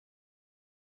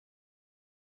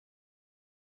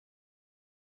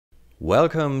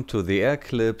Welcome to the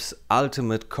Air-Clips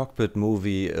ultimate cockpit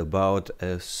movie about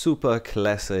a super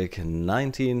classic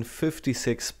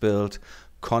 1956 built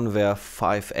Convair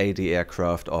 580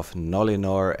 aircraft of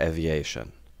Nolinor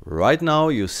Aviation. Right now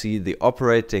you see the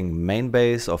operating main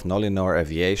base of Nolinor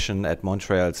Aviation at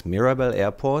Montreal's Mirabel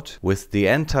Airport, with the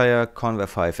entire Convair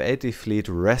 580 fleet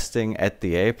resting at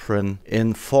the apron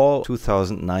in fall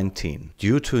 2019.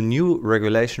 Due to new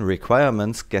regulation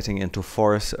requirements getting into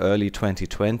force early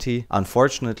 2020,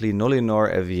 unfortunately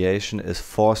Nolinor Aviation is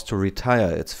forced to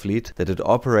retire its fleet that it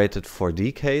operated for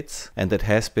decades and that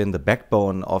has been the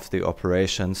backbone of the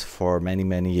operations for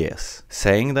many years.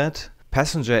 Saying that,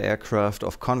 passenger aircraft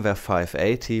of Convair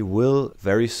 580 will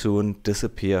very soon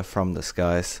disappear from the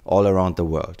skies all around the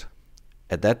world.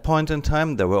 At that point in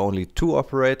time, there were only two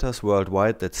operators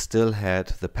worldwide that still had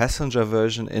the passenger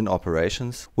version in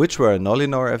operations, which were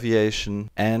Nolinor Aviation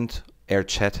and Air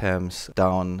Chatham's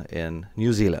down in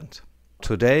New Zealand.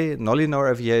 Today,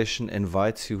 Nolinor Aviation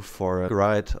invites you for a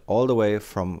ride all the way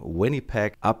from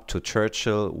Winnipeg up to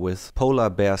Churchill with polar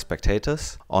bear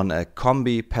spectators on a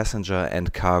combi passenger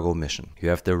and cargo mission. You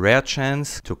have the rare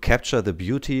chance to capture the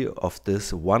beauty of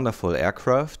this wonderful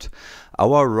aircraft.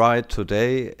 Our ride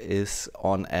today is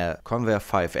on a Convair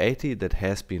 580 that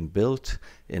has been built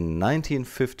in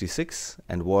 1956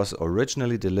 and was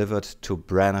originally delivered to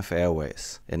Danish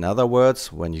Airways. In other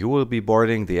words, when you will be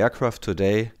boarding the aircraft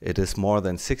today, it is more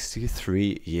than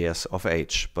 63 years of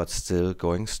age, but still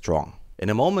going strong. In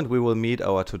a moment we will meet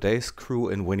our today's crew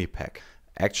in Winnipeg.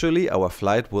 Actually, our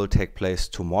flight will take place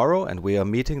tomorrow and we are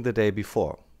meeting the day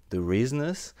before. The reason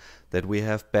is that we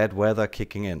have bad weather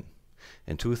kicking in.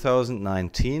 In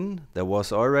 2019, there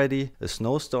was already a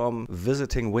snowstorm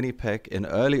visiting Winnipeg in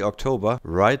early October,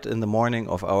 right in the morning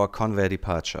of our Convair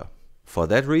departure. For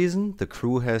that reason, the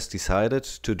crew has decided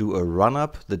to do a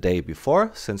run-up the day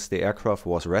before, since the aircraft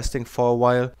was resting for a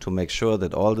while, to make sure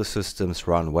that all the systems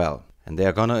run well. And they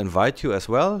are gonna invite you as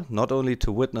well, not only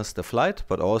to witness the flight,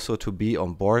 but also to be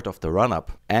on board of the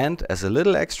run-up. And as a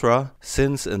little extra,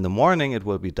 since in the morning it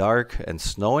will be dark and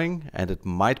snowing and it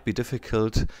might be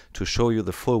difficult to show you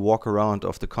the full walk around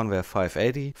of the Convair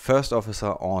 580, First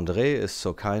Officer André is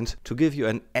so kind to give you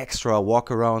an extra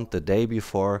walk around the day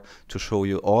before to show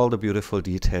you all the beautiful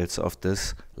details of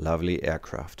this lovely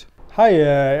aircraft. Hi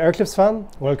Air-Clips fan,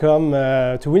 welcome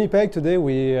to Winnipeg. Today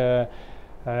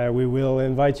we will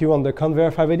invite you on the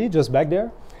Convair 580 just back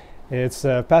there. It's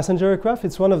a passenger aircraft.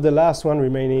 It's one of the last one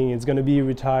remaining. It's going to be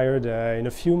retired in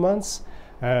a few months.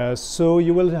 So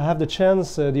you will have the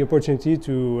chance, the opportunity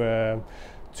to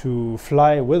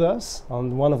fly with us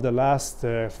on one of the last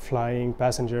flying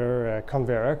passenger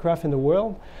Convair aircraft in the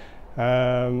world.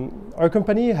 Our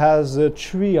company has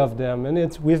 3 of them,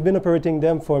 and we've been operating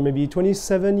them for maybe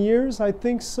 27 years, I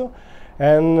think so.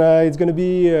 And it's going to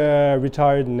be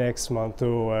retired next month,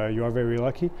 so you are very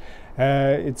lucky.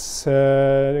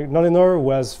 Nolinor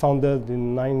was founded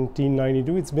in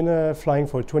 1992. It's been flying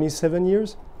for 27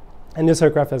 years, and this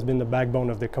aircraft has been the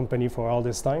backbone of the company for all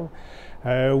this time.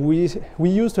 We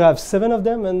used to have 7 of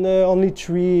them, and only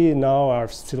 3 now are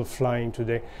still flying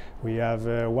today. We have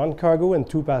 1 cargo and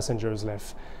 2 passengers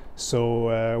left.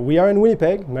 So we are in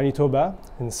Winnipeg, Manitoba,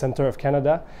 in the center of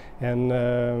Canada, and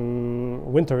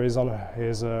winter is on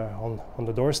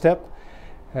the doorstep.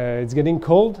 It's getting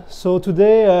cold, so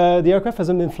today the aircraft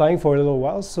hasn't been flying for a little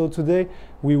while. So today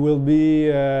we will be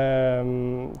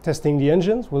testing the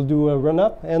engines. We'll do a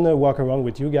run-up and a walk around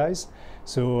with you guys.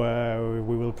 So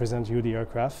we will present you the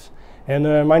aircraft.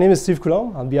 And my name is Steve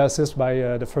Coulomb. I'll be assisted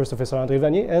by the First Officer André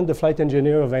Vanier and the flight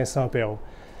engineer Vincent Perrault.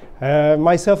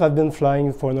 Myself, I've been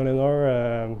flying for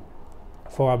Nolinor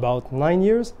for about 9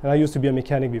 years, and I used to be a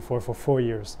mechanic before for 4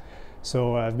 years.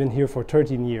 So I've been here for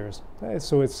 13 years.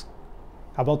 So it's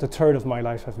about a third of my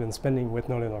life I've been spending with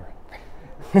Nolinor.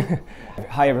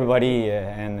 Hi everybody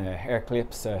and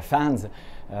Air-Clips fans.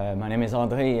 My name is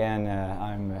André and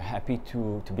I'm happy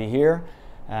to be here.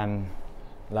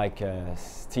 Like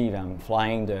Steve, I'm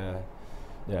flying the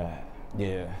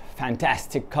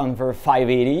fantastic Convair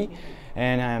 580.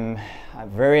 And I'm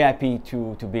very happy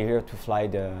to be here to fly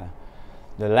the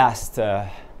last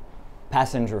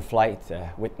passenger flight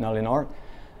with Nolinor.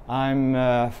 I'm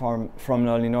from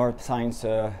Nolinor since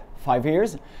 5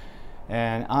 years,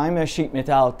 and I'm a sheet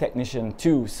metal technician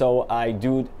too, so I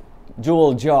do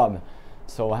dual job.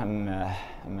 So I'm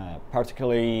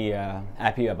particularly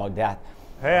happy about that.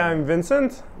 Hey, I'm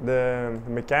Vincent, the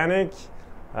mechanic.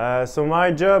 So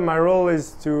my role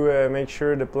is to make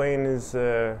sure the plane is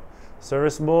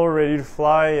serviceable, ready to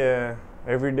fly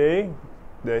every day.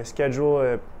 The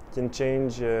schedule can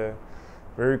change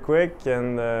very quick,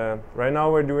 and right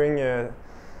now we're doing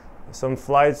some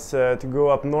flights to go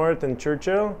up north in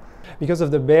Churchill. Because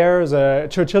of the bears,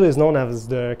 Churchill is known as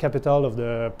the capital of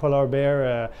the polar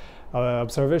bear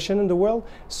observation in the world.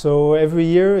 So every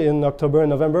year in October and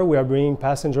November we are bringing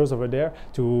passengers over there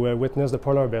to witness the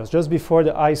polar bears. Just before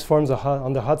the ice forms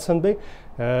on the Hudson Bay,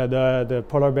 the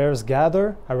polar bears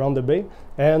gather around the bay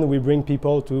and we bring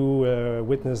people to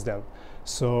witness them.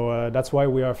 So that's why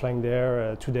we are flying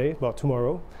there today, well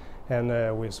tomorrow.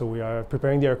 And so we are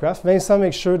preparing the aircraft. Vincent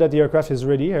makes sure that the aircraft is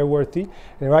ready, airworthy.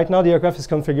 And right now the aircraft is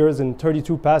configured in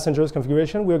 32 passengers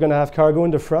configuration. We're going to have cargo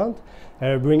in the front,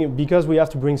 because we have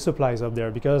to bring supplies up there.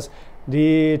 Because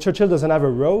the Churchill doesn't have a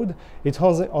road. It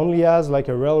only has like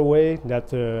a railway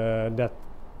that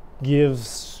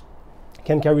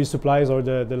can carry supplies, or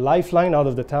the lifeline out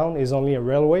of the town is only a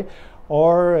railway.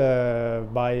 Or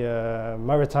by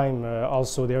maritime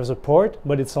also. There's a port,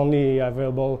 but it's only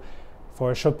available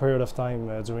for a short period of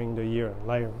time during the year.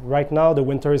 Like right now the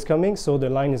winter is coming, so the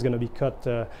line is going to be cut.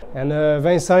 And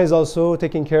Vincent is also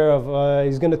taking care of,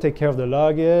 he's going to take care of the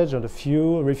luggage, or the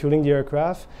fuel, refueling the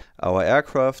aircraft. Our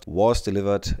aircraft was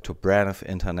delivered to Braniff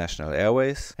International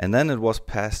Airways, and then it was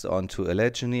passed on to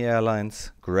Allegheny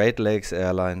Airlines, Great Lakes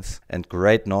Airlines and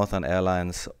Great Northern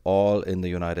Airlines, all in the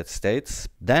United States.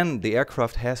 Then the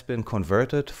aircraft has been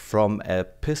converted from a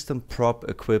piston prop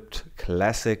equipped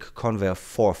classic Convair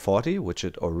 440, which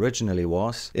it originally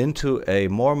was, into a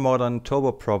more modern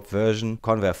turboprop version,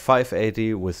 Convair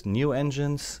 580, with new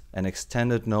engines, an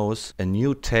extended nose, a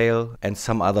new tail and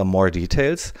some other more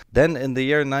details. Then in the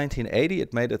year 1980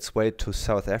 it made its way to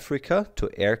South Africa, to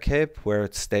Air Cape, where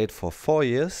it stayed for 4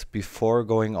 years before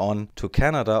going on to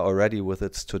Canada already with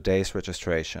its today's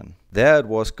registration. There it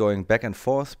was going back and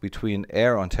forth between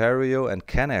Air Ontario and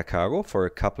Canair Cargo for a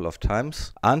couple of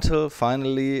times, until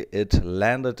finally it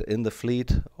landed in the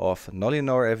fleet of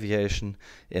Nolinor Aviation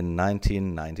in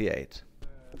 1998.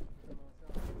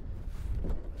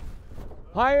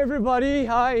 Hi everybody,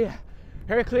 hi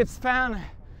Air-Clips fan.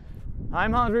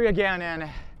 I'm Andre again, and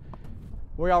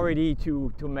we are ready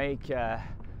to make a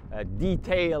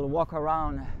detailed walk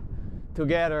around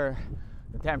together.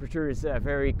 The temperature is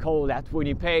very cold at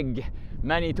Winnipeg,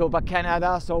 Manitoba,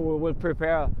 Canada, so we will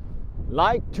prepare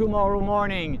like tomorrow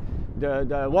morning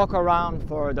the walk around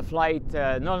for the flight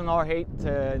Nolinor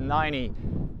 890.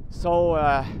 So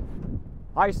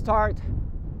I start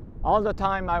all the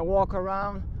time. I walk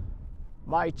around.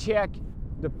 I check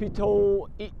the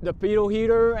pitot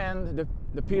heater, and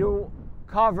the pitot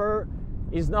cover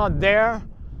is not there,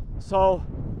 so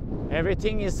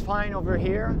everything is fine over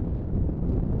here.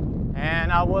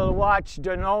 And I will watch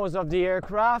the nose of the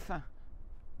aircraft,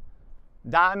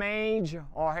 damage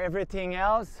or everything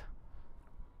else,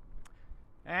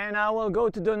 and I will go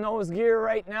to the nose gear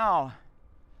right now.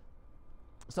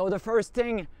 So the first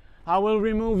thing, I will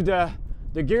remove the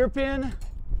gear pin.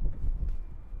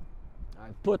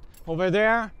 Put over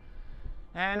there,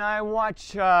 and I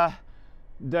watch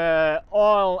the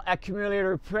oil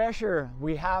accumulator pressure.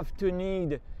 We have to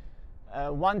need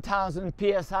 1000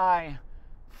 psi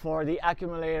for the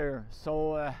accumulator,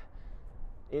 so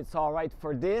it's all right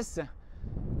for this.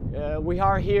 We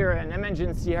are here an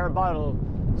emergency air bottle,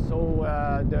 so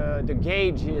the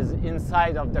gauge is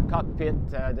inside of the cockpit,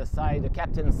 the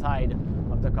captain's side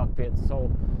of the cockpit.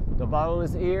 So the bottle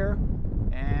is here,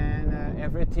 and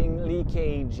everything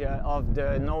leakage of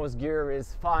the nose gear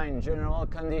is fine. General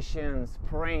condition,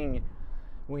 spring.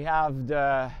 We have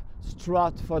the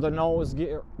strut for the nose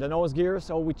gear,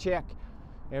 so we check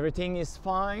everything is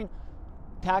fine.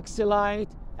 Taxi light,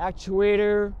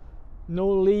 actuator, no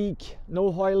leak,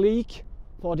 no oil leak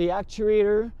for the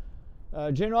actuator.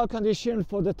 General condition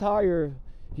for the tire,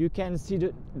 you can see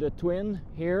the twin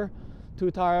here,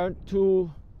 the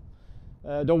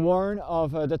worn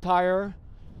of the tire.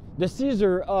 The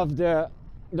scissor of the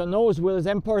nose wheel is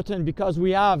important because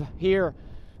we have here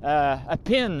a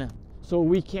pin, so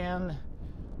we can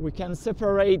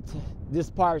separate this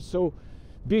part. So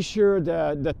be sure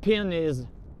the pin is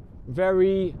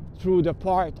very through the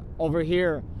part over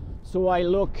here. So I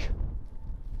look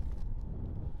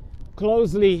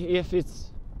closely if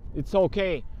it's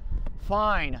okay,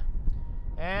 fine.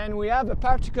 And we have a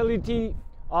particularity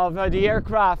of the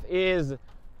aircraft is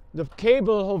the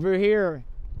cable over here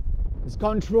is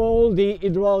control the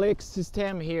hydraulic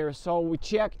system here, so we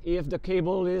check if the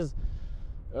cable is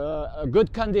a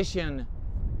good condition,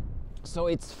 so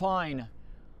it's fine.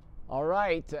 All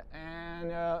right,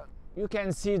 and you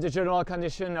can see the general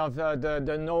condition of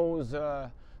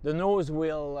the nose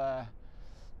wheel,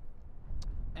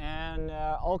 and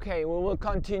okay, we will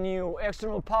continue.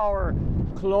 External power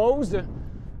closed.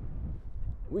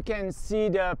 We can see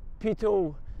the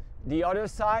pitot the other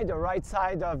side, the right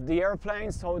side of the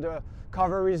airplane, so the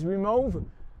cover is removed.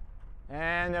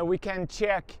 And we can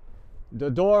check the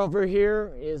door over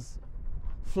here is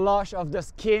flush of the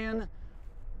skin,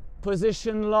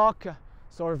 position lock,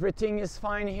 so everything is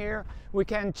fine here. We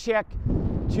can check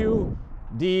to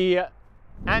the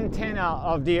antenna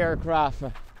of the aircraft.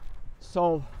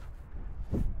 So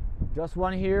just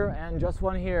one here and just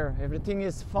one here. Everything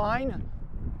is fine.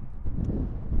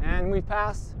 And we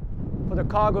pass for the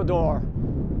cargo door.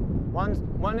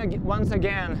 Once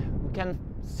again, we can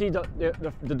see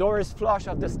the door is flush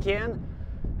of the skin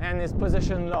and is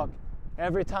position locked.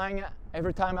 Every time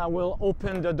I will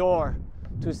open the door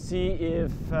to see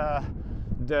if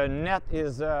the net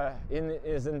is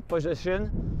in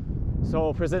position.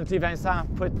 So presently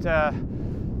Vincent put the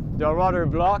rudder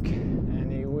block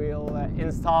and he will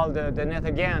install the net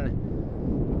again.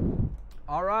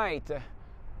 All right,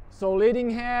 so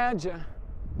leading edge,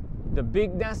 the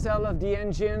big nacelle of the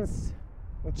engines,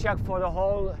 we check for the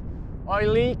whole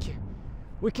oil leak.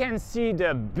 We can see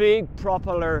the big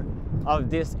propeller of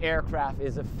this aircraft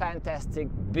is a fantastic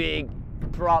big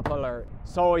propeller.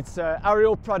 So it's a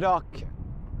aero product,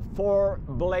 4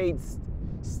 blades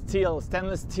steel,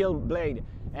 stainless steel blade,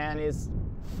 and it's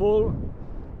full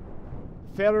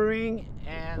feathering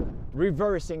and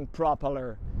reversing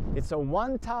propeller. It's a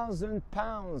 1,000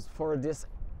 pounds for this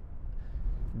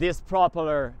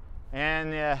propeller,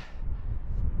 and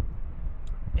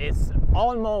it's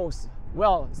almost,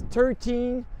 well, it's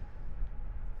 13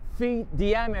 feet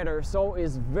diameter, so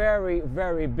it's very,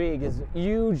 very big. It's a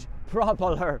huge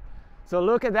propeller. So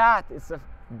look at that, it's a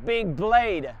big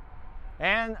blade.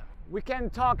 And we can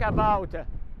talk about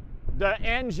the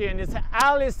engine. It's an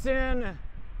Allison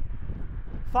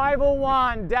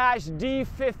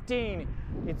 501-D15.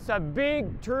 It's a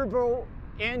big turbo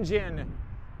engine,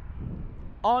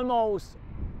 almost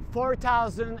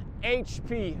 4,000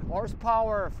 HP,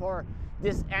 horsepower for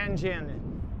this engine.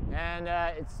 And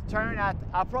it's turned at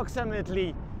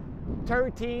approximately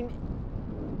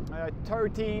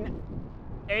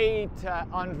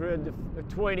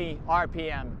 13,820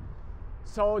 RPM.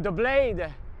 So the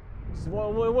blade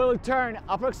will turn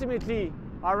approximately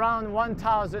around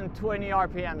 1,020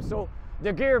 RPM. So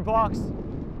the gearbox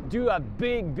do a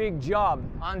big job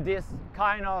on this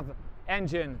kind of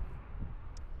engine.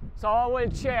 So I will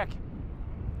check.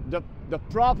 The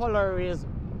propeller is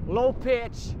low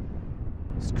pitch.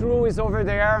 Screw is over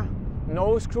there.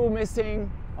 No screw missing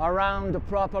around the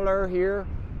propeller here.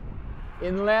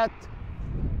 Inlet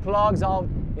plugs out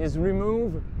is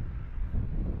removed.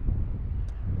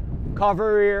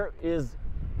 Cover here is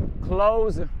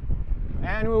closed.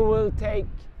 And we will take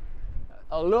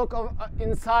a look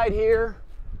inside here.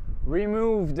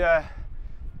 Remove the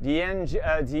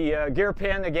gear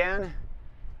pin again.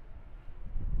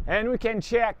 And we can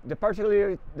check the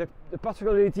particularity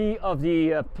of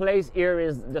the place here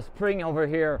is the spring over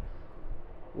here.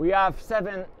 We have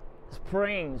 7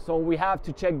 springs, so we have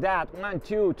to check that. 1,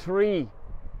 2, 3,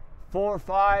 4,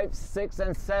 5, 6,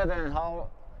 and 7.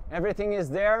 How everything is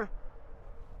there.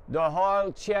 The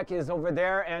oil check is over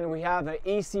there, and we have an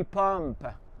AC pump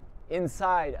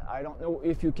inside. I don't know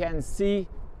if you can see.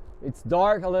 It's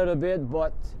dark a little bit,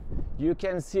 but you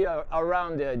can see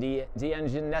around the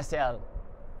engine nacelle.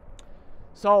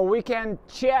 So we can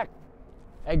check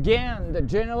again the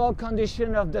general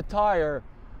condition of the tire,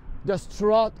 the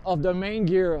strut of the main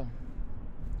gear,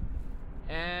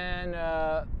 and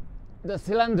the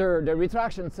cylinder, the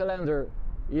retraction cylinder,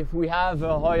 if we have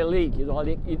a oil leak,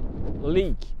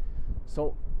 leak.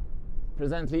 So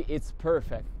presently it's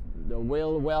perfect. The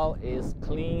wheel well is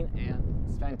clean and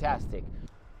it's fantastic.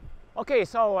 Okay,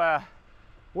 so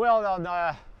well on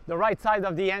the right side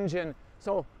of the engine.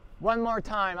 So one more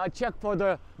time, I check for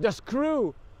the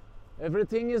screw.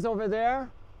 Everything is over there.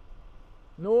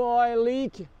 No oil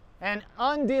leak. And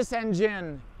on this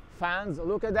engine, fans,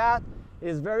 look at that.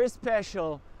 It's very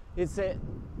special. It's a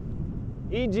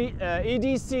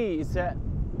EDC. It's a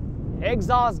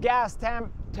exhaust gas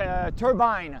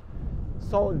turbine.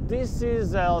 So this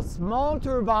is a small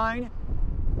turbine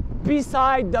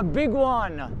beside the big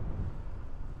one.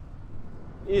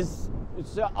 It's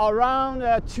around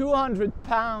 200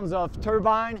 pounds of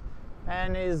turbine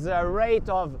and is a rate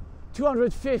of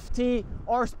 250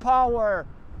 horsepower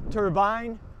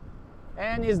turbine,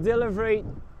 and is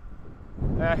delivering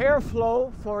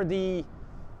airflow for the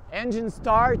engine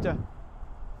start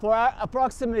for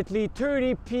approximately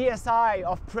 30 psi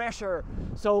of pressure.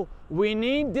 So we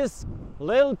need this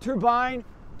little turbine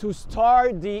to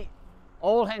start the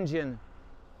whole engine.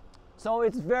 So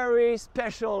it's very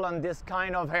special on this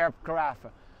kind of aircraft.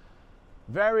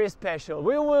 very special.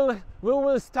 We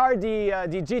will start the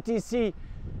GTC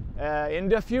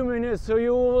in a few minutes, so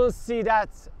you will see that.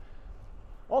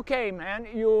 Okay, man,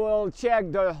 you will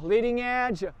check the leading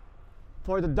edge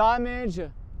for the damage,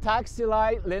 taxi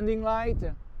light, landing light,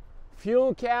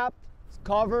 fuel cap,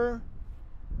 cover.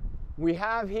 We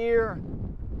have here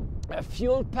a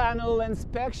fuel panel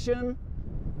inspection,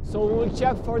 so we'll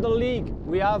check for the leak.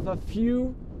 We have a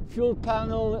few fuel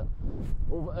panel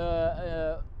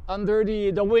under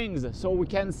the wings, so we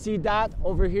can see that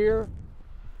over here.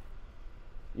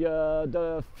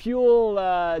 The fuel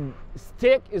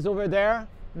stick is over there,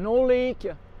 no leak,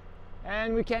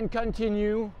 and we can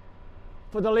continue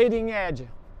for the leading edge.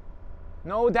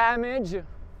 No damage,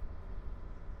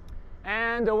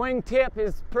 and the wing tip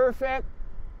is perfect.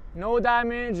 No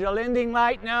damage. The landing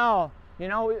light now, you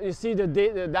know, you see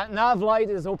that nav light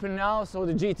is open now, so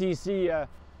the GTC,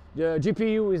 the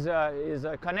GPU is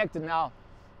connected now.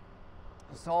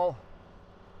 So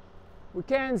we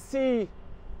can see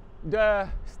the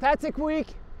static wing,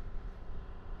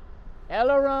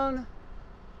 aileron.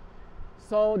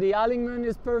 So the alignment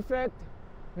is perfect.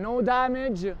 No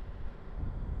damage.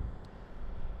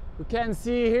 We can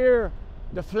see here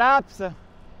the flaps.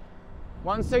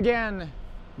 Once again,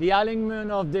 the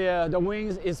alignment of the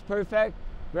wings is perfect,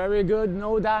 very good,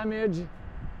 no damage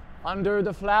under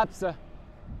the flaps.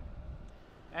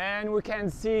 And we can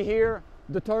see here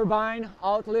the turbine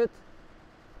outlet.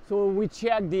 So we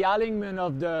check the alignment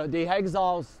of the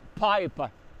exhaust pipe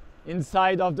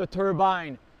inside of the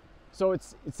turbine. So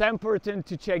it's important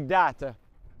to check that.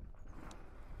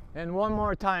 And one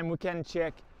more time we can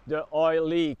check the oil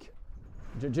leak,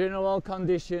 the general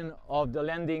condition of the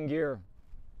landing gear.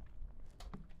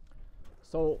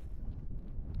 So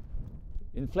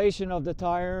inflation of the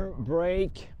tire,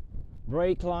 brake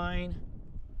line,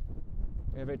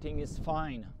 everything is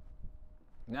fine.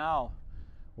 Now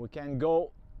we can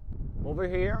go over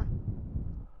here.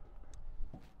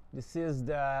 This is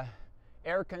the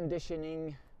air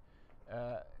conditioning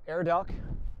air duct.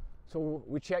 So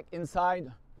we check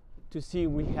inside to see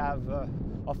we have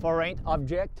a foreign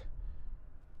object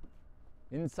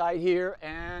inside here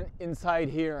and inside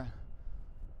here.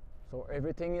 So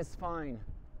everything is fine.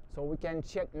 So we can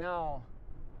check now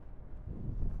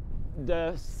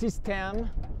the system,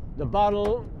 the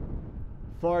bottle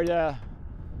for the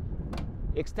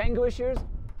extinguishers.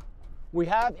 We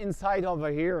have inside over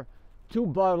here 2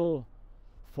 bottles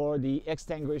for the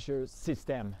extinguisher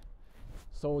system.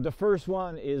 So the first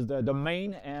one is the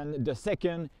main and the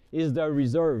second is the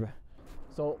reserve.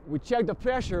 So we check the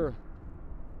pressure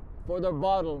for the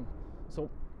bottle. So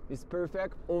it's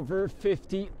perfect, over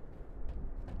 50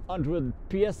 100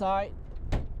 psi.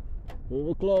 We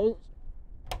will close,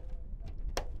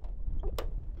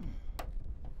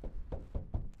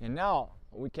 and now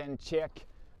we can check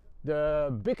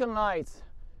the beacon lights.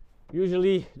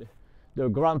 Usually the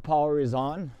ground power is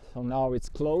on, so now it's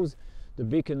closed. The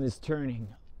beacon is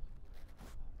turning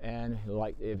and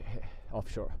light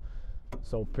offshore.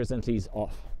 So presently it's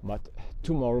off, but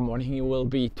tomorrow morning it will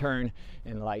be turned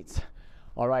and lights.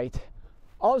 All right.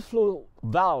 Outflow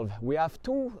valve, we have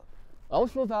 2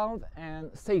 outflow valve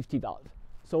and safety valve.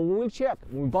 So we will check,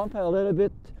 we bump a little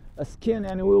bit a skin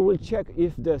and we will check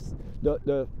if the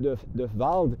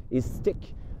valve is stick.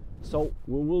 So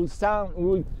we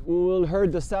will hear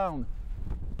the sound,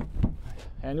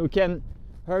 and we can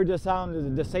hear the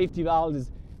sound. The safety valve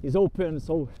is open,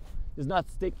 so it's not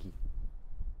sticky.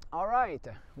 All right,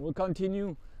 we'll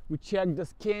continue. We check the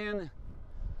skin.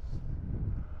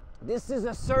 This is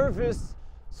a service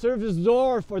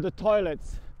door for the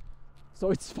toilets,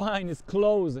 so it's fine, it's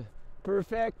closed,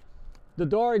 perfect. The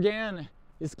door again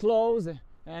is closed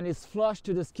and it's flush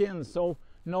to the skin, so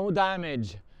no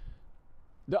damage.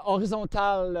 The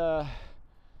horizontal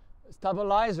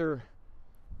stabilizer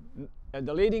at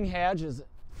the leading edge is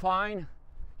fine.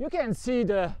 You can see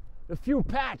the few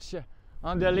patch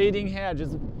on the leading edge.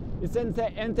 It's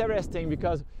interesting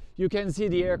because you can see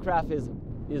the aircraft is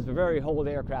a very old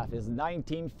aircraft. It's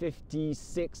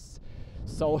 1956,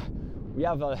 so we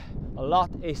have a lot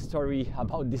of history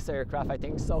about this aircraft, I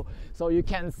think. So you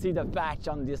can see the patch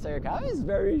on this aircraft. It's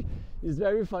very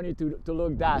funny to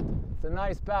look at. It's a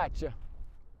nice patch.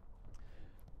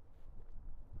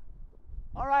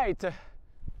 All right,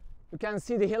 you can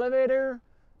see the elevator,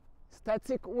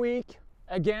 static weak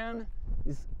again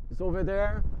is over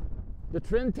there. The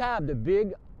trim tab, the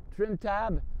big trim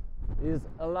tab, is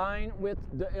aligned with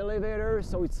the elevator,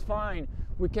 so it's fine.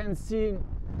 We can see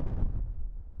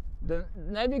the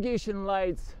navigation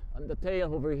lights on the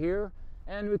tail over here,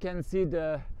 and we can see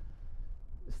the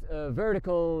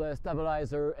vertical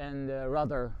stabilizer and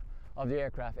rudder of the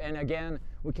aircraft. And again,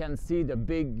 we can see the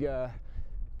big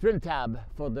trim tab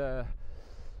for the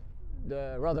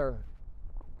rudder,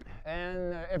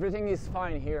 and everything is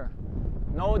fine here.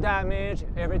 No damage,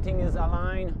 everything is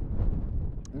aligned.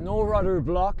 No rudder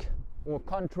block or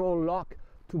control lock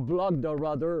to block the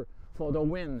rudder for the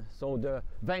wind. So the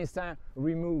Vincent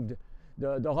removed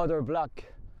the rudder block.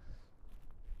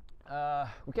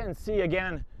 We can see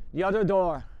again the other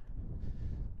door,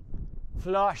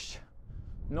 flush,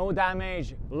 no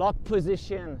damage, lock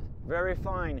position, very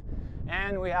fine.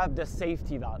 And we have the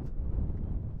safety valve.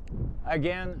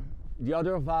 Again, the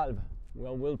other valve,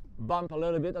 well, we'll bump a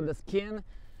little bit on the skin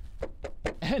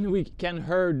and we can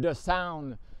hear the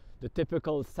sound, the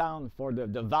typical sound for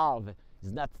the valve.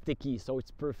 It's not sticky, so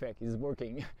it's perfect, it's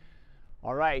working.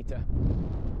 All right,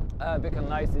 beacon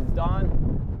lights is done.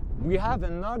 We have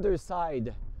another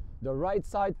side, the right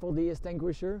side for the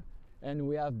extinguisher, and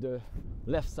we have the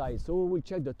left side. So we'll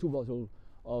check the two bottles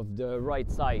of the right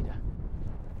side.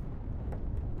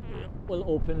 We'll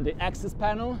open the access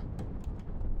panel.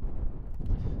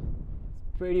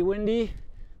 It's pretty windy,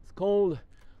 it's cold.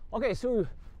 Okay, so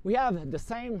we have the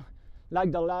same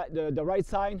like the right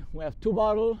side. We have two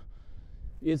bottles.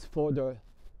 It's for the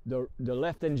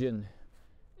left engine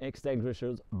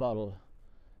extinguishers bottle.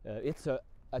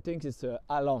 I think it's a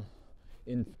allon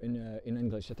in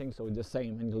English. I think so. It's the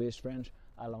same English, French,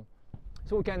 allon.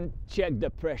 So we can check the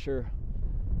pressure,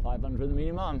 500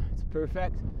 minimum. It's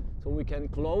perfect. So we can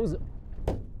close.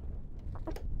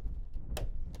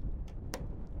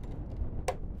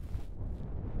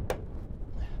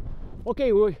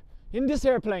 Okay, we're in this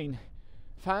airplane.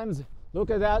 Fans, look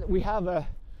at that. We have a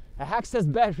access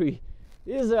battery.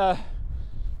 Is a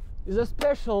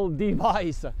special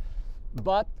device,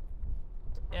 but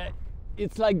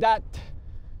it's like that.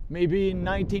 Maybe in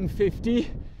 1950s,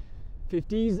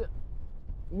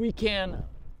 we can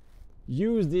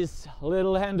use this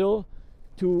little handle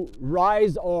to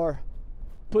rise or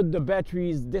put the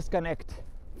batteries disconnect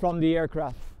from the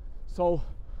aircraft. So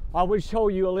I will show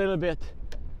you a little bit.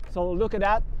 So look at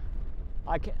that.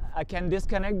 I can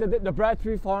disconnect the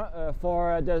battery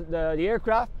for the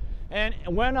aircraft, and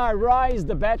when I rise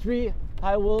the battery,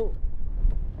 I will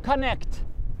connect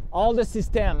all the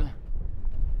system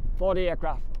for the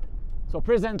aircraft. So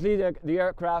presently the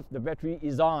aircraft, the battery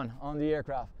is on the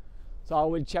aircraft. So I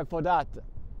will check for that.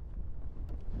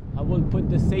 I will put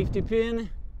the safety pin,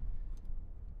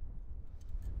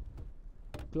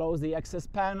 close the access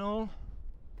panel.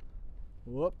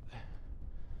 Whoop.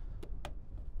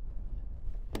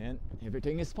 And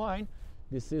everything is fine.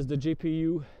 This is the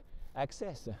GPU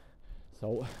access,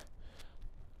 so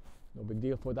no big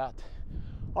deal for that.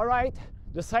 All right,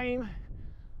 the same.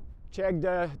 Check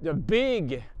the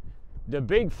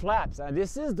big flaps, and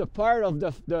this is the part of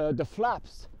the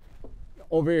flaps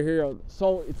over here.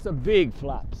 So it's a big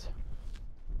flaps,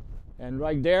 and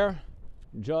right there,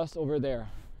 just over there,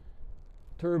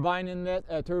 turbine inlet,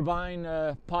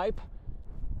 turbine pipe,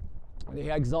 the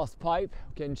exhaust pipe.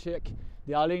 You can check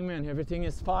the alignment, everything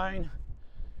is fine.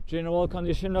 General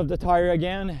condition of the tire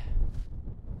again.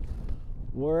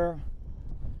 Wear,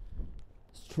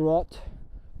 strut,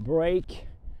 brake,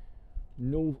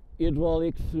 no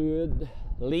hydraulic fluid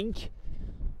link.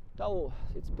 So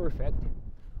it's perfect.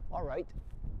 All right.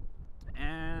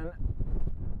 And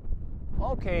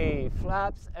okay,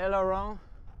 flaps, aileron,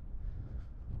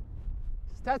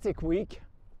 static weak.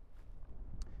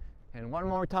 And one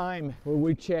more time we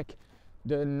will check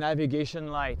the navigation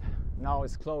light. Now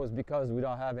it's closed because we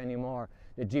don't have anymore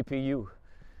the GPU.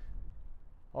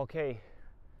 Okay,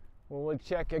 we will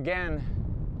check again.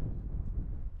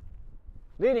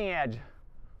 Leading edge,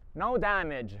 no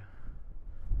damage.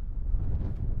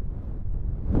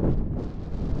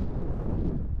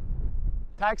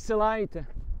 Taxi light,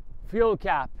 fuel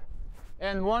cap,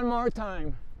 and one more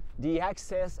time, the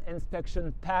access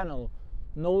inspection panel.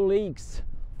 No leaks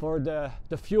for the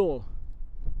fuel.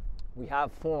 We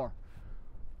have 4.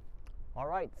 All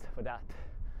right for that.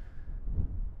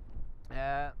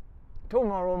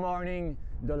 Tomorrow morning,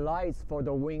 the lights for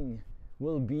the wing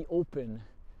will be open.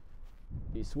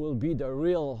 This will be the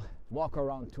real walk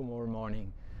around tomorrow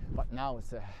morning. But now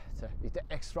it's an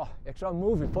extra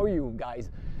movie for you guys.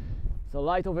 The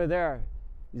light over there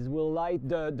will light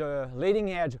the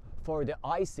leading edge for the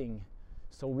icing,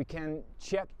 so we can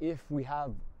check if we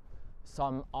have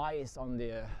some ice on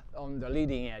the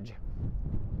leading edge.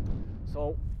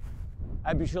 So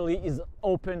habitually is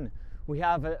open. We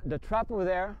have the trap over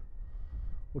there.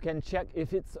 We can check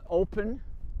if it's open.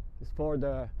 It's for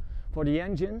the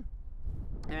engine.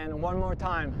 And one more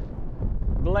time,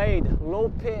 blade low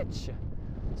pitch,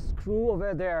 screw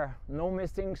over there, no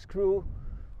missing screw.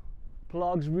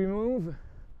 plugs removed,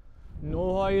 no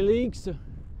oil leaks,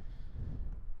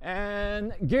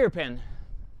 and gear pin.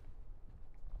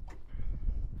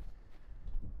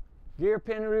 Gear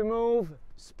pin removed,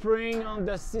 spring on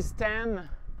the system,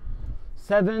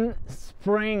 7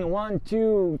 spring, 1,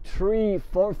 2, 3,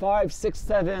 4, 5, 6,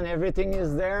 7, everything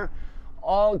is there,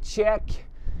 all check.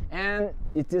 And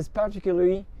it is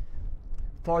particularly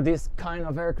for this kind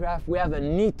of aircraft, we have a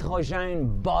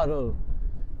nitrogen bottle.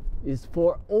 It's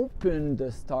for open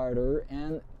the starter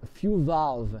and a few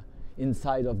valves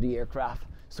inside of the aircraft.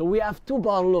 So we have 2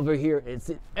 bottles over here.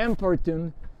 It's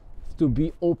important to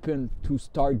be open to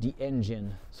start the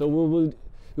engine. So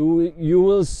you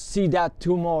will see that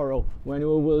tomorrow when we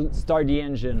will start the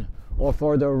engine or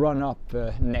for the run-up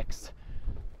next.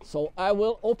 So I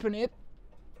will open it,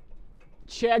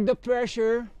 check the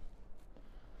pressure.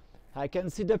 I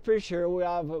can see the pressure. We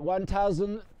have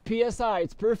 1000 psi.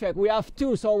 It's perfect. We have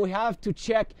 2, so we have to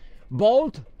check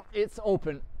both. It's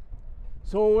open.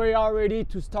 So we are ready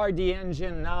to start the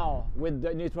engine now with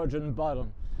the nitrogen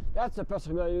bottle. That's a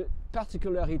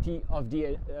particularity of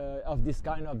this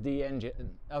kind of the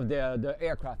engine of the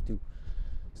aircraft too.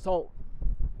 So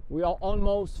we are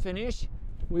almost finished.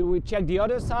 We will check the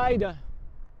other side.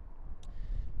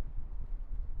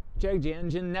 Check the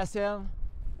engine nacelle,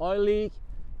 oil leak,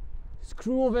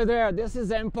 screw over there. This is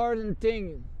the important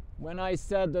thing. When I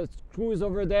said the screw is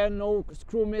over there, no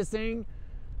screw missing.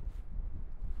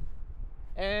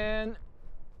 And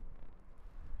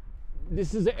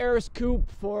this is the air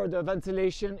scoop for the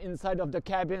ventilation inside of the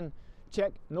cabin.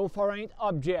 Check, no foreign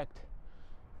object.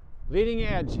 Leading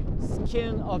edge,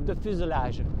 skin of the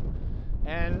fuselage.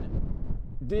 And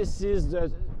this is the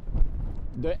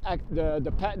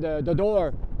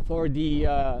door for the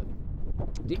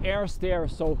air stair.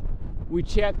 So we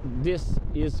check this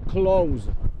is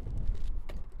closed.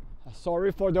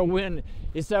 Sorry for the wind.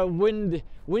 It's a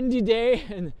windy day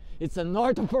and it's a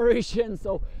north operation,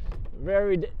 so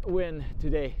very wind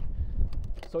today.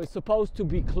 So it's supposed to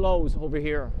be closed over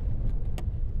here.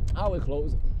 I will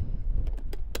close.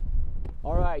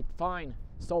 All right, fine.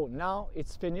 So now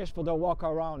it's finished for the walk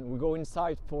around. We go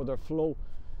inside for the flow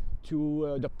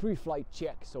to the pre-flight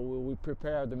check. So we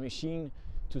prepare the machine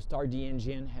to start the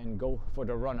engine and go for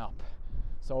the run-up.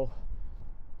 So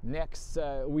next,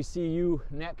 we see you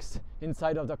next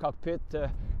inside of the cockpit,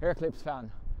 AirClips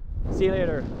fan. See you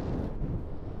later.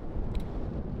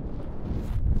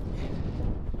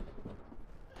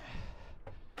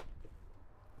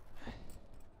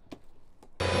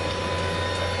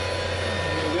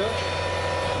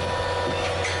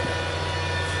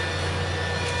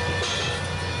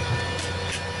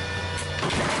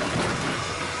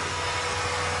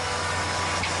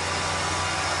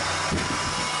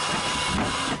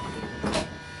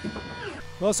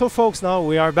 Well, so folks, now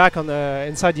we are back on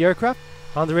inside the aircraft.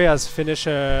 Andre has finished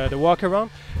the walk around.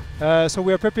 So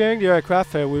we are preparing the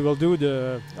aircraft. We will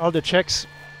do all the checks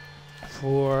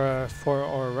for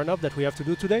our run-up that we have to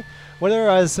do today. Weather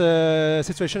as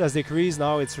situation has decreased.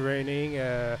 Now it's raining,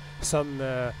 some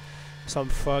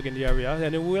fog in the area,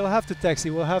 and we will have to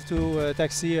taxi. We'll have to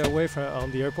taxi away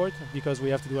from the airport because we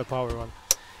have to do a power run.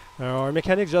 Our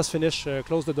mechanic just finished,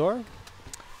 closed the door.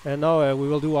 And now we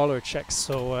will do all our checks.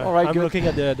 So right, I'm looking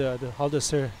at how the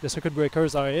circuit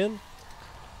breakers are in,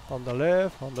 on the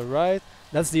left, on the right.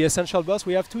 That's the essential bus.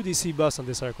 We have 2 DC bus on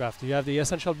this aircraft. You have the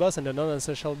essential bus and the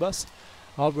non-essential bus.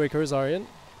 All breakers are in.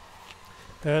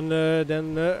 And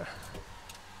then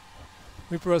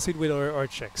we proceed with our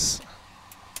checks.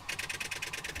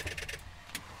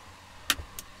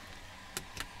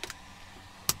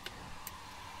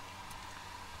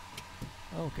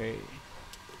 Okay.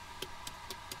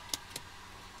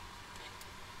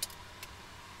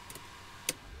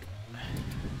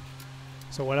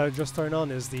 So what I just turned on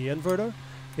is the inverter.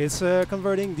 It's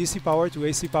converting DC power to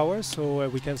AC power, so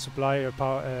we can supply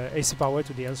AC power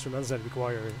to the instruments that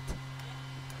require it.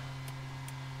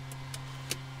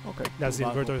 Okay, that's the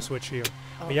inverter switch here.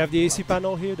 We have the AC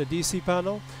panel here, the DC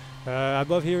panel.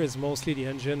 Above here is mostly the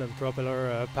engine and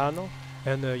propeller panel,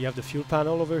 and you have the fuel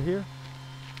panel over here.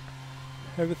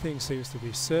 Everything seems to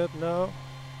be set now.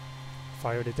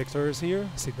 Fire detectors here,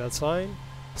 seatbelt sign,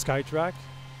 SkyTrack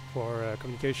for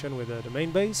communication with the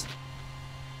main base.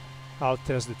 I'll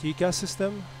test the TCAS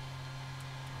system.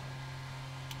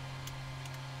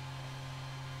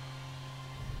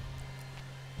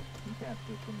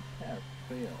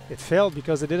 It failed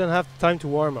because it didn't have time to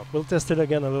warm up. We'll test it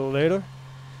again a little later.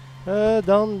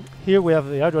 Down here we have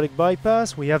the hydraulic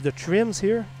bypass. We have the trims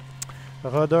here, the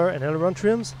rudder and aileron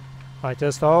trims. I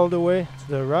test all the way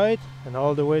to the right and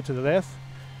all the way to the left.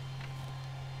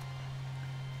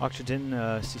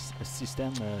 Oxygen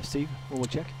system, Steve, we'll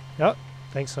check. Yeah,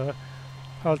 thanks.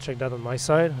 I'll check that on my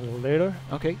side a little later.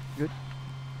 Okay, good.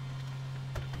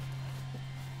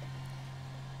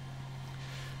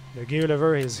 The gear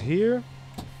lever is here,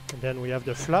 and then we have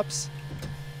the flaps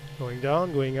going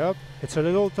down, going up. It's a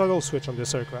little toggle switch on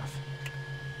this aircraft.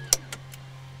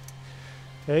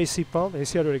 AC pump,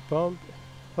 AC hydraulic pump,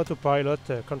 autopilot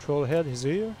control head is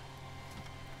here,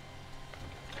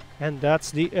 and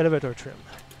that's the elevator trim.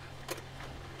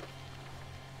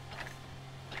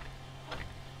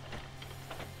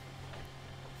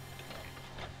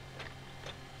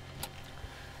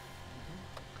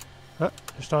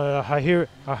 I hear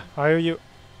you.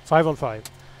 5 on 5.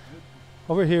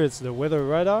 Over here it's the weather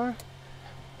radar.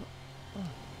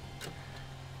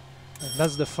 And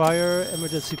that's the fire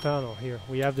emergency panel here.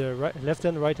 We have the left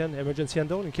and right hand emergency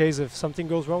handle. In case if something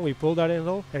goes wrong, we pull that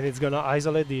handle and it's gonna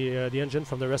isolate the engine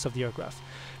from the rest of the aircraft.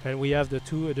 And we have the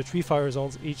 3 fire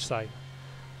zones each side.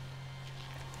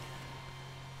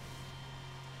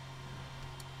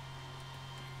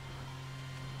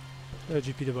 The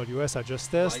GPWS I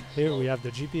just tested. Right, Here slow. we have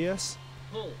the GPS.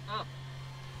 Pull up.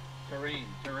 Terrain,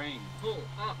 terrain. Pull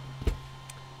up.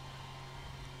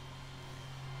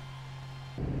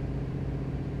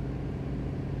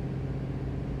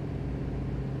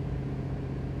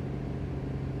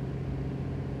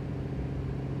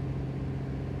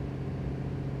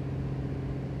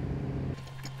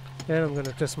 And I'm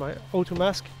gonna test my O2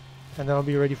 mask, and then I'll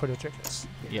be ready for the checklist.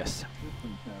 Yes.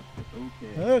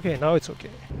 Okay, now it's okay.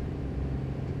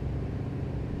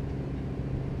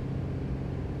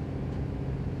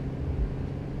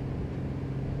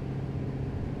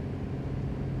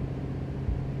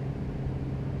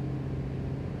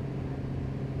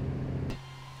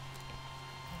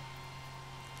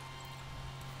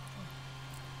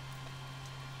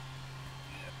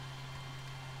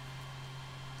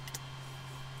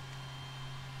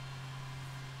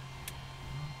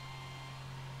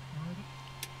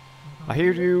 I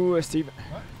hear you, Steve.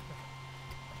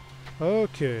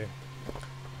 Okay.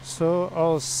 So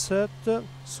all set.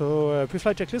 So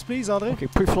pre-flight checklist, please, André. Okay,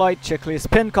 pre-flight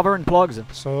checklist, pin, cover, and plugs.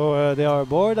 So they are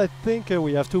aboard. I think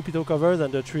we have 2 pitot covers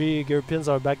and the 3 gear pins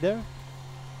are back there.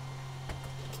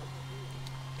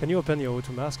 Can you open your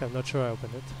O2 mask? I'm not sure I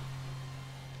opened it.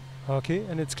 Okay,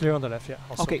 and it's clear on the left, yeah.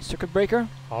 Also. Okay, circuit breaker.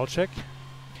 I'll check.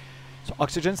 So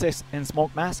oxygen and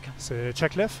smoke mask. So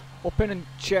check left. Open and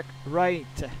check right.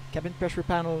 Cabin pressure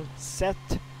panel set.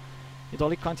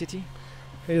 Hydraulic quantity.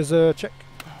 Is check.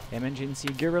 Emergency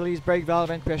gear release, brake valve,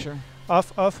 and pressure.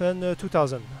 Off, and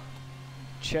 2000.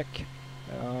 Check.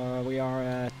 We are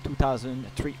at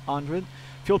 2300.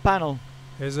 Fuel panel.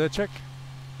 Is check.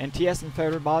 NTS and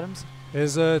feather bottoms.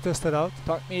 Is tested out.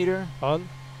 Torque meter. On.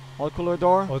 All cooler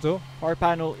door. Auto. Power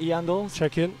panel e-handles.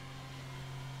 Check in.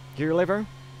 Gear lever.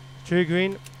 3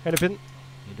 green. And a pin.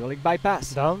 Hydraulic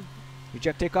bypass. Down.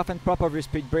 Reject takeoff and prop over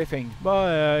speed briefing.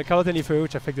 But cannot any failure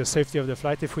which affect the safety of the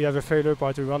flight. If we have a failure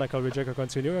prior to run, I can reject or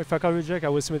continue. If I can reject, I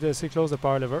will simultaneously close the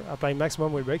power lever, apply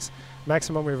maximum with brakes,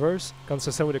 maximum reverse,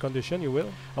 consistent with the condition, you will.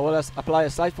 I will apply a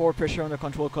slight forward pressure on the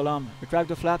control column, retract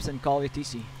the flaps and call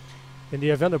ATC. In the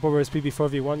event the power speed before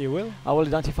V1, you will. I will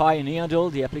identify and handle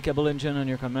the applicable engine on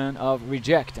your command of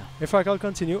reject. If I can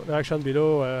continue, the action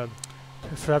below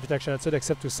flap protection outside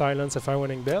except to silence a fire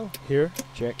warning bell here.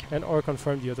 Check. And or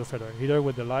confirm the auto feather, either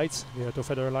with the lights, the auto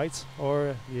feather lights,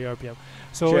 or the RPM.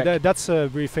 So that's a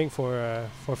briefing for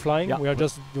flying. Yeah. We are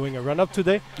just doing a run up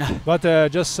today, but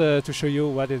just to show you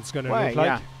what it's gonna look like.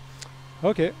 Yeah.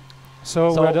 Okay,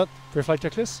 so we're done. Pre-flight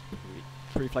checklist.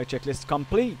 Pre-flight checklist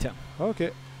complete.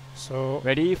 Okay, so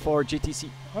ready for GTC.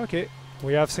 Okay,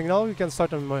 we have signal. We can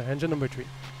start on engine number 3.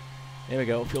 There we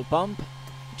go. Fuel pump.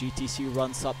 GTC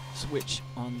runs up. Switch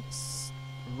on.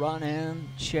 Run and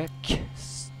check.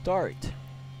 Start.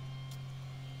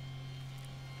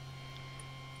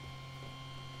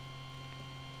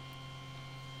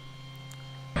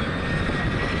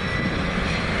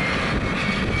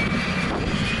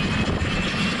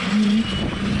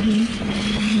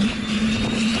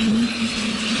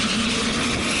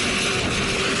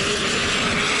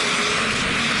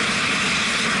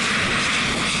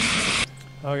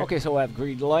 Okay, so I have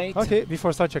green light. Okay,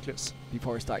 before start checklist.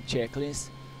 Before start checklist.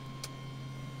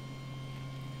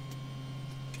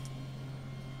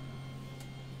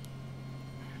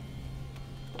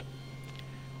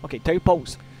 Okay, tail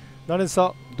pose. Not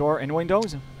installed. Door and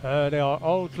windows. They are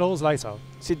all closed, lights out.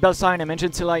 Seatbelt sign,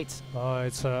 emergency lights.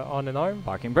 It's on and arm.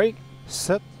 Parking brake.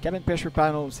 Set. Cabin pressure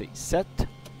panel, say set.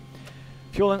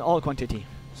 Fuel and oil quantity.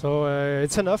 So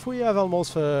it's enough. We have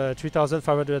almost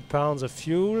 3,500 pounds of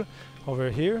fuel. over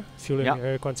here, fuel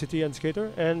Yeah. quantity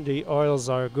indicator, and the oils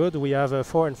are good. We have a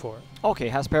 4 and 4. Okay,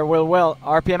 as per well,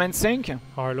 RPM and sync.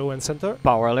 Our low and center.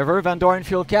 Power lever, Van Doren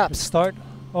fuel caps. Start,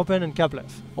 open and cap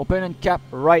left. Open and cap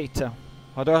right.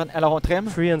 Rudder and aileron trim.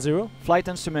 3 and 0. Flight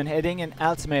instrument heading and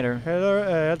altimeter.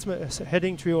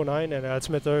 Heading 309 and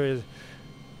altimeter is...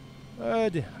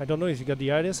 I don't know if you got the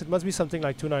ideas. It must be something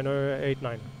like 29 or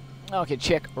 89. Okay,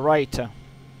 check right.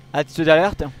 Altitude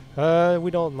alerte.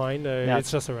 We don't mind. Yeah,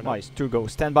 it's just a run. Nice, 2 go.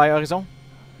 Standby horizon.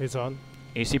 It's on.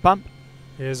 AC pump.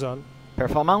 It's on.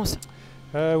 Performance.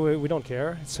 We don't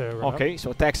care. It's a run. Okay,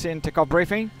 so taxi and takeoff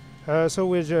briefing. So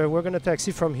we're going to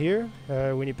taxi from here,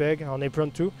 Winnipeg, on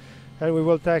apron 2. And we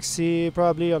will taxi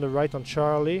probably on the right on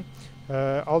Charlie,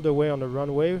 all the way on the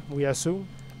runway, we assume.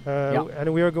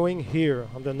 And we are going here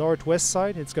on the northwest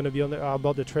side. It's going to be on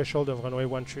about the threshold of runway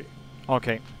 13.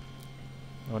 Okay.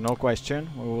 No question.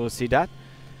 We will see that.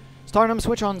 Stardom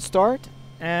switch on start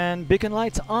and beacon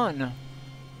lights on.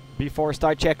 Before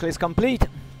start checklist complete.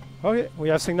 Okay, we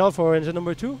have signal for engine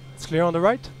number 2. It's clear on the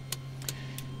right.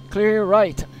 Clear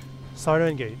right. Start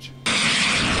and engage.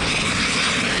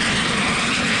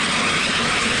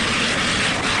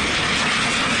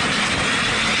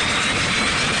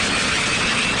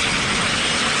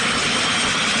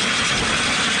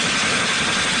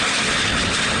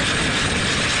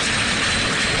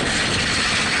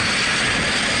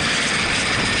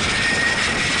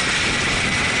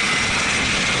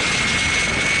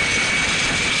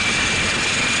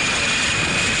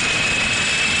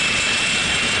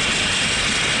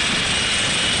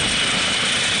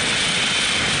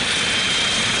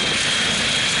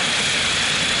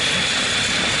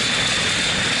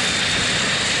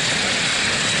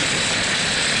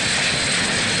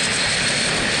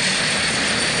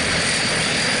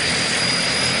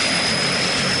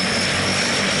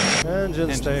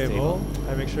 Engine stable.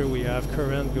 I make sure we have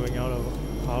current going out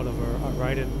of our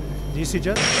right in DC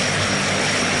jet.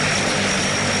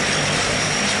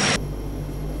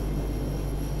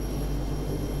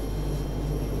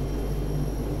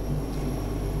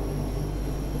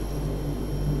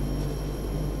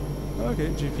 Okay,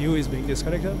 GPU is being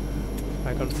disconnected.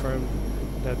 I confirm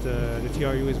that the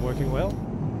TRU is working well.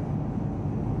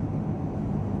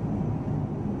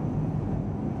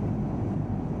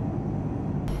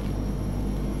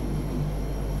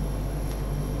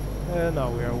 And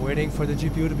now we are waiting for the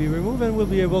GPU to be removed and we'll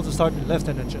be able to start the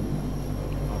left-hand engine.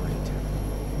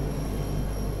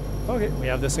 Okay, we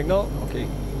have the signal. Okay.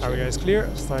 Are you guys clear?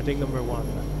 Starting number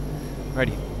 1.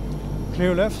 Ready.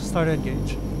 Clear left, start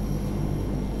engage.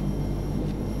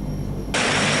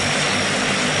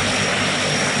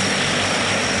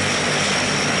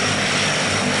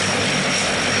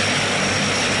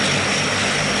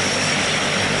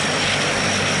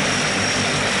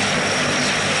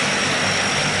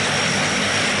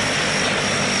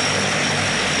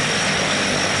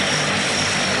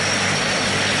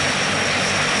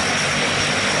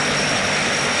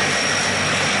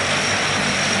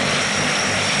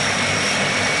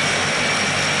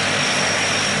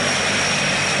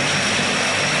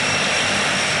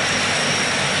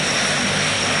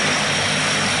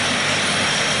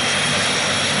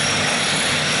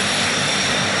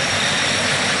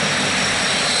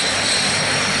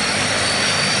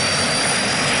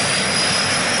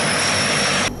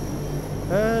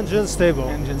 Engine stable.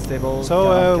 Engine stable.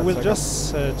 So we'll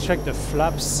just check the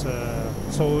flaps.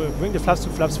 So bring the flaps to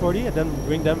flaps 40 and then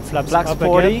bring them flaps up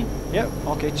 40. Again. Yeah.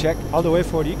 Okay, check. All the way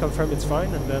 40, confirm it's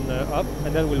fine, and then up,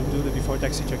 and then we'll do the before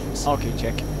taxi checklist. Okay,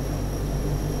 check.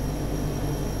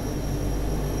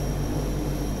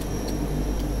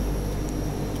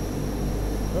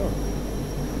 Oh.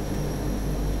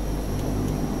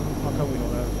 How come we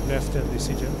don't have left and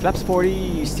DC jet? Flaps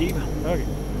 40, Steve. Okay.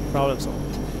 Problem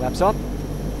solved. Flaps up.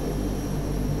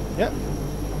 Yeah.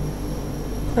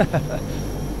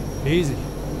 Easy.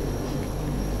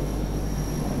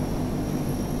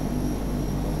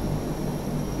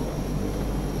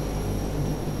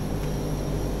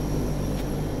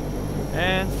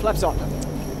 And flaps up.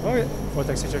 Okay. For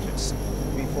taxi checklist.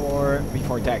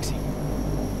 Before taxi.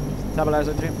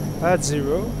 Stabilizer trim. At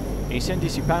 0. AC and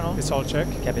DC panel. It's all check.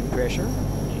 Cabin pressure.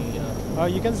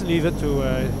 You can leave it to,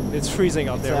 it's freezing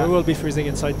out there. We will be freezing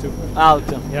inside too. Out.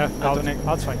 Yeah,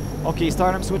 out's fine. Okay,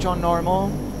 stardom switch on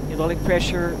normal. Hydraulic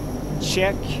pressure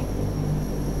check.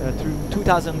 Through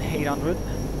 2800.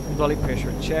 Hydraulic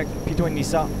pressure check. P2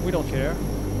 Nisa. We don't care.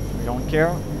 We don't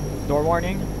care. Door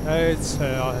warning. It's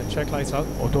check lights out.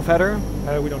 Auto feather.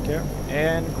 We don't care.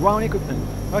 And ground equipment.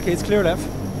 Okay, it's clear left.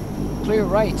 Clear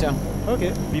right.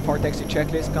 Okay. Before taxi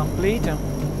checklist complete.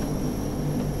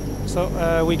 So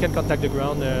we can contact the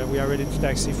ground. We are ready to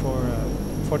taxi for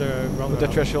the ground. The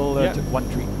threshold yeah.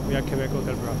 13. We are Quebec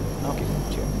Hotel Bravo. Okay,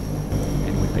 sure.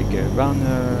 And we take ground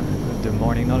the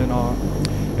morning Nolinor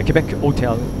Quebec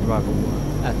Hotel Bravo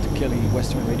at Kelly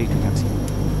Western, ready to taxi.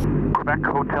 Quebec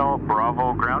Hotel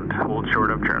Bravo ground, hold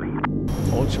short of Charlie.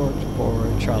 Hold short for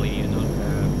Charlie and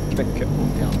Quebec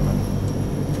Hotel Bravo.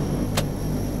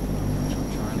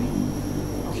 Charlie.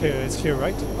 Okay, it's clear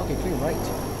right? Okay, clear right.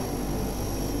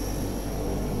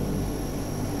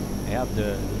 I have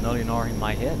the Nolinor in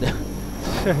my head.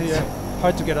 Yeah,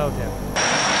 hard to get out there.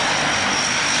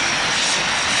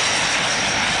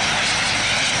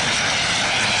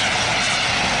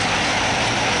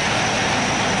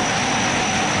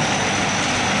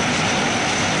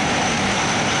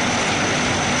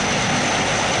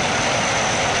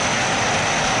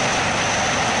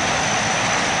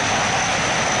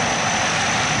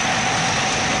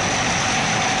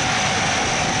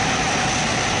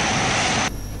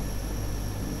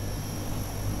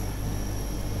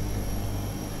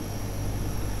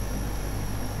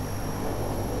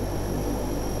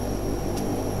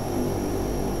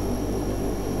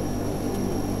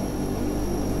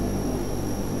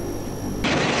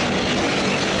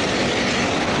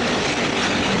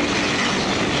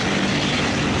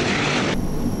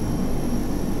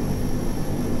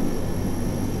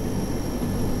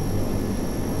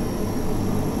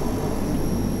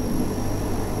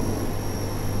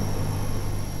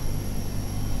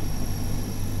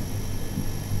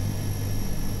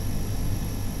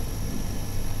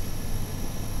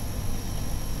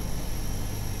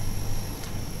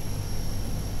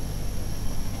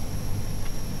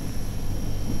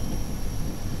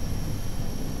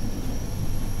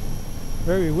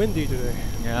 Very windy today.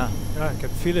 Yeah. Yeah, I can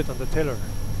feel it on the tiller.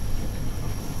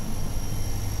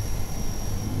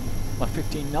 What,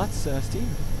 15 knots, Steve?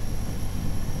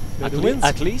 The winds?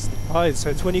 At least? Oh, it's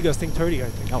 20 gusting 30, I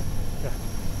think. Oh. Yeah.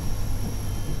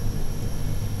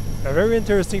 A very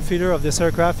interesting feature of this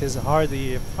aircraft is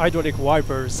the hydraulic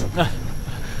wipers.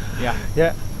 Yeah.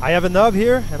 Yeah, I have a knob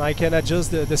here and I can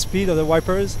adjust the speed of the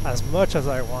wipers as much as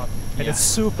I want. And Yeah. it's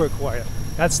super quiet.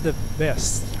 That's the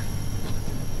best.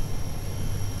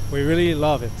 We really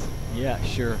love it. Yeah,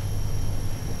 sure.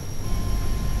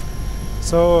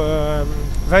 So,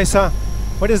 Vincent,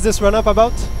 what is this run-up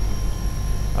about?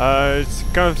 It's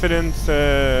confidence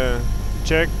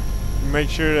check. Make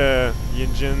sure the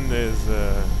engine is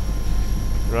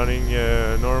running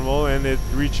normal and it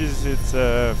reaches its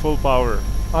full power.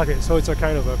 Okay, so it's a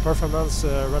kind of a performance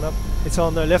run-up. It's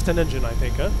on the left-hand engine, I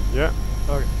think, huh? Yeah.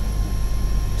 Okay.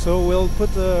 So we'll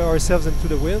put ourselves into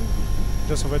the wind,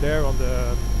 just over there on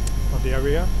the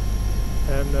area,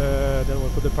 and then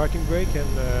we'll put the parking brake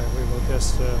and we will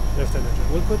test left-hand engine.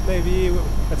 We'll put maybe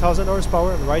 1,000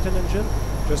 horsepower on the right-hand engine,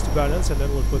 just to balance, and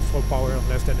then we'll put full power on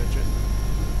left-hand engine.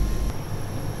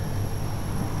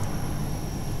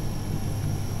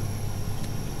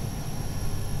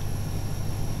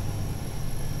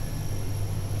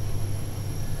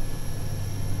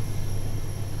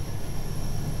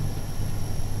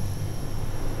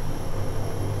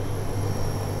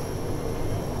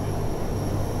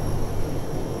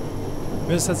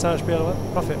 HP à droite.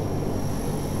 Parfait.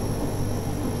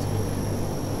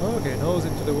 Okay, nose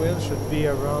into the wind should be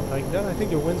around like that. I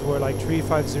think the winds were like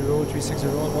 350, 360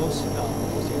 almost.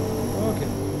 Okay.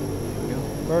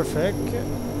 Perfect.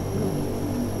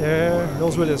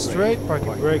 Nose wheel is straight,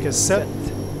 parking brake is set.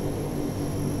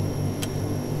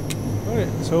 Okay,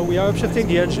 so we are upshifting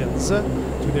the engines to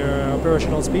their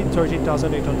operational speed,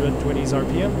 13,820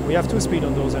 RPM. We have 2 speed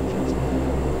on those engines.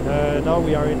 Now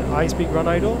we are in high-speed run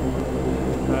idle.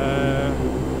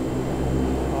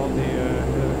 All the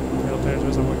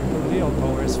alternators are working perfectly, all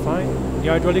power is fine. The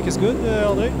hydraulic is good,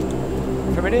 Andre?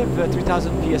 Affirmative,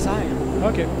 3000 psi.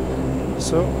 Okay,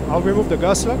 so I'll remove the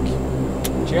gas lock.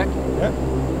 Check. Yeah,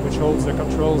 which holds the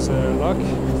controls lock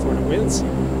for the winds,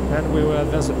 and we will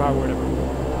advance the power lever.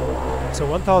 So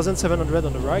 1,700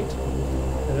 on the right,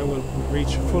 and then we'll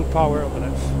reach full power on the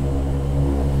left.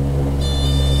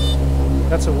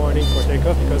 That's a warning for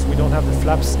takeoff because we don't have the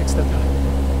flaps extended.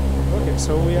 Okay,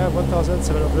 so we have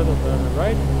 1,700 on the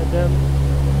right and then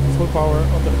full power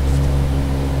on the left.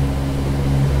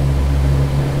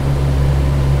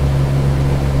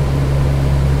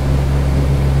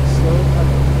 So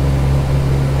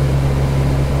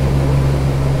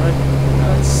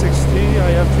at 60,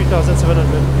 I have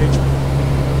 3,700 HP.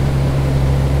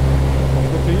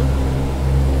 Good to you?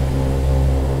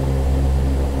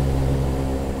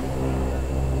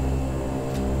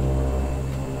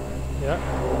 Yeah.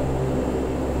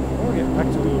 Okay, back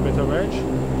to better range.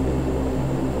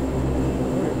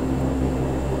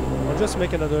 Okay. just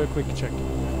make another quick check.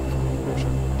 For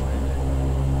sure.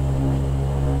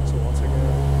 So once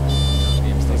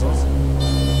again, stable.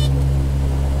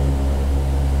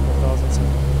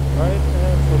 4,700 right,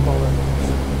 and full power.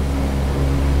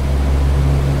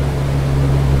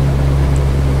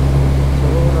 So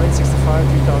 965,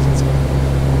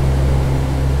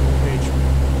 3,700 HP.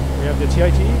 We have the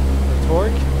TIT, the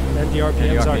torque, and the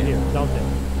RPMs are here, down there.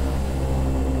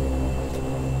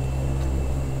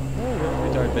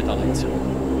 With our beta lights.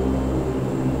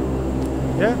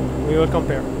 Yeah, we will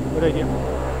compare. Good idea.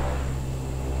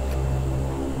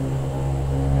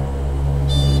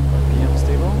 RPM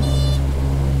stable.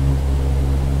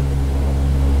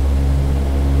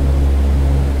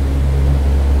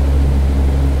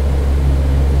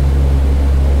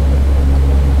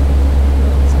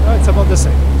 It's about the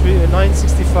same.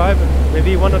 965 and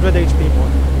maybe 100 HP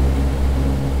more.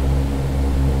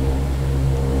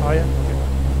 Oh yeah.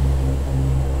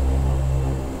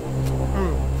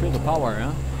 Feel the power,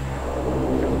 huh?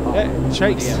 Yeah, it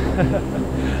shakes. Yeah.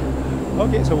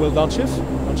 Okay, so we'll downshift.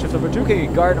 Downshift number 2. Okay,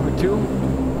 guard number 2.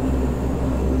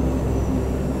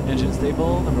 Engine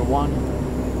stable, number 1.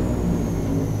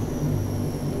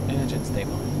 Engine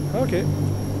stable. Okay.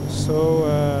 So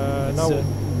now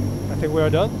I think we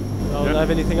are done. I don't have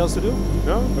anything else to do.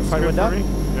 No, We're fine with that?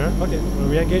 Yeah. Okay, we'll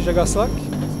re-engage the gas lock.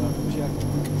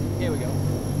 Here we go.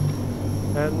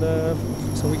 And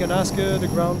so we can ask the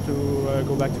ground to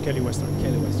go back to Kelly Western.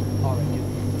 Kelly Western. Alright, good.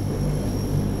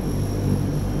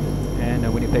 And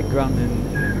when you take ground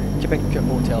in Quebec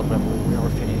Hotel Bravo, we are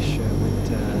finished with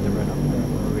the run-up.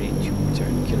 We're ready to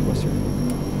return Kelly Western.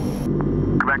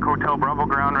 Quebec Hotel Bravo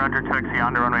ground, roger, taxi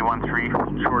on to runway 13,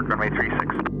 hold short, runway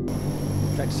 36.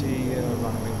 Taxi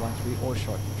runway 13 or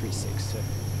short 36,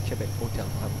 Quebec Hotel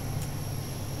Bravo.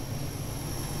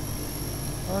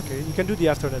 Okay, you can do the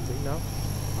after landing now.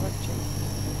 Alright, check.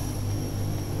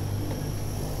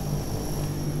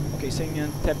 Okay,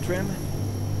 saying tap trim.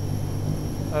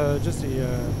 Just the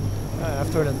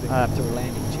after landing. After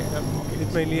landing, check. Yep. Okay.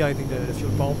 It mainly, I think, the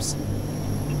fuel pumps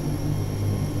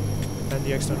and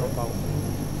the external power.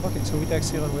 Okay, so we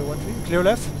taxi runway 13. Clear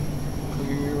left.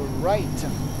 Clear right.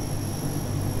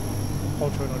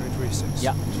 Hold short runway 36.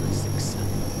 Yeah, 36.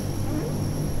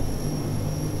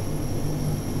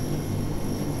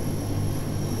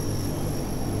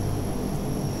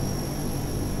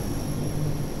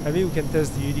 Maybe we can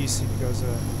test the EDC because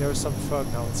there is some fog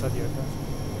now inside the aircraft.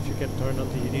 If you can turn on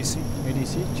the EDC.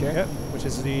 EDC, check. Yeah, which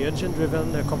is the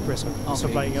engine-driven compressor, Okay.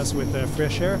 supplying us with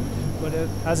fresh air. But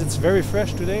as it's very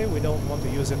fresh today, we don't want to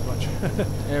use it much.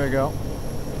 There we go.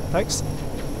 Thanks.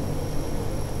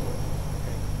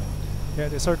 Yeah,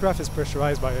 this aircraft is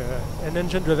pressurized by an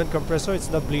engine-driven compressor. It's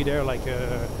not bleed air like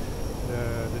the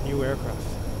new aircraft,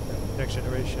 the next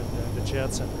generation, the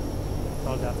jets and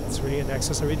all that. It's really an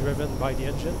accessory driven by the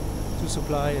engine to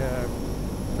supply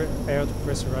air to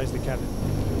pressurize the cabin.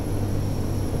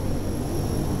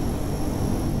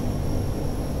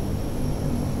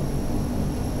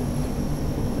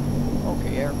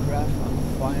 Okay, aircraft on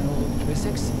final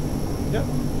 36. Yeah,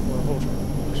 or hold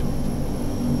short.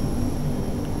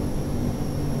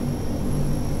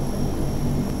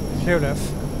 Clear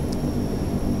left.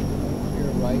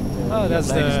 Clear right. Oh,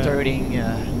 that's the starting.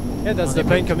 Yeah, that's the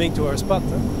plane coming to our spot.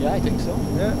 Huh? Yeah, I think so.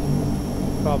 Yeah,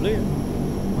 probably.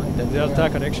 The Delta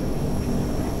connection.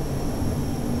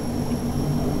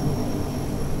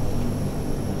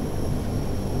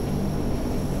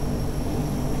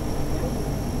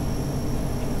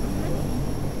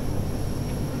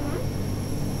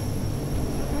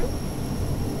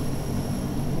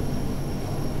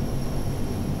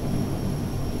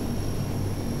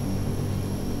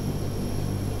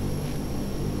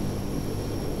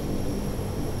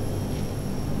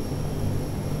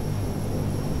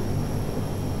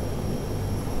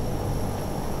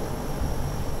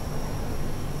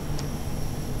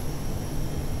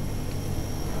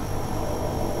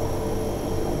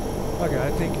 Okay,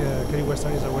 I think Kelly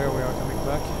Western is aware we are coming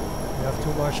back. We have 2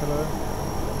 marshaller.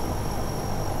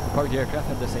 Part of the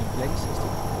aircraft at the same place.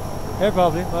 Yeah,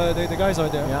 probably. The guys are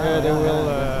there. Yeah, they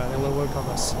will welcome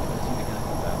us.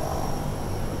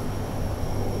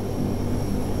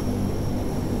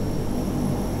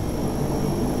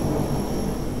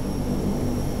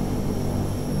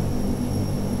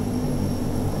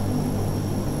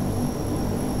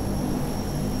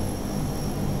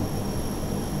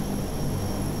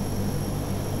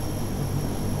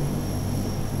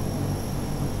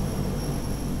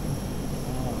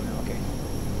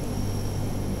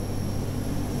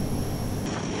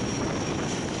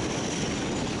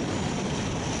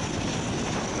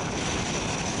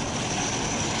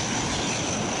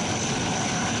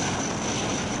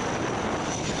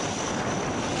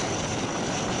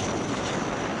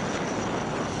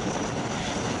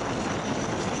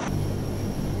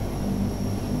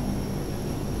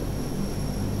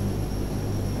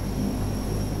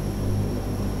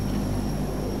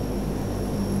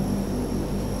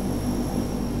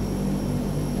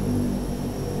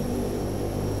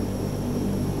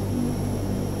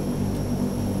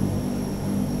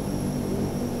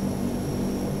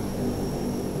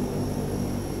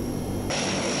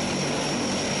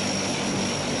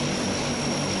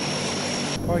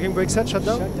 Parking brake set, shut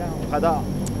down. Shut down. Radar.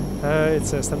 It's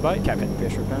standby. Cabin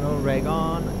pressure panel, reg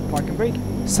on. Parking brake.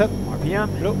 Set.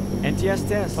 RPM. Low. NTS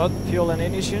test. On. Fuel and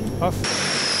ignition. Off.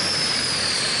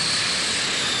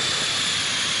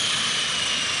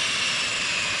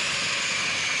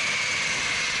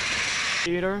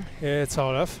 Heater. It's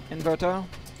all off. Inverter.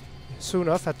 Soon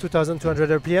off at 2200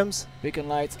 RPMs. Beacon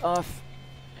lights off.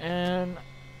 And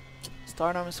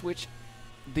start arm switch.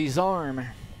 Disarm.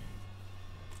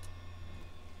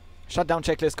 Shutdown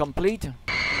checklist complete.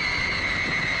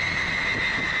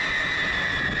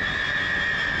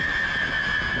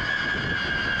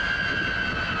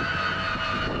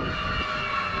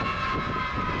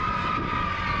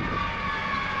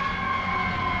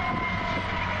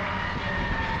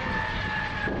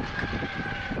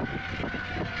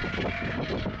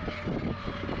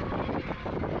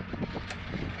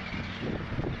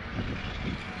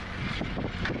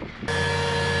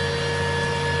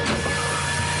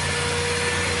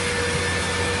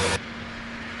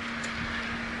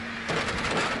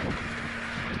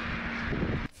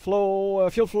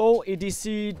 Fuel flow,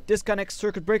 ADC disconnect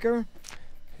circuit breaker.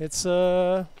 It's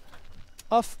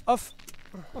off.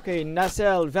 Okay,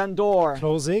 nacelle, van door,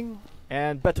 Closing.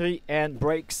 and battery and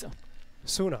brakes.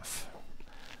 Soon off.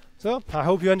 So I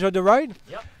hope you enjoyed the ride.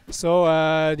 Yep. So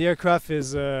the aircraft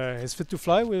is fit to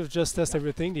fly. We've just tested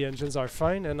everything. The engines are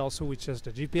fine, and also we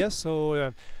tested the GPS.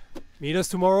 So meet us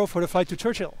tomorrow for the flight to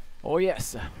Churchill. Oh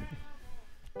yes.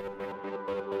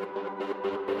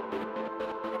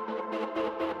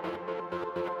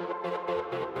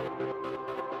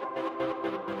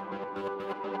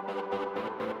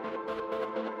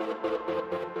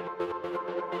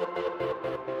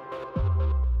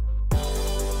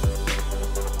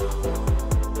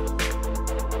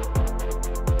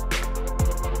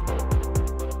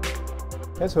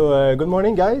 Yeah, so good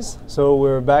morning, guys. So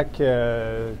we're back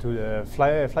to the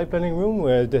flight planning room.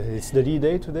 It's the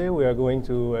D-Day today. We are going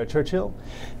to Churchill,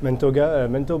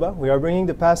 Manitoba. We are bringing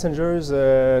the passengers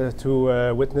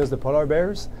to witness the polar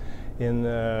bears in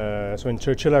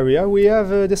Churchill area. We have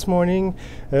this morning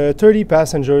 30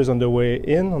 passengers on the way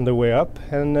in, on the way up,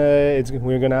 and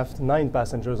we're going to have 9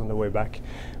 passengers on the way back,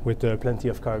 with plenty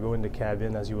of cargo in the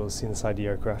cabin, as you will see inside the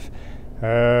aircraft.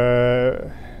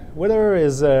 Weather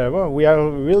is, well, we are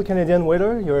real Canadian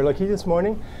weather. You're lucky this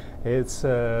morning. It's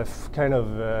kind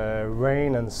of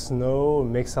rain and snow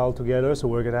mixed all together, so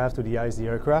we're going to have to de-ice the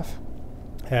aircraft.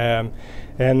 And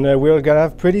we're going to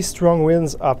have pretty strong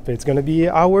winds up. It's going to be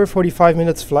an hour, 45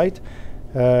 minutes flight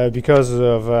because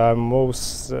of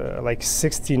most like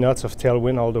 60 knots of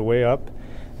tailwind all the way up.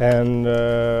 And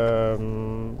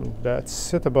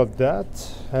that's it about that.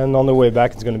 And on the way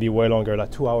back, it's going to be way longer,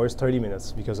 like 2 hours, 30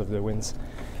 minutes because of the winds.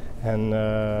 And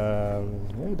yeah,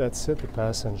 that's it, the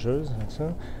passengers.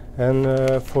 And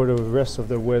for the rest of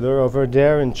the weather, over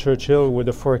there in Churchill, where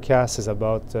the forecast is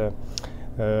about,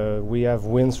 we have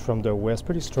winds from the west,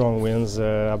 pretty strong winds,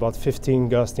 about 15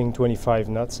 gusting 25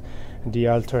 knots. The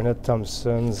alternate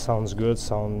Thompson sounds good,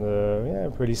 yeah,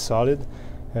 pretty solid.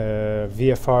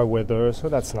 VFR weather, so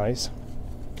that's nice.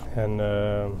 And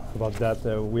about that,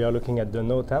 we are looking at the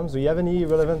NOTAMs. Do you have any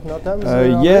relevant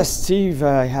NOTAMs? Yes, Steve,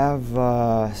 I have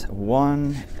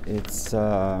one. It's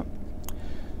the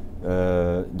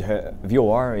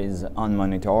VOR is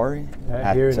unmonitored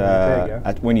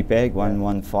at Winnipeg,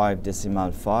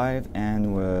 115.5,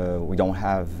 and we don't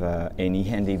have any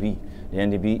NDB. The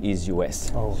NDB is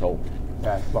US. Oh. So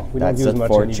yeah, well, we that's don't use it much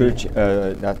for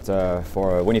NDB.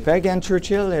 for Winnipeg and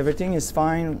Churchill. Everything is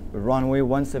fine. Runway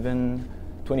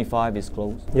 1725 is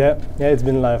closed. Yeah, it's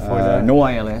been live for that. No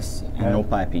ILS and no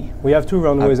PAPI. We have 2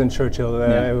 runways in Churchill.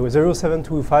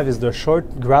 0725 is the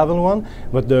short gravel one,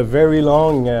 but the very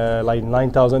long, like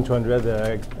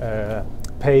 9,200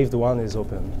 paved one is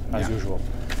open as usual.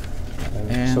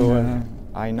 And so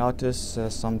I noticed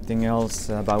something else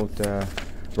about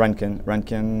Rankin.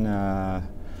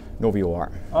 No VOR.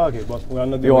 Oh, okay, but we are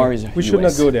not VOR going. We should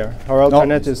not go there. Our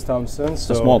alternate is Thompson. So it's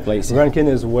a small place. Rankin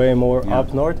is way more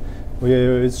up north.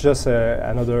 It's just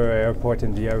another airport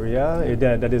in the area.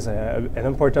 That is an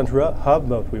important hub,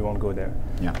 but we won't go there.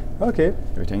 Yeah. Okay.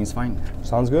 Everything is fine.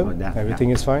 Sounds good. Everything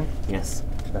is fine. Yes.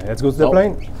 Let's go to the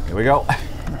plane. Here we go.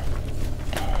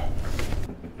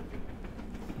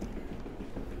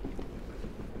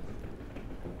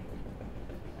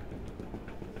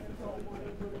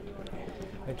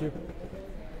 Thank you.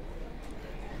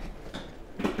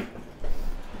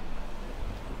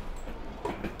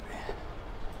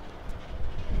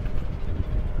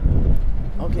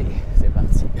 Ok, c'est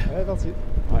parti. Ouais, parti.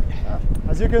 Ouais.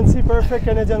 As you can see, perfect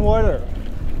Canadian weather.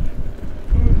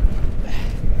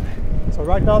 So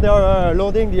right now they are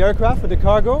loading the aircraft with the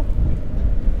cargo.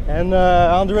 And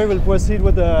Andre will proceed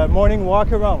with the morning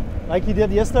walk around, like he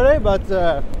did yesterday, but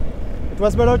it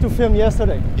was better to film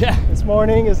yesterday. Yeah. This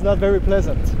morning is not very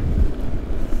pleasant.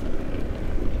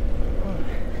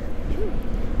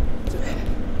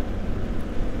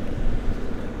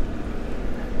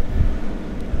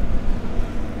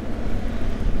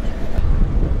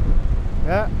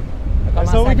 Yeah.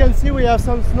 So we can see we have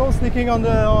some snow sticking on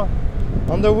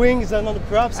the wings and on the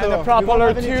prop. And the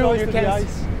propeller too. You can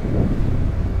see.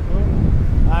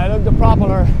 Look, the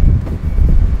propeller.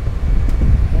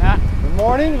 Yeah. Good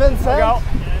morning, Vincent. There we go.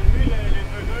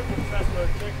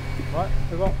 Ouais,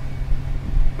 c'est bon.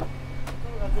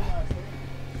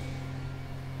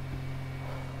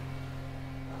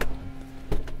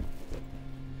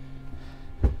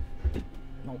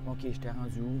 Non, ok, je t'ai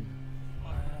rendu où?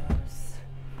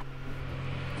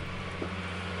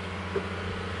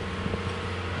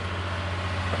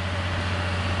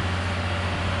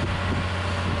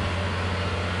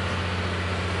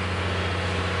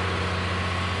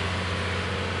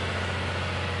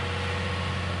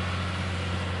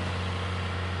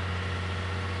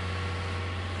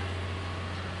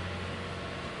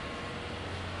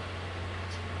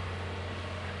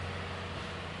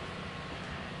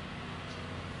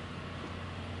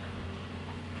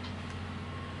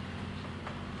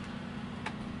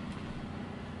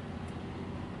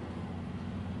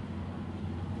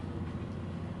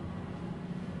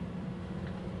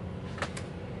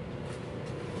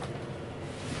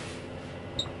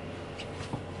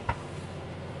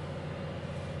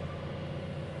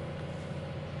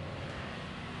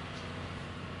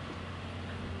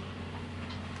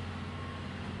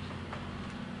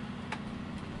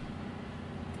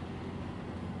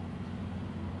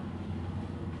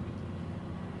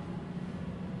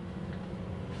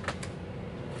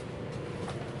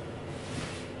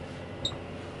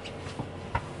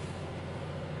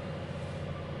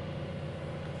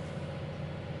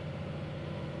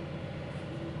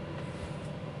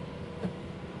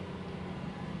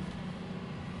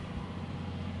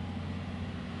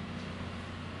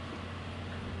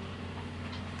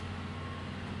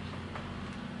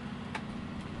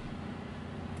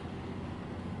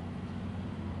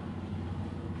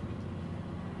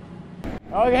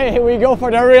 Okay, here we go for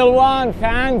the real one,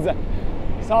 fans.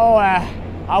 So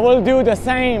I will do the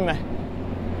same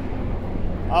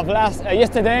of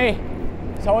yesterday.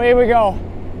 So here we go.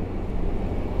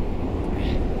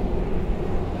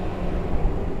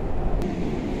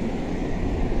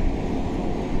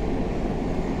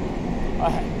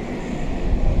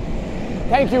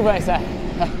 Thank you, Vincent.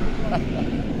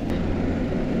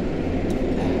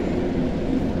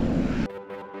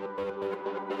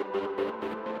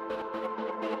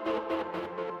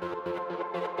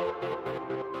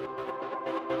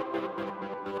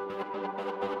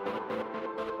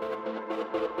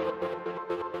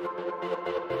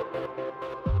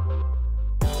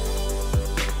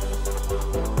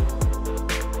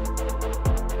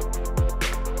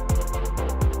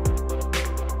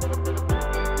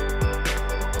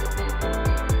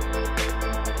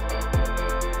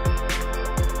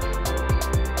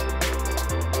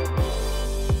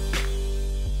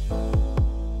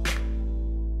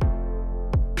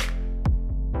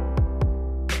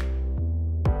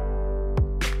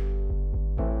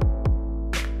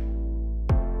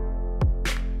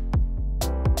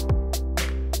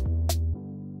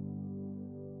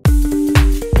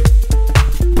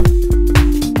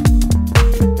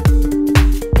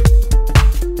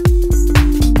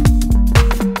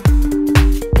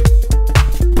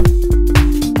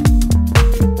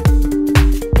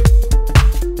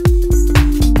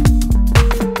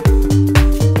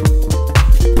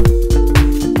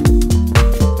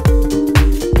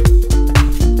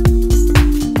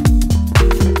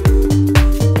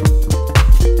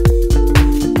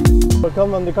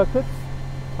 Welcome on the cockpit.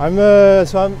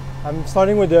 I'm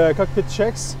starting with the cockpit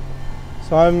checks.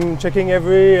 So I'm checking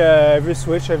every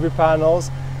switch, every panels.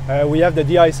 We have the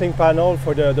de-icing panel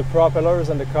for the propellers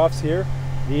and the cuffs here.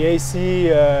 The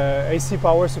AC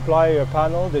power supply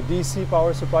panel, the DC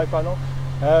power supply panel.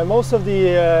 Most of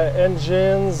the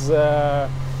engines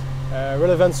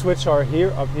relevant switch are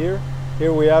up here.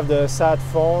 Here we have the sat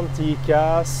phone,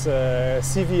 TCAS,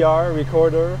 CVR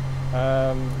recorder,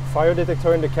 fire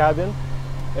detector in the cabin.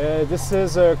 This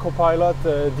is a co-pilot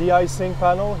de-icing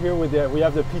panel. Here we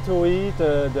have the P2E,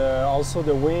 also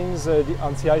the wings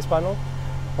anti-ice panel.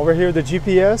 Over here the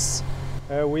GPS.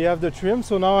 We have the trim.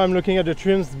 So now I'm looking at the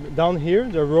trims down here,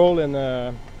 the roll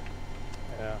and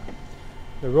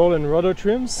rudder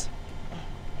trims,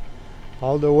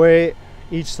 all the way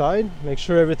each side. Make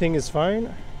sure everything is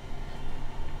fine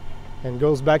and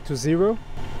goes back to zero.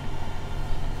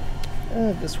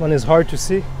 This one is hard to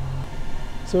see.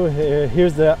 So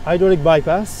here's the hydraulic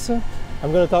bypass.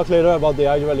 I'm going to talk later about the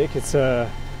hydraulic. It's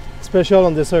special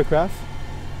on this aircraft.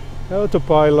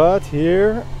 Autopilot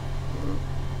here.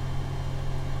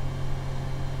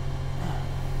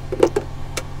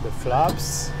 The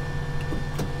flaps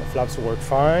work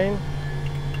fine.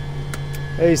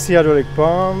 AC hydraulic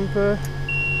pump.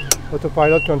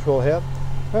 Autopilot control head.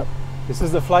 This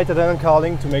is the flight attendant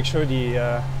calling to make sure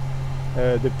the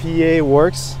PA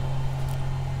works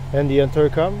and the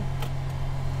intercom.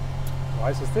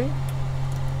 Ouais, c'est ça.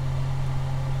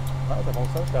 Ah, ça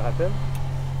fonctionne, je te rappelle.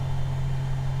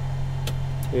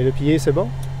 Et le PA, c'est bon?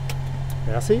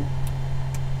 Merci.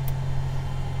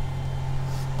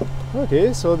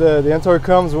 Okay, so the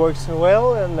intercoms works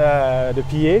well and the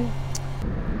PA.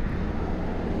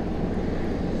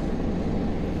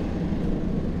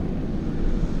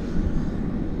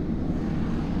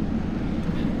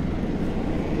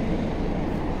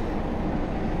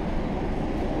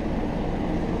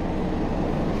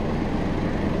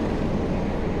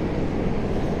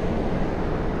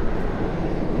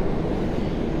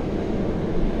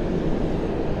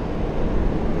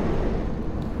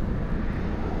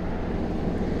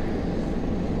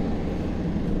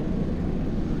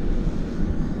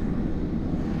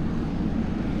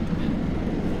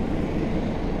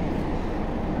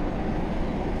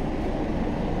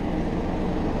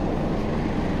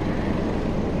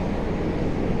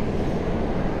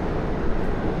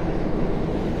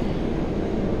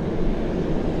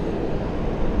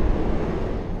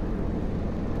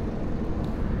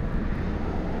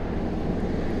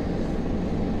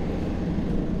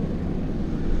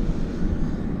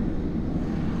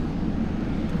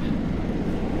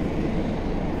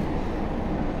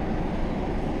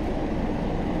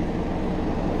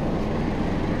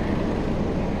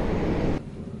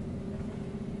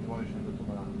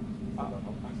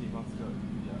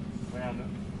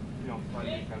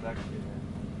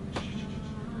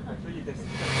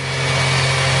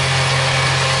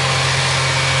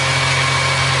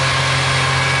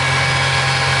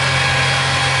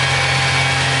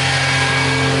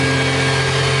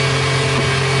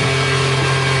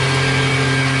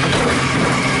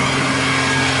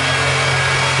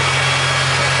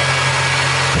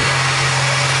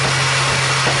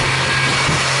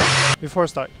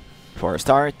 Before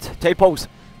start. Tape pose.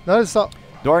 Là, c'est ça.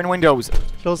 Door and windows.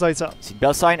 Close lights up.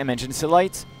 Seatbelt sign, emergency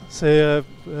lights. C'est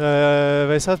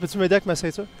Vincent, peux-tu m'aider avec ma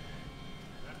ceinture?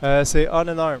 C'est on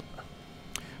and arm.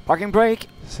 Parking brake.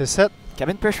 C'est set.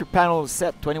 Cabin pressure panel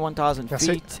set, 21,000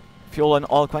 Merci. feet. Fuel and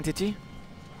oil quantity.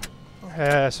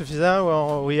 Suffisant.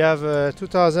 Well, we have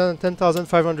 2,000,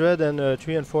 10,500 and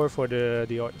 3 and 4 for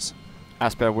the oils.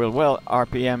 As per wheel well,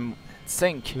 RPM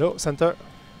sync. Low, center.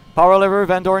 Power lever,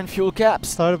 van door and fuel caps.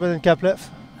 Start open and cap left.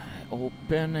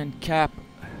 Open and cap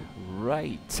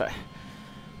right.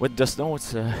 With the snow,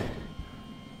 it's a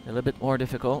little bit more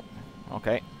difficult.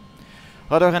 Okay.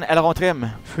 Rudder and aileron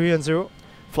trim. 3 and 0.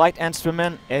 Flight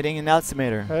instrument, heading and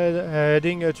altimeter.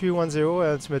 Heading 310,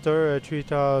 altimeter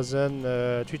 3,000,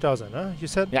 huh? You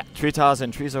said? Yeah,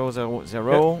 3,000, 3000.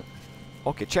 Okay.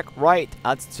 Okay, check right,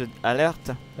 altitude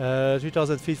alert.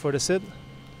 3,000 feet for the SID.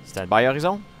 Standby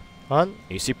horizon. On.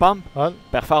 AC pump. On.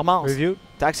 Performance. Review.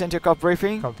 Taxi intercom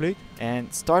briefing. Complete.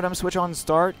 And stardom switch on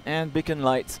start and beacon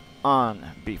lights on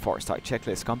before start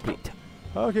checklist complete.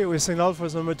 Okay, we signal for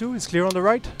number 2. It's clear on the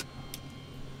right.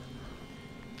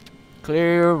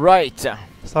 Clear right.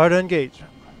 Start and engage.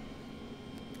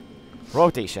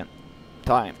 Rotation.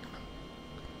 Time.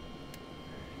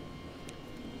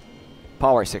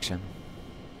 Power section.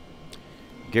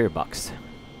 Gearbox.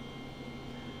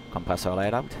 Compressor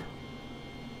light out.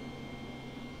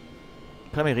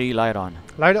 Primary light on.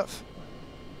 Light off.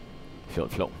 Fuel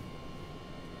flow.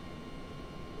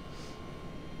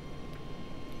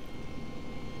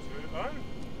 On.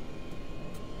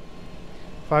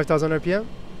 5,000 RPM.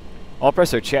 All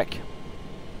pressure check.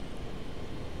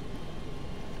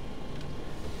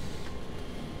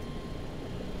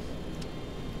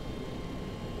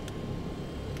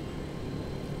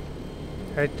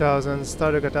 $8,000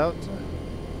 starter cut out.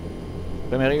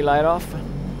 Primary light off.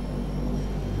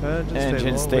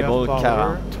 Engine stable,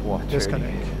 43.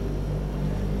 Disconnect.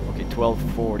 Okay,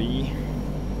 1240.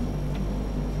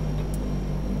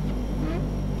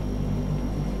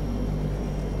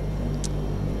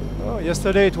 Oh,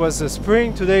 yesterday it was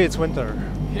spring, today it's winter.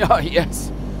 Yeah,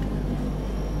 yes.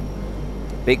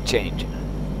 Big change.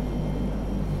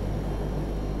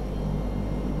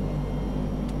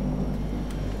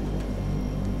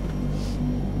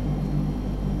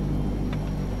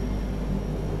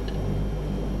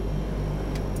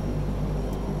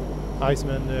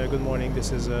 Iceman, good morning.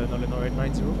 This is Nolinor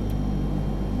 890.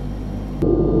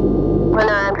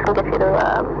 I'm going to get you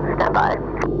to stand by.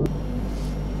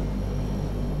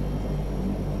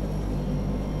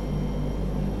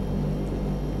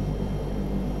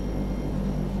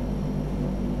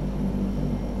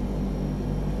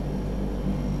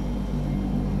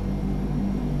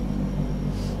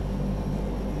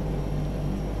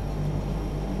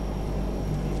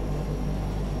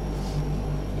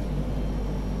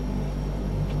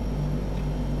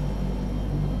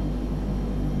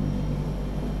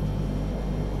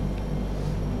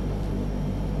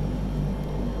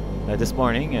 This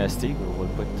morning, Steve, we will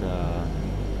put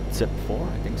SIP 4,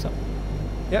 I think so.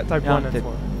 Yeah, type 1 and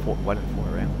 4. 1 and 4,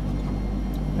 right?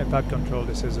 Impact control,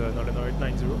 this is Nolinor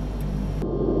 890.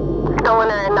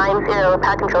 Nolinor 90,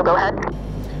 pack control, go ahead.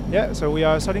 Yeah, so we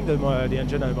are starting the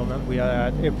engine at the moment. We are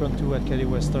at apron 2 at Kelly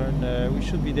Western. We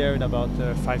should be there in about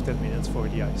 5-10 minutes for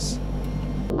the ice.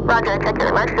 Roger, check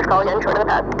your marks, just call again, short of the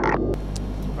pad.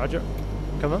 Roger,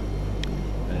 come on.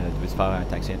 Du vill fara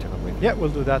taxi intercom with? Yeah, we'll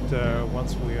do that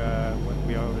once when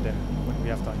we are over there, when we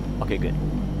have time. Okay, good.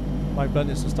 My plan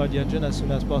is to start the engine as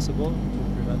soon as possible to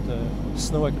prevent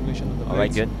snow accumulation on the blades.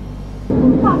 Alright, good.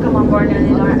 Welcome on board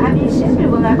Nolinor Aviation. We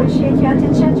will appreciate your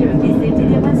attention during this safety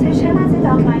demonstration as it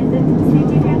outlines the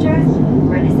safety features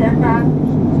for this aircraft.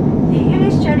 The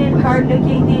illustrated card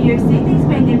looking near your seat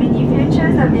explains the many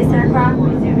features of this aircraft.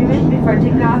 Please review it before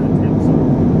takeoff.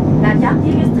 La carte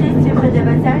illustrée sur près de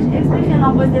votre siège explique les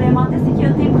nombreux éléments de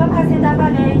sécurité propres à cet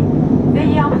appareil.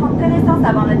 Veuillez en prendre connaissance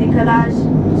avant le décollage.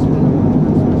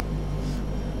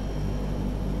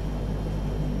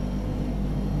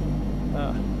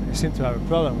 I seem to have a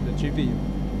problem with the GPU.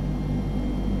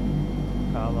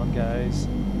 Come on, guys,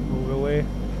 move away.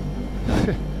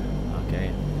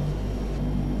 Okay.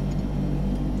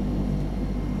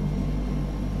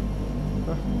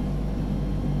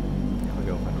 Here we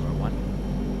go for number 1.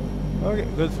 Okay,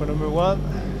 good for number 1.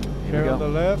 Here we on go.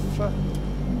 the left.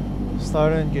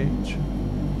 Start engage.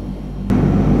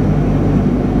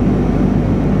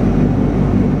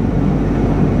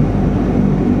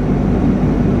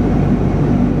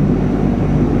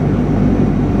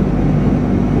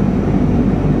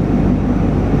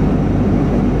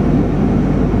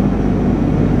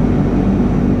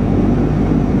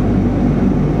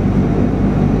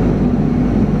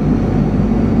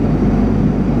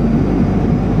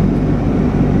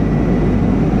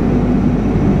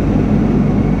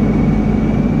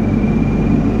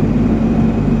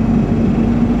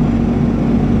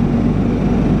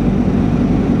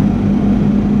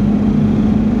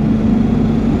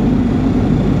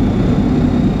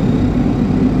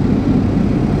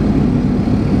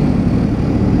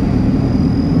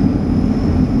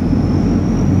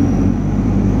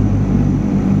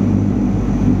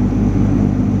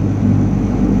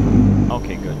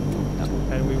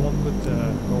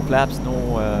 Flaps, no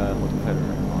auto feather.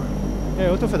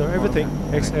 Yeah, auto feather, everything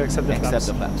except the flaps. Except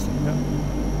the flaps. Yeah.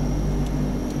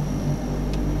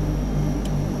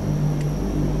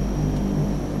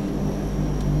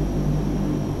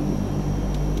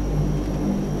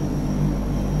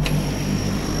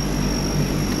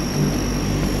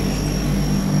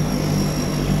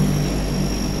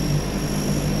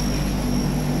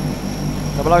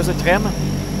 Stabilizer trim.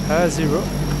 0.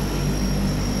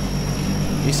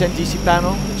 Descent DC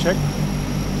panel. Check.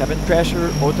 Cabin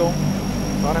pressure, auto.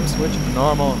 Bottom switch,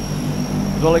 normal.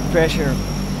 Hydraulic pressure,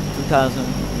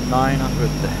 2,900.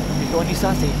 Before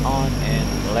Nisasi, on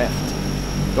and left.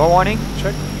 Door warning.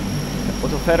 Check.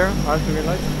 Auto feather. Green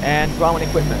light. And ground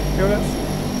equipment. Clear left.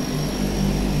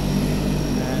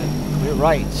 And clear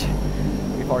right.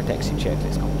 Before taxi check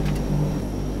is complete.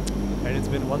 And it's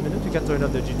been 1 minute. You can turn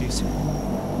on the GTC.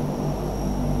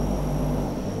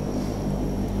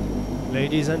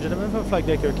 Ladies and gentlemen, from Flight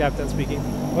Deck, your captain speaking.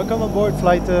 Welcome on board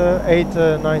Flight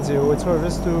 890. It's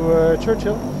service to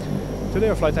Churchill. Today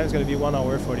our flight time is going to be 1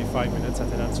 hour 45 minutes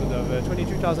at an altitude of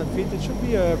 22,000 feet. It should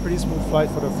be a pretty smooth flight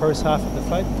for the first half of the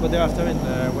flight, but thereafter,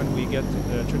 when we get to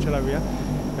the Churchill area,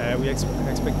 we're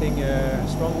expecting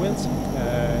strong winds.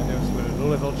 There's a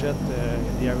low-level jet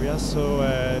in the area, so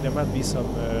there might be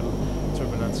some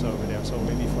turbulence over there. So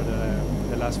maybe for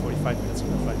the last 45 minutes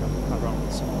of the flight around.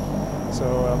 So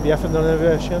on behalf of Nolinor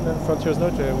Aviation and Frontier's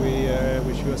Note, we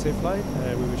wish you a safe flight.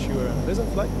 We wish you a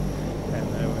pleasant flight, and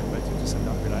we invite you to sit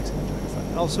down, relax, and enjoy the flight.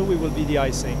 And also, we will be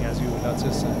de-icing, as you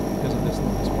noticed, because of the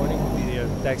snow this morning. We'll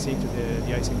be taxiing to the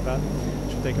de-icing pad.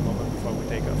 It should take a moment before we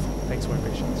take off. Thanks for your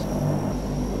patience.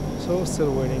 So,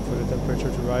 still waiting for the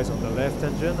temperature to rise on the left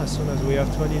engine. As soon as we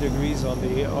have 20 degrees on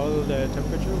the oil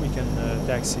temperature, we can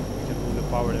taxi. We can move the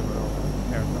power lever on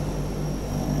the aircraft.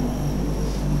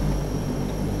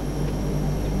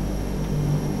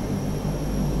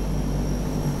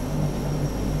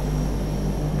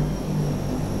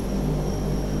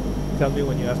 tell me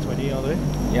when you have 20, Andre.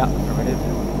 Yeah, affirmative.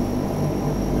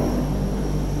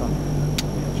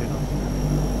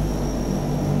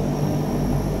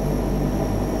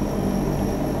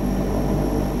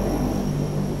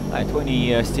 I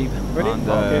 20, Steve, Ready? on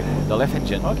Okay. the left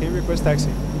engine. Okay, request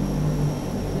taxi.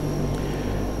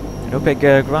 Nopeg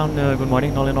ground, good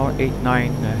morning, Nolinor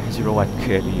 890 at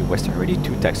Kelly Western, ready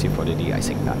to taxi for the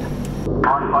de-icing pad.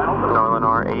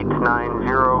 Nolinor 890,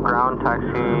 ground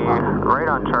taxi right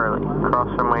on Charlie. Cross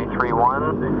runway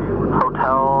 31,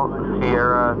 Hotel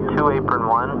Sierra 2 apron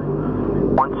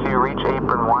 1. Once you reach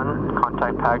apron 1,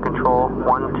 contact pad control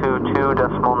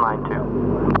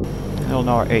 122.92.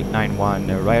 Nolinor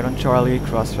 891, right on Charlie,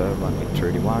 cross runway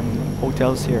 31,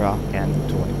 Hotel Sierra and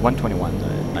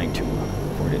 121.92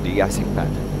 for the de-icing pad.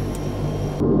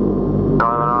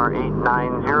 Nolinor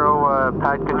 890,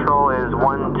 pad control is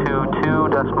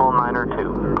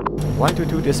 122.902.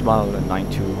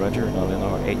 122.92, roger,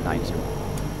 Nolinor 890.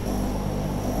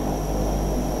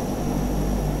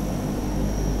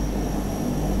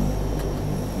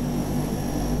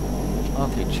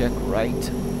 Okay, check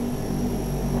right.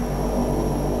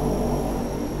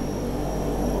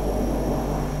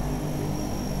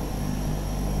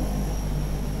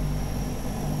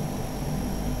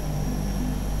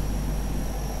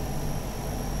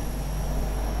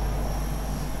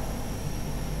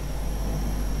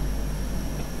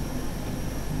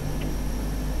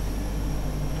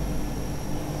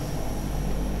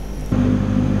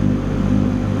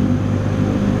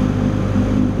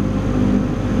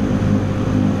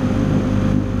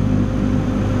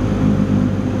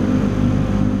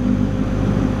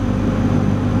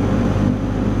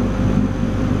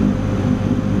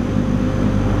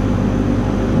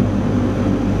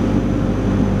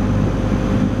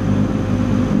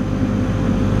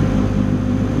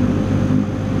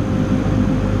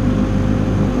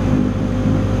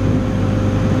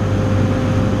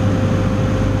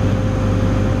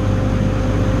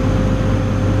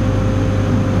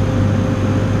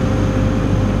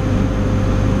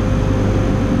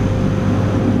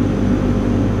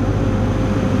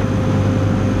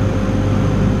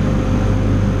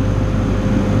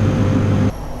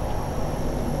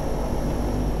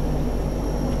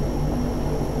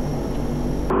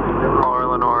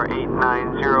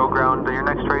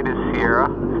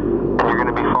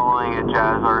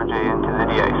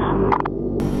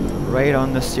 Right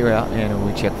on the Sierra, and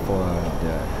we check for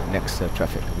the next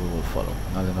traffic we will follow.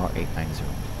 Nolinor 890.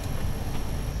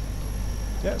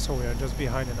 Yeah, so we are just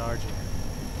behind an RJ.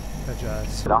 The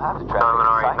Jazz.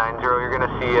 Nolinor 890, you're going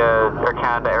to see Air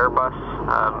Canada Airbus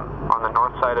on the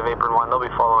north side of apron 1. They'll be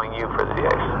following you for the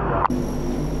de-ice.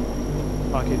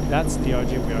 Okay, that's the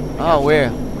RJ we are going to Oh,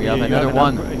 where? We have another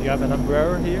one. You have an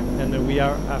umbrella here, and we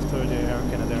are after the Air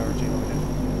Canada RJ over there.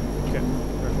 Okay,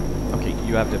 perfect. Okay,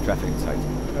 you have the traffic inside.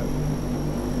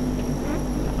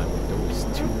 My window is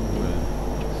too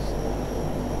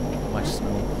much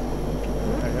snow.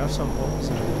 I have some holes.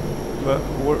 But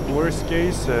worst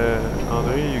case,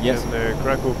 Andre, you Yes. can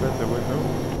crack open the window.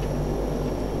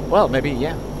 Well, maybe,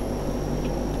 yeah.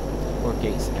 Or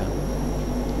case, yeah.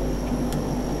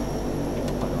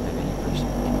 I don't have any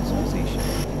personalization.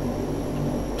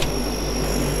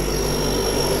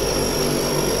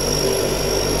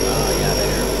 Yeah,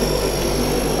 there.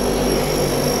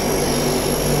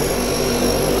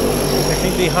 I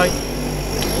think behind.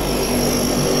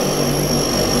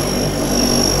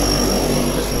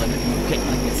 Just a little bit. Okay,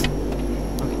 like this.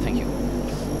 Okay, thank you.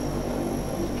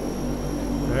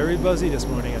 Very buzzy this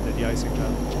morning at the de-icing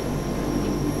pad.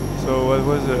 So what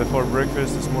was for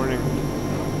breakfast this morning?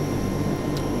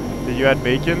 Did you had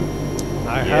bacon?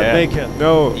 I had bacon.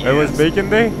 No, Yes. it was bacon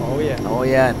day? Oh yeah. Oh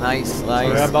yeah, nice, Sorry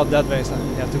nice. about that, Vincent.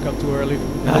 You have to come too early.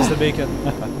 That's the bacon.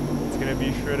 It's gonna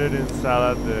be shredded in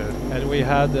salad. And we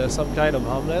had some kind of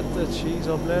omelette, cheese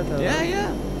omelette. Yeah,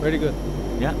 yeah. Very good.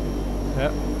 Yeah.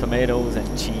 Yeah. Tomatoes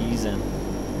and cheese and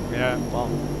Yeah. wow.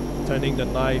 Turning the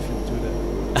knife into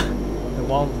the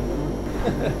wand.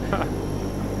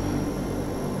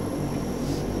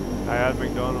 I had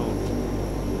McDonald's.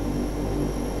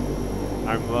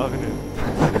 I'm loving it.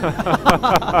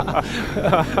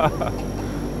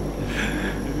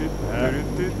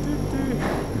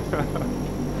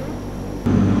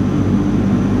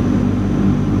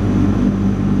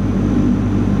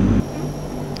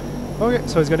 Okay,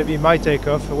 so it's going to be my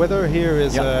takeoff. The weather here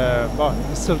is well,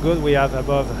 it's still good. We have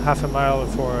above half a mile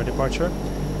for departure.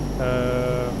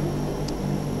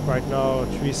 Right now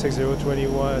 360,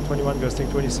 21 gusting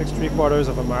 26, 3/4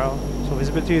 of a mile. So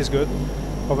visibility is good.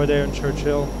 Over there in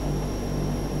Churchill,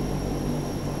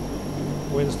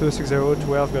 winds 260,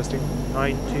 12 gusting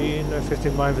 19,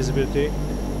 15 mile visibility.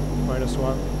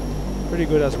 -1. Pretty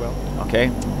good as well.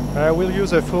 Okay. We'll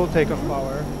use a full takeoff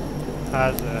power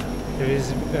as there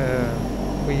is.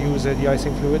 We use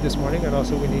de-icing fluid this morning, and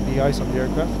also we need the ice on the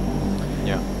aircraft.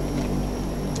 Yeah.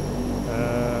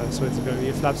 So it's going to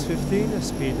be flaps 15,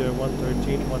 speed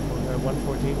 113,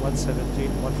 114, 117,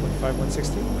 145,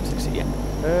 160. 160, yeah.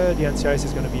 The anti-ice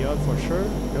is going to be on for sure.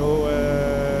 No,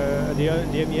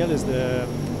 the MEL is the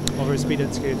overspeed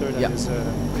indicator that is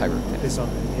on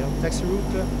the MEL taxi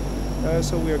route.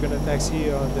 So we are going to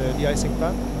taxi on the de-icing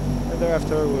path, and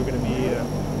thereafter we're going to be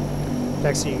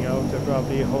taxiing out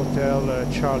probably Hotel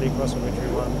Charlie cross runway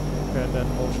 31, and then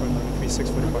hold short runway 36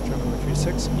 for departure runway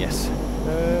 36. Yes.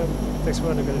 Taxi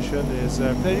one condition is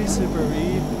very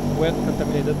slippery, wet,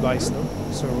 contaminated by snow,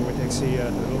 so we taxi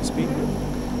at a low speed.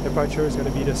 Departure is going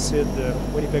to be the SID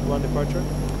Winnipeg 1 departure.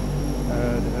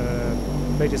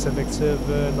 Date is effective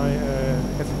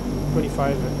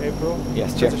 25 April.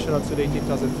 Yes, check. Position altitude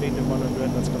 18,000 feet to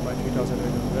 100, that's combined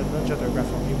 3,800. Non-jet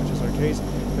aircraft only, which is our case.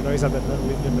 The noise abatement,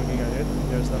 we've been looking at it.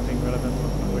 There's nothing relevant on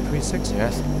runway 36.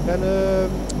 Yes. And the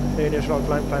initial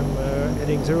climb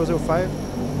heading 005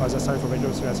 was assigned for major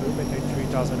route, maintain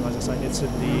 3,000 was assigned. It's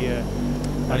in the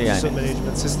altitude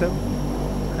management system.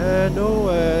 No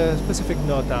specific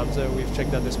NOTAMs, we've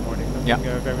checked that this morning.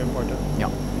 Nothing very important.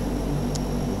 Yeah.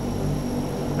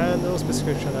 And no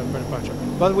specification for departure.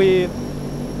 But we,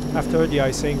 after the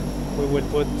icing, we would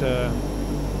put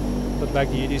back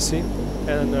the EDC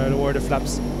and lower the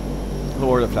flaps.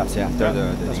 Lower the flaps, yeah, after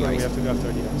that's the why ice. we have to go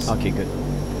after the ice. Okay, good.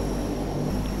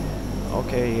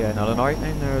 Okay, Nolinor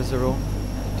 890,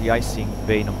 de-icing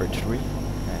bay number 3,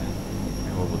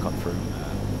 and we will confirm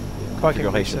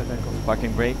configuration,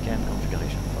 parking brake and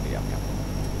configuration for the aircraft.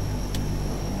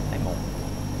 And mon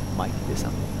mic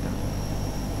descend.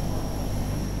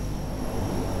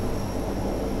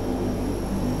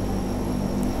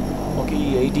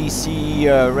 Okay, ADC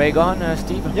ray on,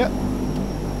 Steve? Yeah.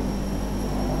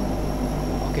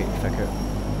 Okay,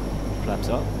 flaps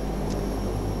up.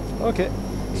 Okay.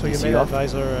 So you ADC made off.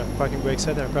 advisor parking brake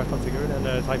set, aircraft configured, and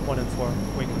type 1 and 4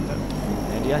 wing intent.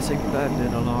 And the icing pad, the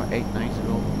Nolinor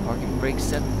 890 parking brake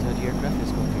set, the aircraft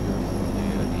is configured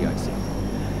for the icing.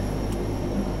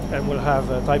 And we'll have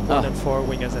type 1 and 4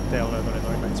 wing as a tail on an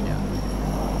airline. Yeah.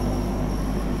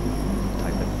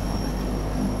 Type it on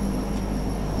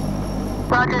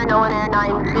Roger, Nolan Air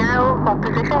 90, hold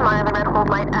position, monitor the red hold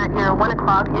light at your 1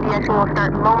 o'clock. Udi-icing will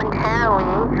start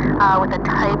momentarily with a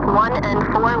type 1 and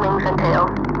 4 wings and tail.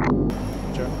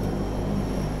 Sure.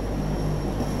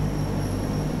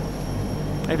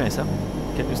 Hey Vincent,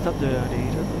 can you stop the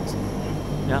heater please?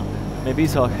 Yeah, maybe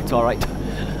it's all right.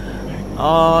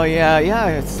 Oh yeah,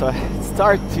 it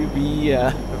starts to be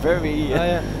very...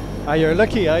 you're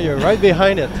lucky, you're right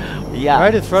behind it. Yeah.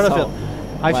 Right in front of it.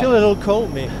 I feel a little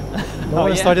cold, me.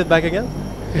 Want to start it back again?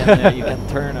 Yeah, you can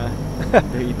turn the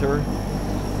heater.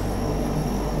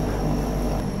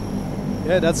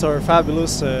 Yeah, that's our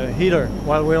fabulous heater.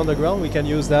 While we're on the ground, we can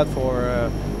use that for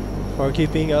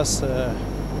keeping us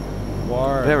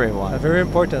warm. Very warm. Very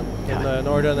important in the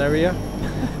northern area.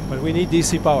 But we need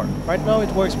DC power. Right now,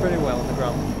 it works pretty well on the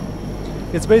ground.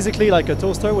 It's basically like a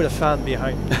toaster with a fan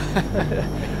behind.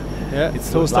 Yeah, it's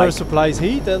toaster supplies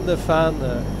heat, and the fan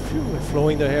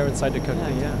flowing the air inside the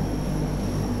cockpit. Yeah.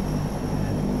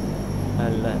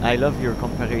 I love your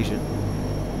comparison.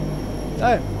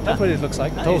 That's what it looks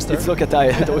like. Toaster. It's look at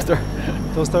a toaster.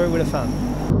 Toaster with a fan.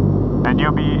 And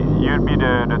you'd be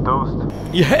the toast.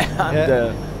 Yeah, and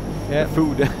the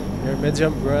food. You're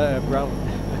medium brown,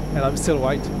 and I'm still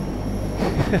white.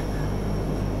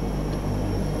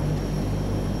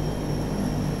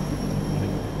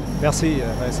 Merci,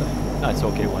 Vincent. No, it's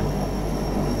okay, one.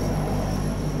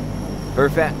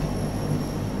 Perfect.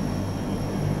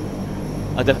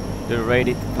 The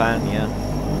rated fan, yeah.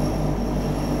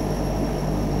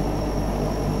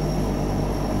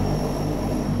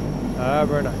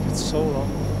 Bernard, it's so long.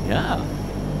 Yeah.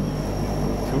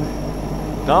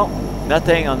 No,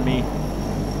 nothing on me.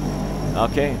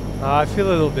 Okay. I feel a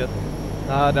little bit.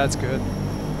 That's good.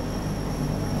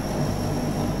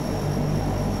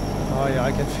 Oh yeah,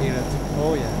 I can feel it.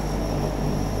 Oh yeah.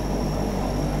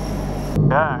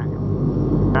 Yeah, I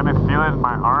kind of feel it in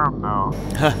my arm now.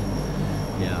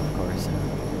 Yeah, of course.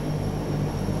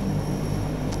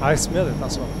 I smell it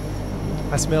as well.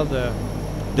 I smell the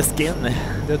skin.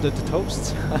 the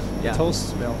toast. Yeah. Toast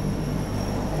smell.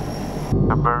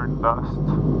 The burnt dust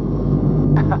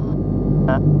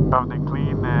of the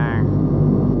clean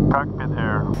cockpit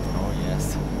air. Oh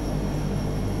yes.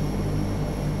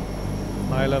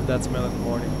 I love that smell in the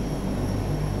morning.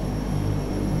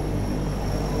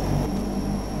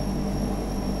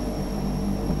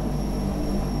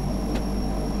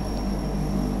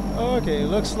 Okay,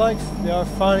 looks like they are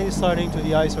finally starting to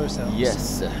de-ice ourselves.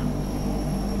 Yes.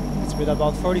 It's been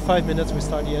about 45 minutes we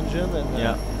start the engine and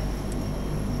Yeah.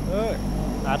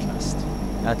 at last.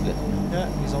 Atlas. Yeah,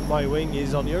 he's on my wing,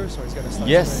 he's on yours, so he's gonna start.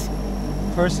 Yes. today.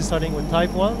 First he's starting with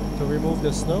type 1 to remove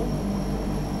the snow.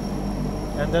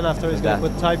 And then after he's gonna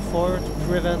put type 4 to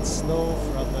prevent snow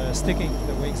from sticking to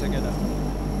the wings again after.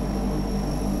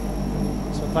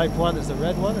 So type 1 is the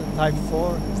red one and type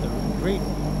 4 is the green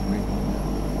one.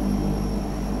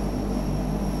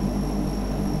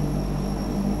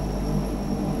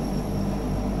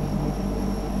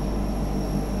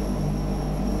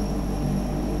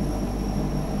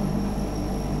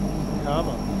 Come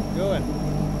on, go ahead.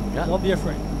 Yeah. Don't be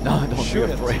afraid. No, don't Shoot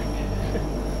be it. afraid.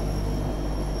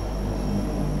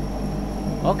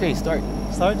 Okay, start.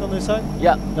 Start on this side?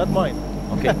 Yeah. Not mine.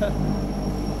 Okay. Come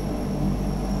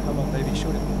on, baby,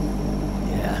 shoot it.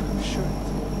 Yeah. Shoot it.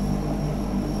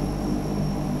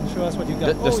 Show us what you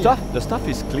got. The stuff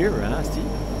is clear, huh, Steve?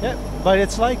 Yeah, but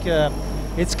it's like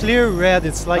it's clear red.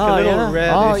 It's like a little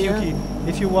red. Oh,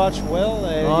 if you watch well,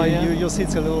 you'll see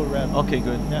it's a little red. Okay,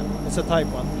 good. Yeah, it's a type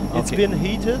 1. It's Okay. been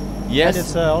heated. Yes. And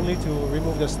it's only to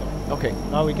remove the snow. Okay.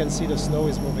 Now we can see the snow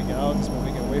is moving out. It's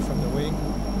moving away from the wing.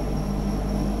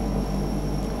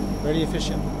 Very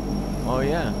efficient. Oh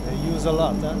yeah. They use a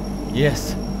lot, huh?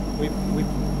 Yes.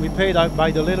 We paid out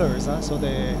by the liters, huh? So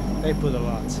they put a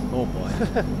lot. Oh boy.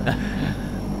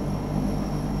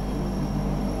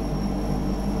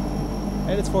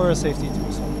 And it's for safety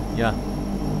too, so Yeah.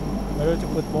 better to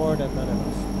put more than not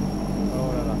enough. Oh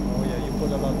la la. Oh yeah, you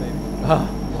put a lot, baby. Ah.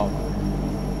 Oh.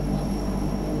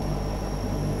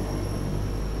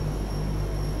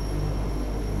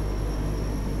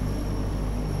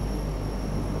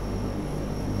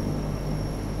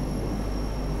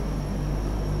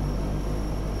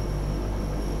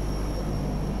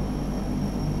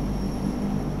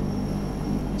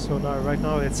 So now, right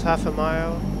now it's half a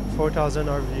mile, 4,000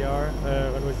 RVR,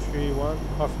 runway 31,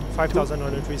 or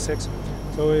 5,136.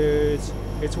 So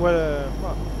it's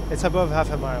well, it's above half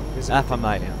a mile. Half a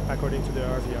mile, yeah. According to the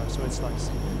RVR, so it's nice.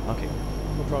 Okay.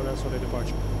 No problems for the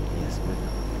departure. Yes, good.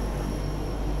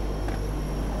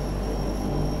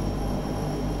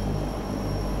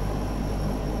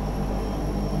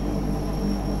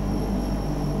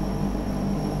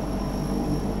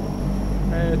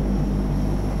 Uh,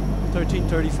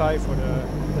 13:35 for the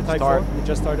type Start. 4. We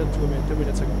just started 2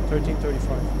 minutes ago.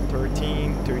 13:35.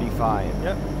 13:35.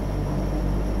 Yeah.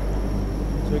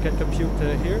 So we can compute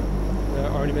here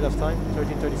our limit of time: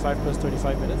 13:35 plus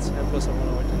 35 minutes and plus a 1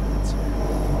 hour 10 minutes.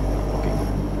 Okay.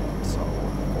 So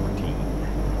 14.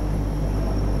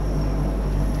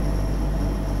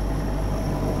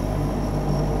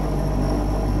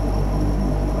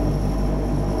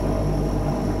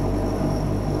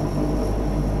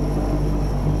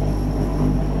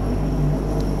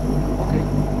 Okay.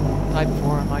 Type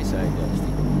 4 on my side, yes.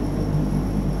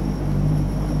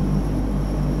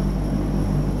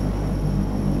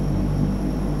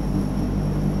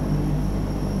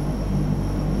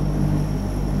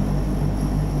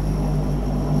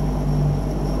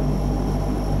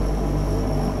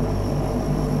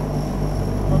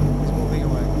 He's moving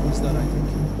away. He's done, I think.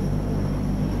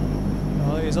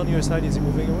 He's on your side. Is he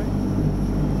moving away?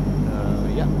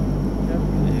 Yeah. Yeah.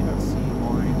 Let's see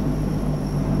more.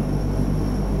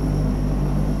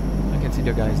 I can see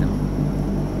the guys now.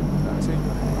 See,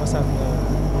 must have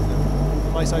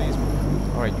on my side. He's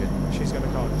moving. All right, good. She's gonna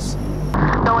call us.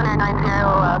 Nolinor 90,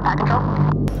 pack control.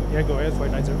 Yeah, go ahead for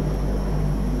 90.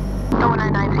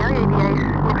 Nolinor 90, your EDA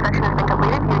inspection has been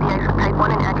completed. Your EDA with type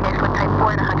 1 and AirClips with type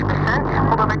 4 at 100%.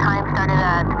 Holdover time started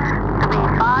at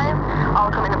 3:05. All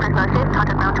equipment and personnel safe.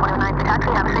 Contact ground 219 for taxi.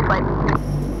 Have a safe flight.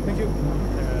 Thank you.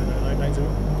 990.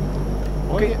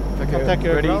 Okay. Contact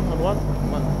Ready? ground on 1.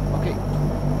 Okay.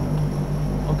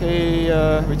 Okay,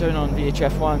 return on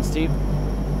VHF1, Steve.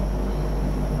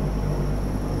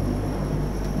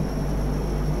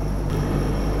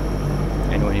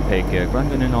 And Winnipeg, Grand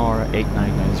Nolinor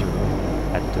 8990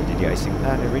 at the de-icing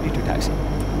pad, ready to taxi.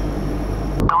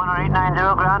 Nolinor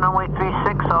 890, ground runway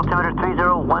 36, altimeter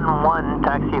 3011,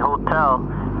 taxi hotel,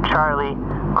 Charlie,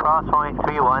 cross runway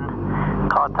 31,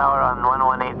 call tower on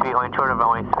 1183, going short of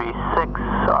runway 36,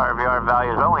 RVR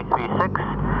values runway 36,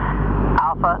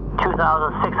 Alpha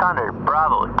 2600,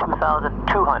 Bravo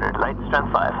 2200, light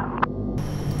strength 5.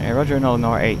 Roger,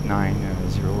 Nolinor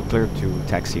 890, clear to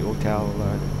taxi hotel,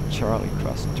 Charlie,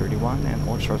 cross 31, and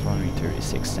all short runway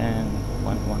 36, and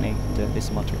 118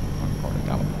 decimal 3 on the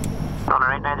tower.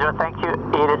 Nolinor 890, thank you.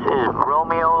 This is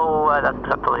Romeo, that's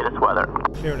the latest weather.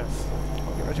 Clear left.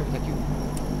 Okay, Roger, thank you.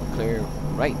 Clear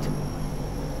right.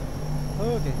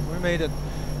 Okay, we made it.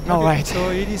 All right.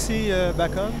 So EDC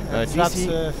back on.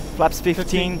 DC, flaps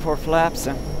 15 for flaps.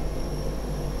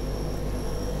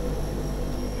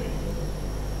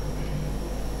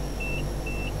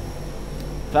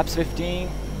 Flaps 15,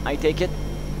 I take it.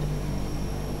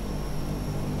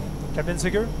 Cabin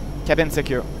secure? Cabin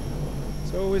secure.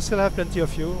 So we still have plenty of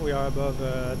fuel. We are above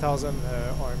 1,000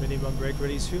 our minimum brake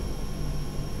release fuel.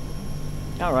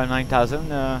 Around 9,000.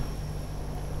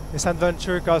 This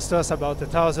adventure cost us about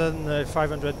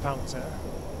 1,500 pounds. Okay,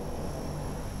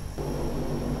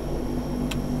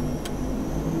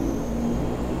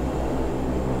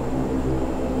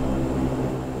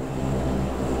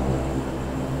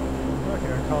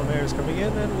 our Convair is coming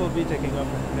in and we'll be taking up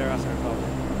thereafter.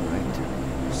 Right.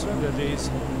 Strategies.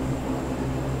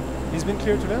 He's been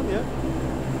cleared to land, yeah?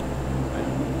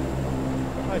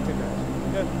 I think that.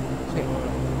 Yeah.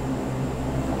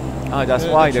 So, that's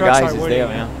why the guys is there,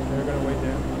 yeah. They're gonna wait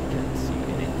there. Can't see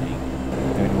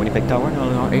anything. Winnipeg Tower,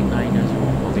 Nolinor 890,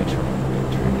 voltage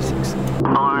 36.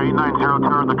 Nolinor 890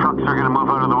 Tower, the trucks are gonna move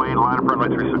out of the way and line up runway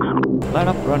 36. Line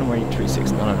up runway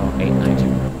 36, Nolinor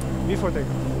 890. Before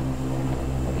takeoff.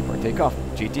 Before takeoff,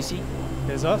 GTC.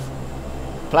 Is off.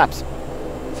 Flaps.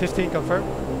 15 confirmed.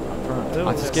 Confirmed.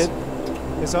 Anti-skid.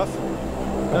 Is off.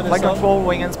 Flight control,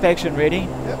 wing inspection ready.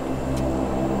 Yep.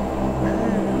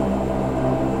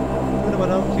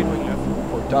 Clean wing left.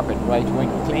 For top and right wing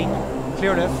clean.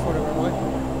 Clear left for the runway.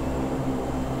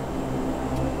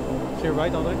 Clear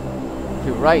right, Andre.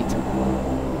 Clear right.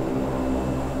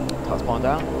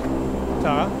 Transponder.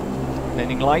 Tara.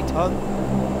 Landing light. On.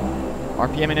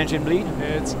 RPM and engine bleed.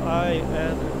 It's high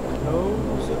and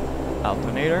close.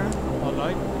 Alternator.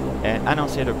 Online. And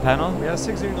annunciator panel. We have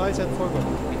 6 green lights and 4 go.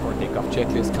 Before takeoff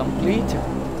checklist complete. So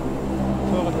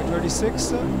runway 36.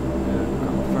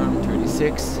 Confirm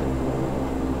 36.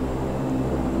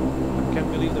 I can't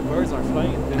believe the birds are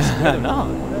flying. No.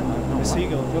 The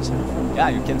seagull just in front. Yeah,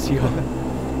 you can see.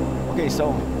 Okay,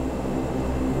 so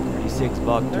 36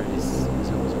 bug,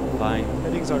 36.05.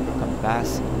 Headings are good.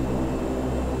 Compass.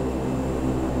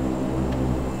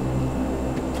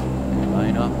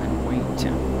 Line up and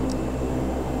wait.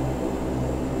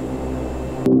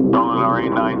 Nolinor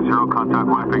 890, contact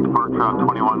Winnipeg departure on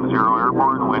 210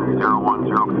 airborne, wind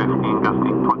 01015,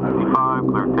 gusting 25,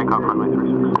 clear takeoff runway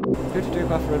 36. Clear to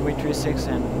takeoff runway 36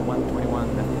 and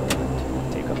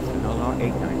 121 takeoff to Nolinor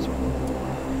 890.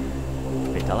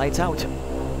 Beta lights out.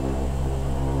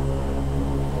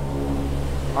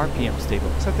 RPM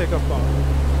stable. Set takeoff power.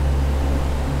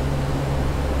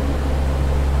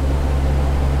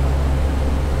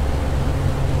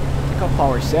 Takeoff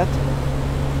power set.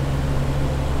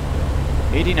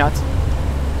 80 knots.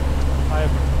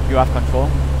 You have control.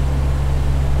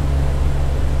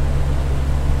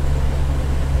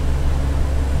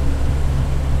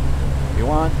 You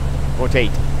want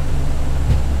rotate.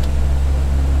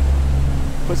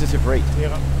 Positive rate.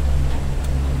 Yeah.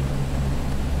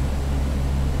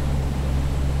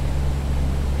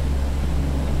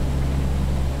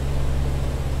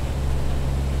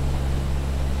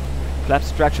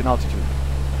 Flaps traction altitude.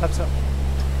 Flaps up.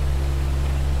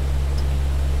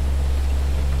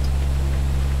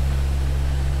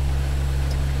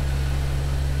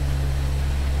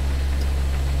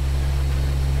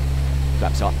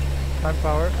 Flaps up. Time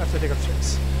power after takeoff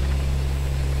checks.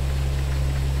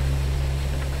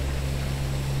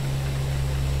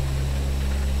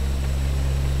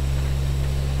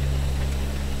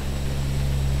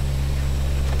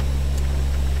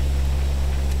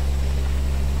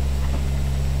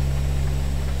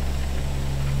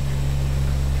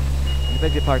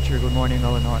 Winnipeg departure, good morning,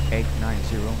 Nolinor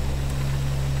 890.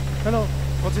 Hello,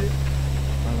 continue.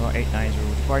 Nolinor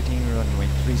 890, departing runway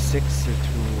 36 to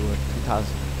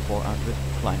 2,400,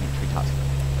 climbing 3,000.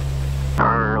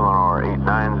 Nolinor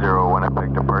 890, Winnipeg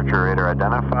departure, radar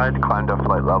identified, climb to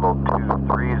flight level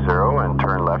 230 and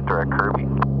turn left direct Kirby.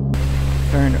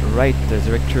 Turn right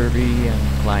direct Kirby and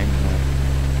climb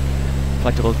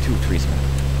flight level 230.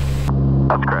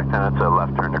 That's correct, and it's a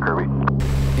left turn to Kirby.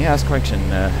 Yeah, that's correction,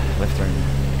 left turn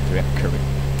direct Kirby.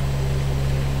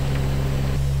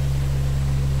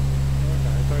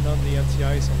 Okay, turn on the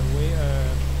MTIs on the way,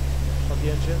 on the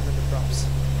engines and the props.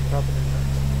 Prop and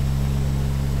engines.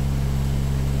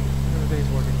 Everything is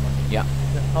working fine. Yeah.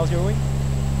 How's your wing?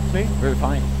 Clean? Very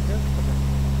fine. Yeah, okay.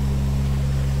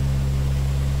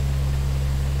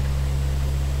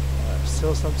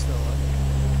 Still some snow, huh?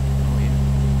 Oh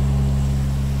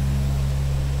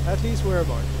yeah. At least we're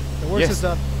aboard. The work is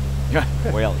done. Yeah,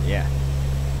 well, yeah.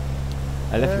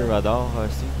 I left your radar,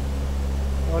 Steve.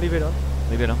 I'll leave it on.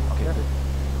 Leave it on? Okay, Yeah. good.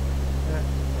 Yeah,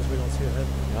 because we don't see ahead.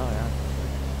 Yeah, yeah.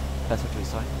 Passenger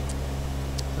side.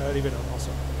 Leave it on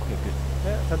also. Okay, good.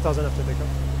 Yeah, 10,000 after takeoff.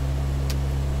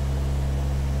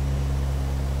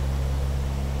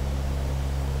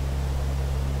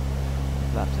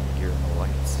 Flaps and gear, no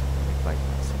lights. Brake light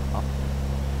up.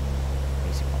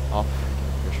 AC off.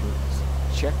 Pressure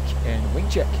check and wing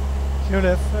check. Clear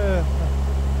left.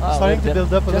 Starting to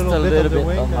build up a little bit of the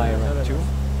wing. On my right too.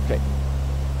 Okay.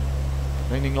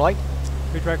 Landing light.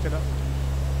 Retracted up.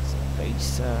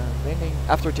 Base landing.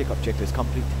 After takeoff checklist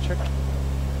complete. Check.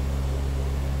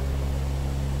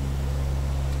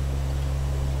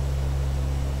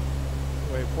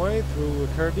 Waypoint through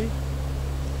Kirby.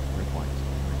 Waypoint.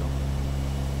 There we go.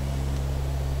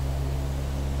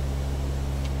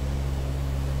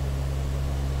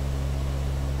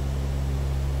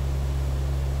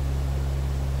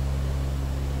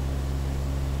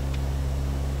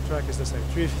 Track is the same.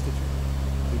 353.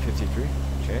 353.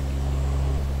 Check.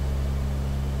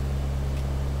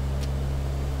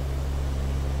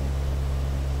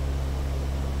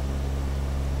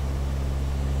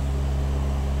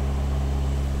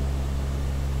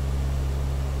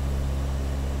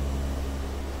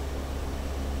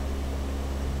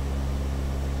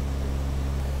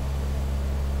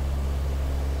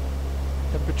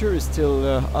 Temperature is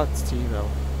still hot, Steve.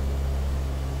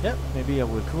 Yeah. Maybe I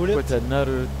will Cool put it.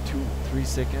 another 2-3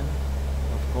 seconds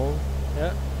of cold.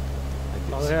 Yeah. Like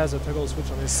Now this. he has a toggle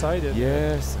switch on his side. And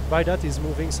Yes. by that he's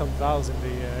moving some valves in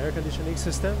the air conditioning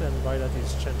system, and by that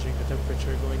he's changing the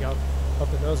temperature going out of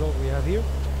the nozzle we have here.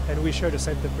 And we share the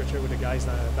same temperature with the guys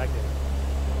back there.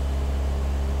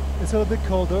 It's a little bit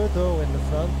colder though in the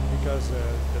front because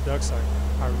the ducts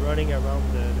are running around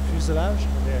the fuselage,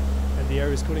 and the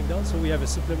air is cooling down. So we have a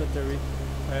supplementary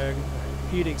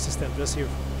heating system just here,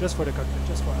 just for the cockpit,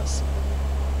 just for us.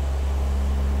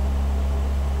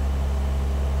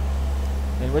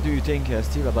 And what do you think,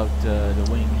 Steve, about the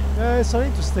wing? It's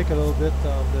starting to stick a little bit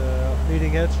on the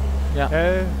leading edge. Yeah.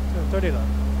 39.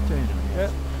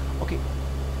 Yeah. Okay.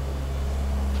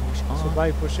 Push So on.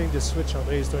 by pushing the switch,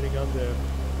 Andre is turning on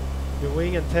the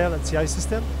wing and tail and CI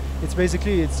system. It's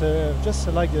basically just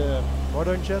like the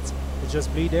modern jets. It's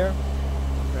just bleed air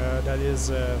that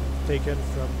is taken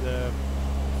from the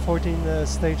 14th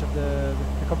stage of the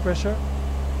compressor,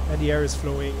 and the air is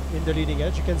flowing in the leading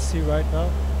edge. You can see right now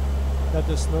that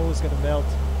the snow is going to melt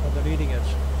on the leading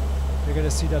edge. You're going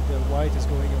to see that the white is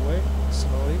going away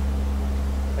slowly,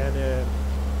 and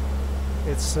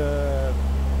it's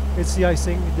the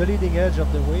icing, the leading edge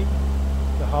of the wing,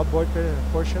 the outboard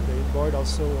portion, the inboard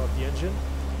also of the engine,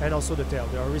 and also the tail,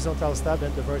 the horizontal stab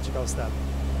and the vertical stab.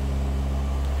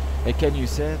 And can you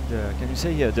say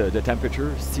the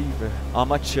temperature, Steve? How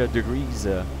much degrees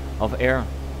of air?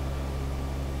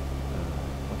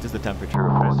 What is the temperature?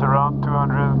 It's around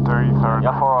 230.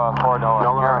 Yeah, for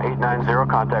Nolinor 890,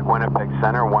 contact Winnipeg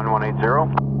Center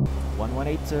 1180.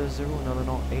 1180,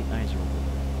 Nolinor 890.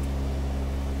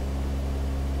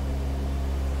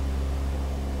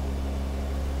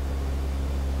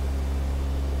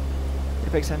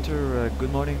 Winnipeg Center,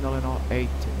 good morning, Nolinor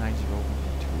 890 to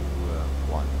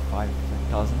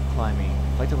 15,000, climbing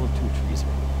flight level 230.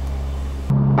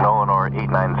 Nolinor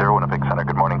 890, Winnipeg Center,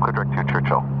 good morning, clear direct to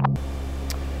Churchill.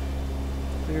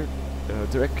 Clear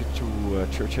direct to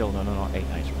Churchill, Nolinor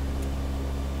 890.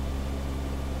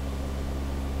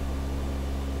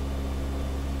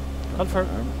 Confirm.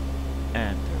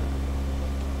 And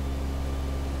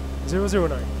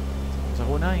 009.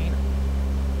 09.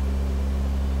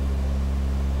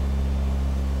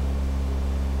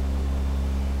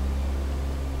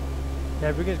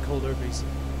 Yeah, we get colder, please.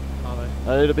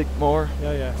 A little bit more.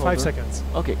 Yeah. Colder. 5 seconds.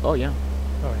 Okay. Oh yeah.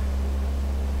 Alright.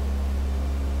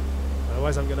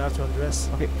 Otherwise, I'm gonna have to undress.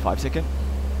 Okay. 5 seconds.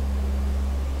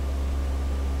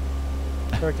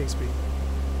 Correcting speed.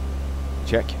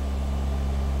 Check.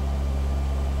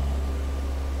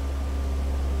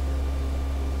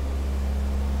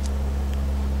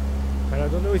 And I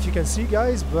don't know if you can see,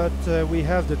 guys, but we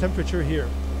have the temperature here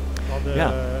on the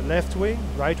left wing,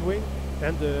 right wing,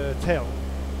 and the tail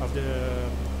of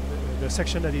the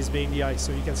section that is being de-iced.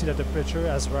 So you can see that the temperature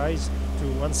has risen to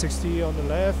 160 on the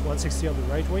left, 160 on the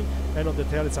right wing, and on the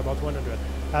tail it's about 100.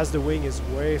 As the wing is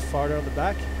way farther on the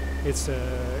back, it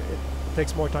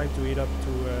takes more time to heat up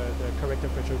to the correct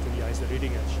temperature to de-ice the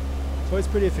leading edge. So it's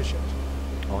pretty efficient.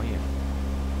 Oh yeah.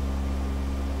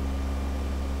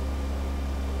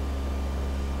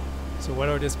 So what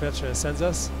our dispatch sends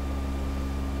us,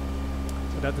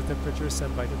 so that the temperature is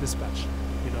sent by the dispatch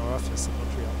in our office in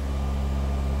Montreal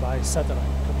by satellite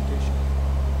communication.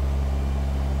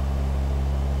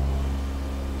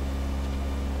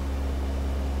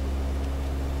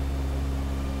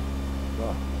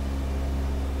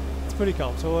 It's pretty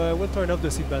calm. So we'll turn up the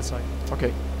seatbelt sign.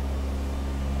 Okay.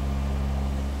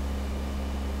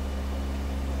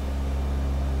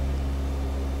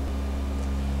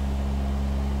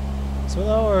 So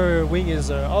now our wing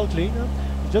is all clean.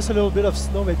 Just a little bit of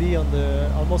snow maybe on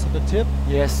the almost at the tip.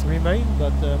 Yes. Remain,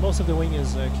 but most of the wing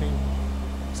is clean.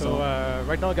 So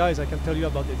right now, guys, I can tell you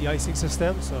about the de-icing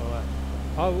system. So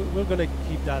we're gonna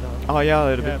keep that on. Oh yeah, a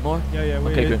little bit more. Yeah.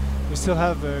 Okay, good. We still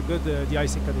have good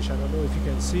de-icing condition. I don't know if you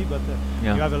can see, but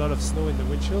you have a lot of snow in the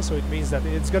windshield, so it means that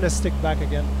it's gonna stick back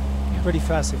again pretty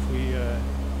fast if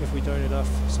we turn it off.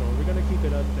 So we're gonna keep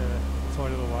it up for a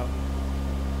little while.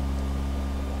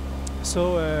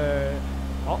 So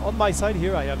on my side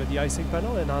here, I have a de-icing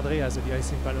panel, and Andre has a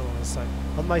de-icing panel on his side.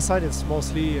 On my side, it's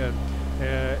mostly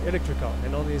electrical,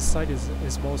 and on his side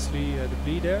is mostly the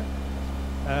bleed air.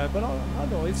 But I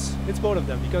know it's both of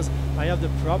them, because I have the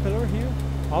propeller here.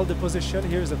 All the position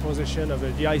here is the position of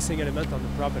a de-icing element on the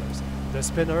propellers. The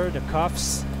spinner, the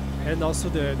cuffs, and also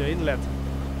the inlet.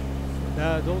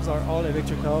 Those are all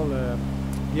electrical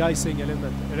de-icing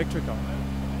element, electrical.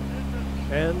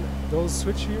 And those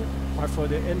switch here are for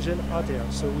the engine hot air.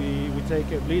 So we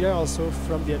take a bleed air also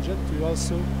from the engine to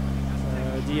also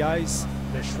de-ice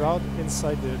the shroud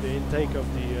inside the intake of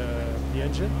the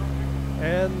engine,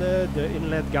 and the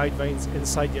inlet guide vanes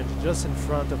inside the engine, just in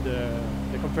front of the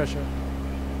compressor.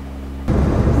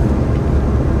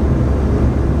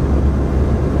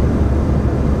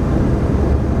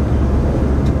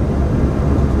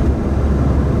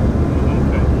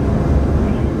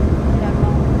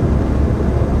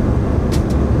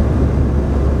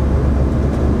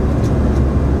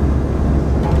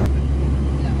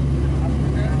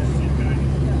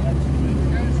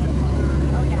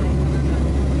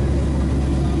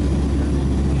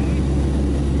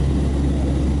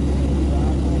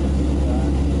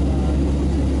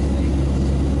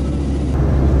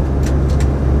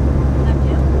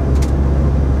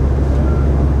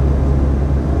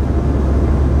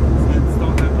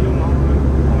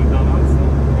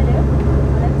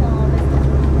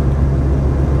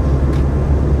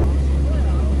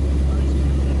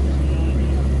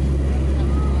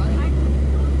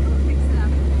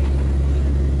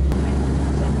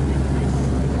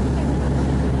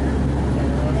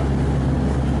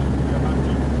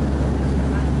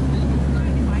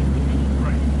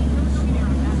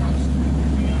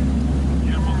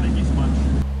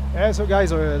 So guys,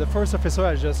 the first officer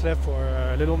has just left for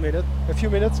a few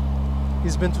minutes.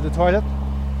 He's been to the toilet,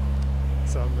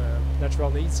 some natural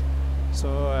needs.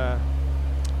 So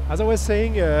as I was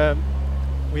saying,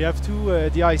 we have two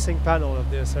de-icing panels of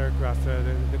this aircraft.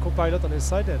 The co-pilot on his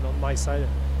side, and on my side,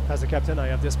 as the captain, I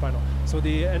have this panel. So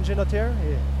the engine hot air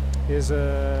is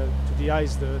to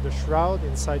de-ice the shroud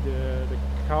inside the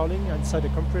cowling, inside the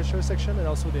compressor section, and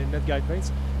also the net guide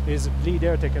vanes is bleed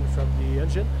air taken from the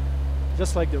engine,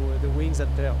 just like the wings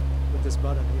and tail with this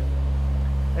button here.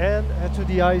 And to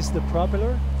de-ice the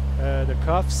propeller, the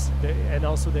cuffs, and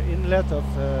also the inlet of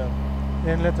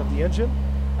the engine.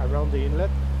 Around the inlet,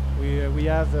 we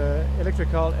have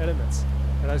electrical elements,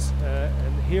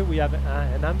 and here we have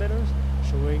an ammeter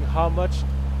showing how much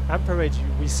amperage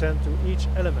we send to each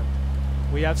element.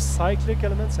 We have cyclic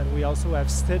elements, and we also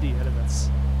have steady elements.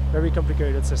 Very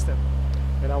complicated system.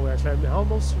 And now we are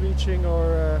almost reaching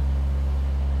our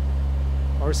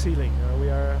ceiling. We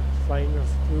are flying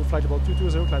through flight level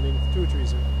 220, climbing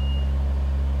 230.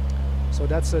 So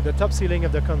that's the top ceiling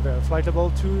of the Convair, flight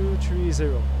level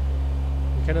 230.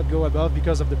 We cannot go above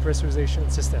because of the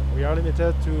pressurization system. We are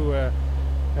limited to,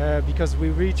 because we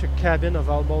reach a cabin of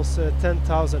almost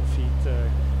 10,000 feet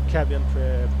cabin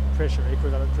pressure,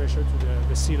 equivalent pressure to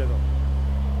the sea level.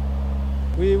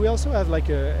 We also have like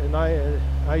an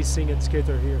icing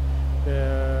indicator here.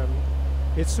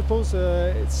 It's supposed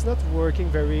it's not working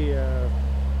very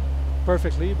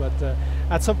perfectly, but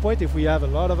at some point, if we have a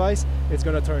lot of ice, it's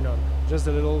gonna turn on. Just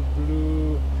the little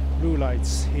blue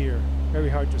lights here, very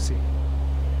hard to see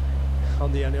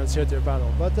on the annunciator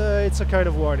panel, but it's a kind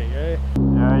of warning. Eh?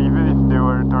 Yeah, even if they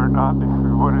were turned on,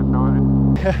 we wouldn't know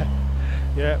it.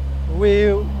 Yeah,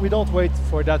 we don't wait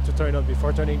for that to turn on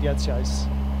before turning the anti-ice.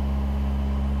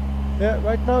 Yeah,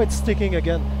 right now it's sticking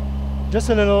again. Just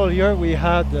a little earlier we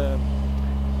had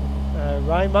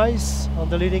rime ice on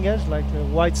the leading edge, like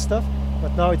white stuff,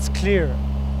 but now it's clear.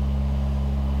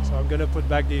 So I'm gonna put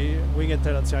back the wing and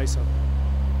tail anti-ice on.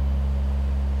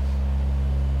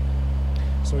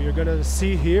 So you're gonna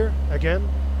see here again,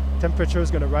 temperature is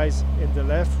gonna rise in the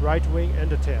left, right wing and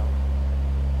the tail.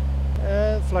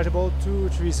 And flight level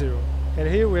 230. And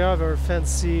here we have our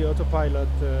fancy autopilot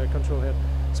control head.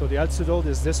 So the altitude hold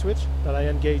is this switch that I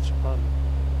engage on.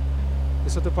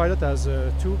 This autopilot has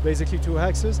basically two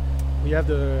axes. We have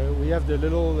the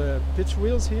little pitch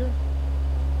wheels here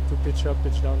to pitch up,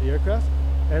 pitch down the aircraft,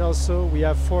 and also we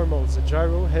have 4 modes: the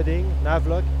gyro, heading,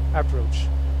 navlock, approach.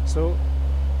 So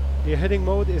the heading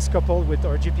mode is coupled with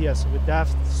our GPS with that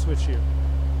switch here.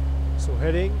 So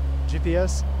heading,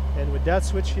 GPS, and with that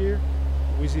switch here,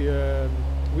 we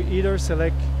either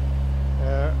select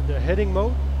the heading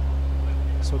mode,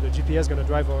 so the GPS is going to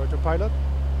drive our autopilot,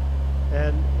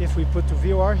 and if we put to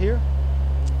VOR here,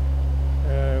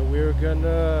 we're going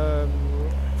to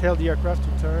tell the aircraft to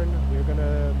turn. We're going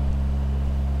to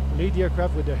lead the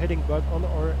aircraft with the heading bug on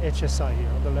our HSI here,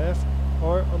 on the left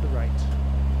or on the right.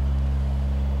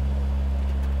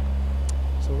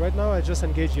 So right now I just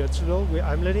engaged the throttle.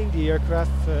 I'm letting the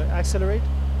aircraft accelerate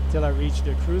till I reach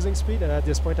the cruising speed, and at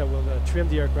this point I will trim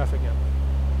the aircraft again.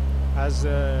 As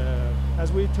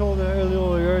we told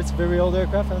earlier, it's a very old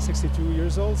aircraft, 62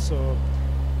 years old, so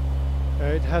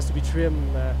it has to be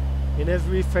trimmed in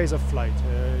every phase of flight.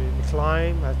 In the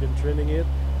climb, I've been trimming it.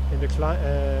 In the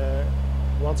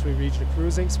once we reach the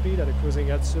cruising speed at the cruising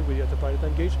altitude with the autopilot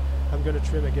engaged, I'm going to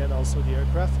trim again also the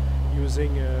aircraft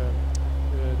using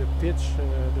the pitch,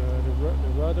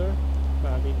 the rudder, the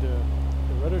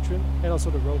rudder trim, and also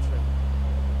the roll trim.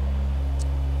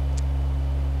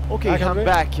 Okay, I'm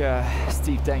back,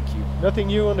 Steve, thank you. Nothing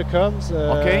new on the comms.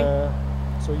 Okay.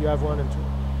 So you have 1 and 2.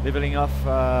 Leveling off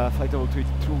flight level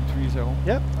 230.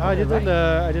 Yep, I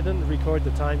didn't record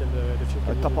the time and the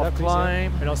fuel. Top of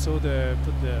climb. And also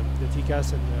put the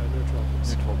TCAS and neutral.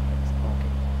 Neutral, okay.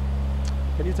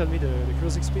 Can you tell me the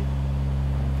cruising speed?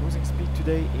 Cruising speed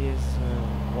today is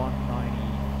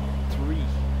 193.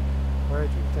 Alright,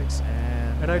 thanks.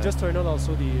 And I just turned on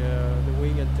also the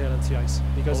wing and tail anti-ice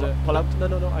because pull out.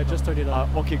 No, I just turned it on.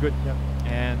 Okay, good. Yeah.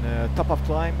 And top of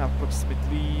climb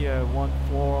approximately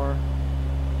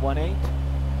 1418.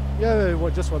 Yeah, well,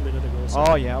 just 1 minute ago. So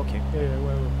oh yeah, okay. Yeah,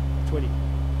 well, 20.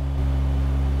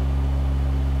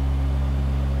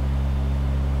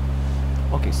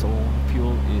 Okay, so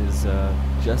fuel is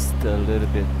just a little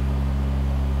bit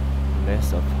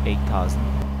less of 8,000.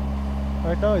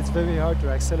 Right now it's very hard to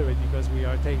accelerate because we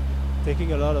are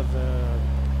taking a lot of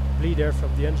bleed air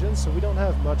from the engine, so we don't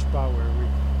have much power.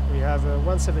 We have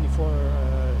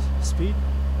 174 speed,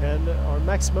 and our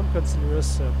maximum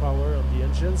continuous power on the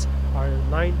engines are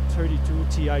 932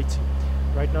 TIT.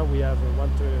 Right now we have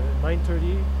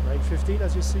 930, 915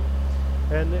 as you see,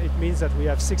 and it means that we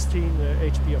have 16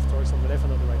 HP of torque on the left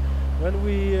and on the right. When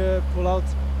we pull out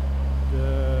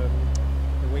the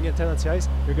wing and tail anti-ice,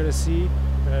 you're going to see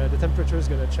the temperature is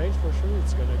going to change for sure.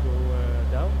 It's going to go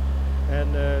down,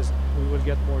 and we will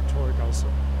get more torque also.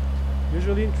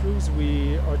 Usually in cruise,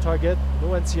 our target,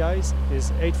 no anti-ice,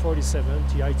 is 847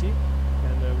 TIT,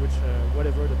 and which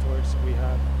whatever the torques we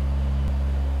have.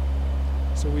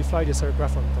 So we fly this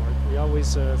aircraft on torque. We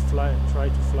always try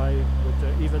to fly with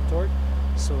even torque,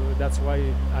 so that's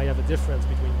why I have a difference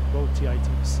between both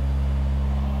TITs.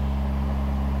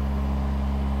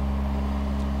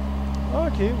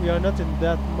 Okay, we are not in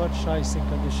that much icing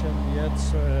condition yet,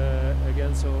 so,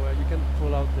 again, so you can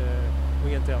pull out the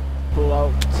wing and tail. Pull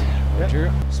out.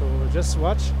 Yeah. So just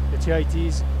watch, the TIT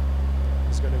is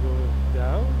going to go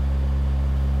down,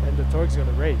 and the torque is going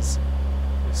to raise.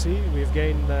 You see, we've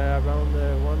gained around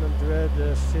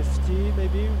 150,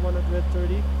 maybe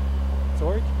 130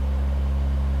 torque,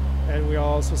 and we are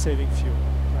also saving fuel.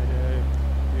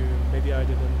 Maybe I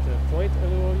didn't point a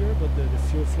little earlier, but the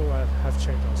fuel flow have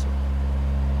changed also.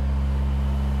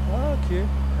 Okay,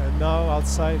 and now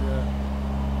outside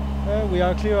we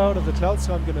are clear out of the clouds,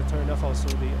 so I'm going to turn off also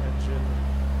the engine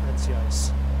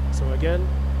anti-ice. So again,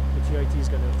 the TIT is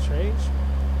going to change.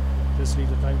 Just leave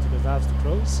the time to the valves to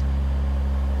close.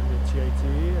 And the TIT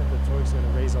and the torque is going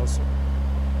to raise also.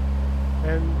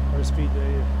 And our speed,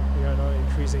 we are now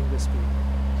increasing the speed.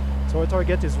 So our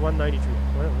target is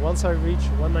 193. Once I reach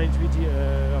 193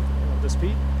 of the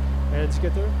speed and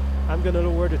indicator, I'm going to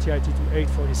lower the TIT to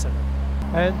 847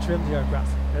 and trim the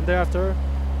aircraft. And thereafter,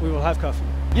 we will have coffee.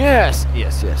 Yes.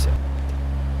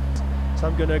 So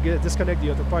I'm going to disconnect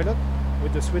the autopilot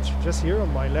with the switch just here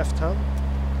on my left hand.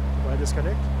 I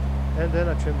disconnect, and then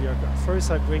I trim the aircraft. First,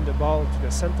 I bring the ball to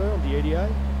the center on the ADI,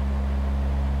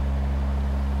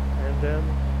 and then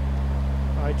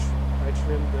I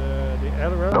trim the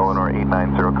aileron. Nolinor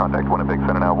 890, contact Winnipeg,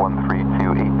 Center now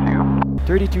 13282.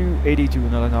 3282,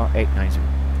 Nolinor 890.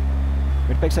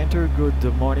 Winnipeg Center, good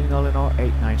morning, Nolinor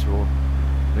 890.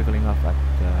 Leveling off at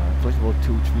flight level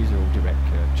 230 direct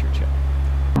Churchill.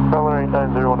 Nolinor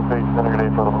 890, Winnipeg Center, good day,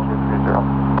 flight level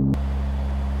 230.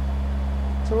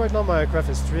 So right now my aircraft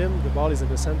is trimmed, the ball is in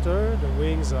the center, the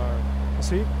wings are You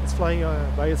see, it's flying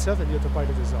by itself and the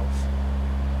autopilot is off.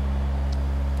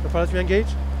 The pilot re-engage.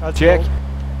 Check.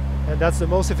 And that's the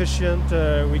most efficient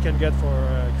we can get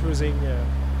for cruising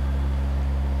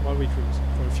while we cruise.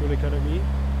 For fuel economy,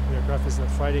 the aircraft is not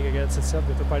fighting against itself,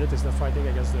 the autopilot is not fighting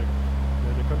against the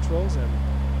controls, and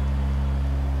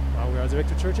now we are direct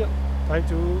to Churchill. Time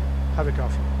to have a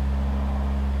coffee.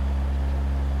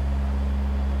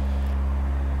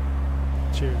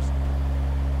 Cheers.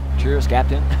 Cheers,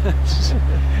 Captain.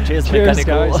 Cheers, Cheers,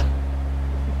 mechanical. guys.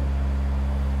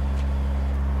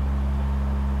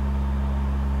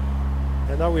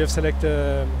 And now we have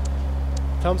selected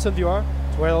Thompson VR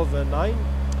 12.9.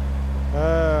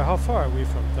 How far are we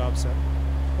from Thompson?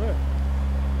 Where?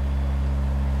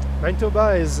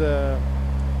 Manitoba is Yeah,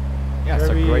 it's a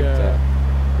very, great.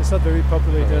 it's not very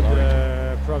populated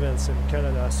Aerologic. province in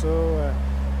Canada, so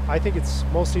I think it's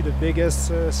mostly the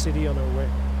biggest city on our way.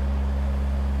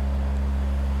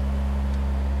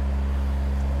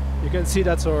 You can see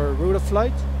that's our route of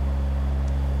flight.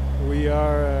 We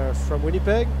are from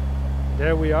Winnipeg.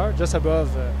 There we are, just above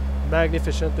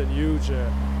magnificent and huge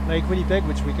Lake Winnipeg,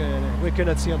 which we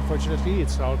cannot see, unfortunately.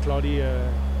 It's all cloudy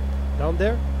down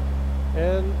there.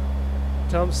 And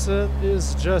Thompson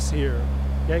is just here.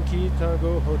 Yankee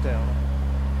Tango Hotel.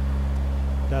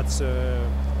 That's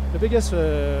the biggest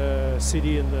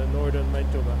city in the northern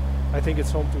Manitoba. I think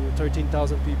it's home to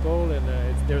 13,000 people, and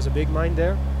there's a big mine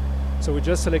there. So we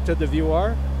just selected the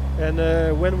VOR, and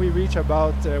when we reach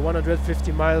about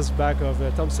 150 miles back of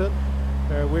Thompson,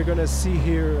 we're gonna see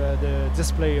here the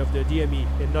display of the DME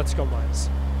in nautical miles.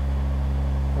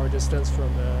 Our distance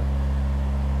from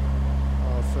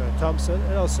Thompson,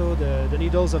 and also the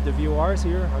needles of the VORs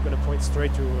here are gonna point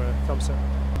straight to Thompson.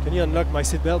 Can you unlock my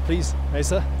seatbelt, please,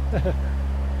 Asa?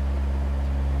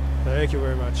 Thank you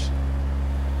very much.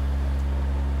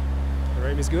 The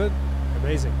RAM is good,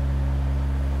 amazing.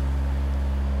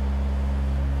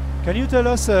 Can you tell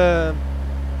us? Tell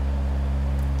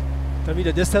me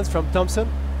the distance from Thompson.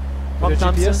 From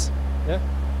Thompson? GPS? Yeah.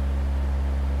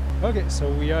 Okay, so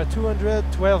we are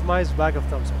 212 miles back of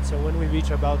Thompson. So when we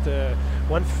reach about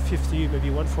 150,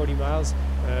 maybe 140 miles,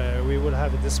 we will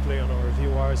have a display on our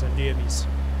VORs and DMEs.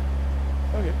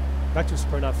 Okay, back to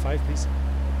Supernav 5, please.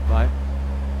 Bye.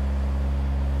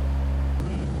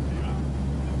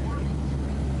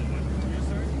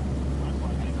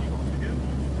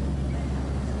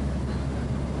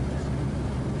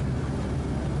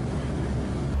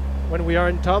 When we are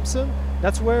in Thompson,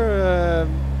 that's where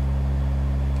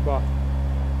well,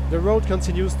 the road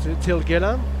continues till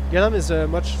Gillam. Gillam is a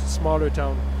much smaller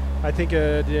town. I think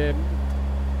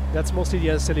that's mostly the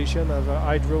installation of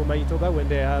Hydro Manitoba when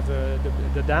they have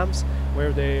the dams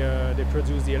where they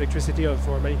produce the electricity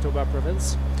for Manitoba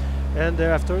province. And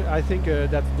thereafter, I think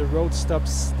that the road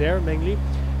stops there mainly.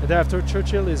 And thereafter,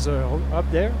 Churchill is up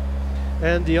there.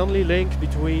 And the only link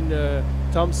between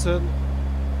Thompson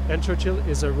and Churchill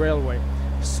is a railway.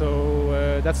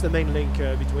 So that's the main link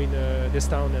between this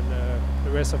town and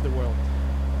the rest of the world.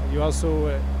 You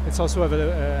also, it's also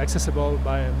accessible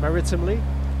by maritime,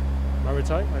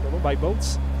 I don't know, by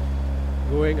boats,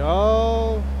 going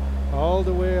all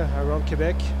the way around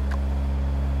Quebec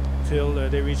till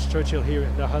they reach Churchill here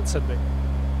in the Hudson Bay.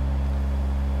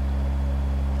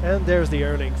 And there's the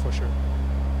airlink for sure.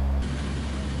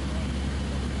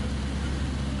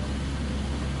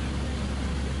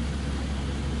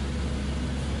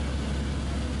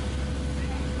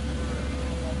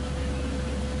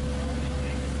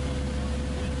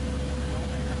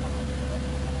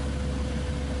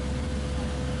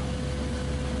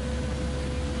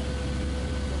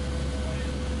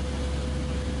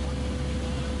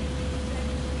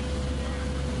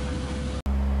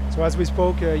 So as we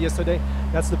spoke yesterday,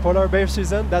 that's the polar bear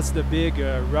season. That's the big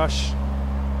rush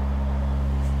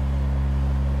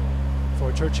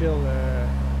for Churchill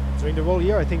during the whole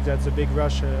year. I think that's a big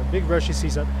rush, big rushy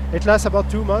season. It lasts about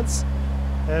 2 months,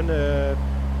 and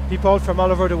people from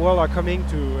all over the world are coming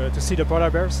to see the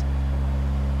polar bears.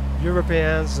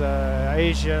 Europeans,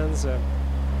 Asians,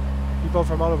 people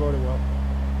from all over the world.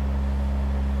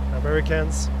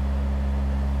 Americans.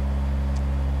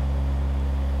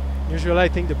 Usually I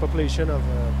think the population of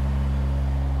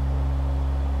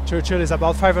Churchill is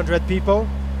about 500 people.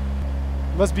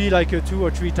 Must be like 2 or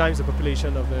 3 times the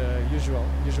population of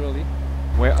usually.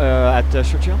 Where at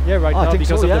Churchill? Yeah, right now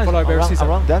because of the polar bear season.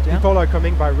 Around that, yeah. People are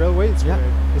coming by railway.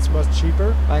 It's much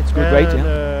cheaper. It's good rate,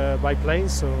 yeah. By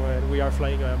planes, so we are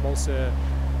flying almost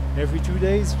every 2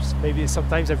 days, maybe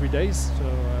sometimes every day. So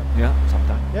yeah,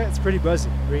 sometimes. Yeah, it's pretty busy.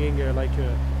 Bringing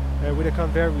with a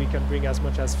Convair, we can bring as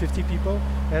much as 50 people,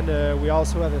 and we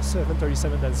also have a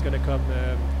 737 that's going to come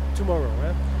tomorrow.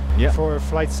 for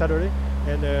flight Saturday,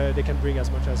 and they can bring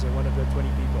as much as 120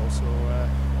 people. So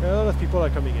a lot of people are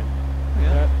coming in.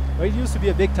 Well, it used to be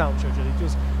a big town, Churchill. It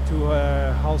used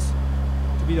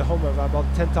to be the home of about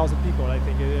 10,000 people, I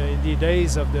think. In the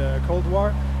days of the Cold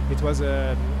War, it was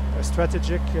a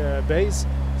strategic base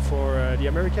for the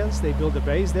Americans. They built a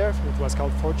base there. It was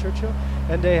called Fort Churchill,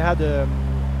 and they had a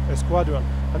squadron.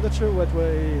 I'm not sure what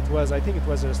it was. I think it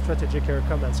was a strategic air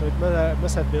command. So it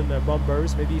must have been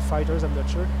bombers, maybe fighters. I'm not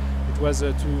sure. It was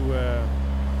to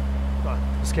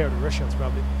scare the Russians,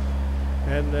 probably.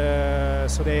 And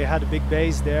so they had a big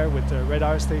base there with a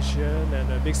radar station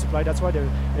and a big supply. That's why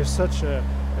there's such a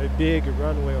big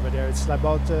runway over there. It's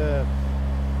about,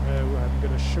 I'm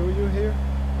going to show you here.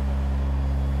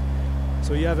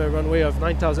 So you have a runway of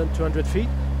 9,200 feet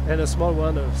and a small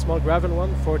one, a small gravel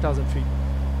one, 4,000 feet.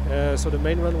 So the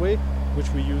main runway, which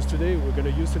we're going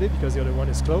to use today because the other one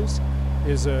is closed,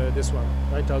 is this one,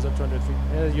 9,200 feet.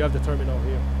 And you have the terminal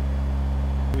here.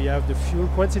 We have the fuel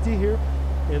quantity here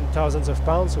in thousands of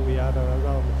pounds, so we have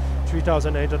around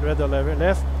 3,800 on the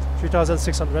left,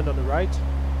 3,600 on the right.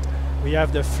 We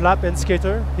have the flap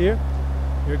indicator here.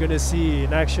 You're going to see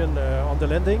in action on the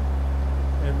landing,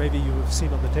 and maybe you've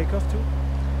seen on the takeoff too.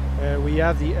 We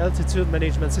have the altitude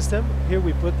management system. Here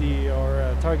we put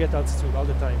our target altitude all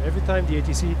the time. Every time the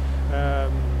ATC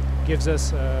gives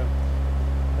us an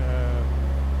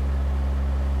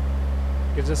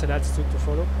altitude to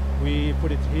follow, we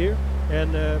put it here,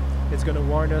 and it's going to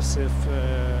warn us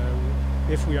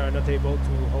if we are not able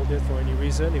to hold it for any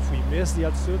reason. If we miss the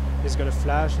altitude, it's going to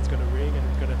flash, it's going to ring, and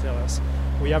it's going to tell us.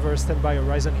 We have our standby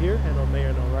horizon here and our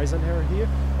main horizon here,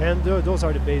 and those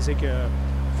are the basic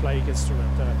flying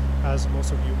instrument. As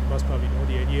most of you must probably know,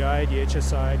 the ADI, the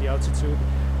HSI, the altitude,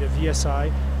 the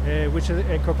VSI, which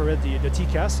incorporate the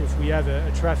TCAS. If we have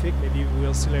a traffic, maybe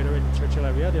we'll see later in the Churchill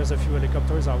area, there's a few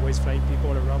helicopters always flying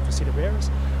people around to see the bears.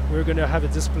 We're going to have a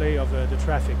display of the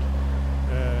traffic.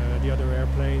 The other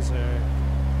airplanes,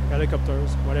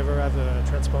 helicopters, whatever have a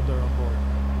transponder on board.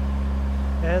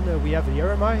 And we have the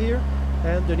RMI here,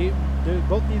 and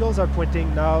both needles are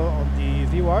pointing now on the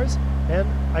VORs, and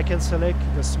I can select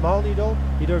the small needle,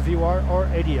 either VOR or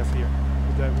ADF here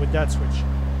with that switch.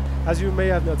 As you may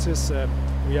have noticed,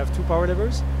 we have two power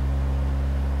levers.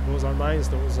 Those are mine,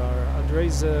 those are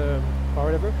Andre's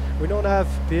power lever. We don't have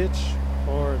pitch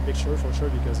or mixture for sure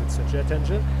because it's a jet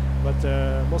engine, but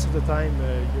most of the time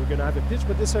you're going to have a pitch,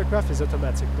 but this aircraft is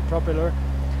automatic. The propeller,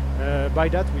 by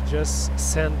that we just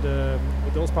send,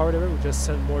 with those power levers, we just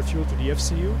send more fuel to the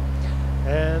FCU,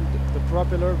 and the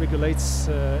propeller regulates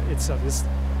itself.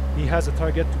 He has a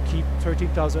target to keep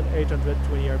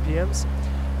 13,820 RPMs,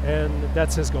 and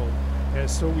that's his goal.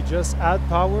 So we just add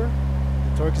power,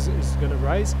 the torque is going to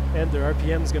rise, and the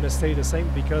RPM is going to stay the same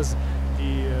because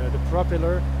the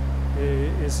propeller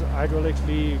is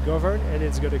hydraulically governed, and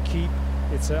it's going to keep,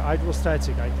 it's a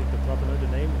hydrostatic, I think the proper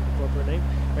name,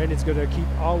 and it's going to keep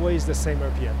always the same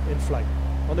RPM in flight.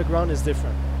 On the ground is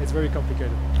different. It's very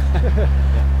complicated.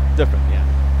 Yeah, different, yeah.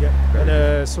 Yeah,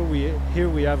 and so here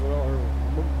we have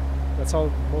that's all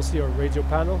mostly our radio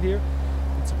panel here.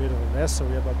 It's a bit of a mess,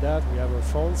 sorry about that. We have our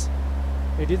phones.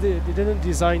 They didn't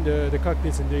design the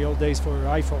cockpits in the old days for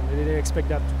iPhone. They didn't expect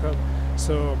that to come.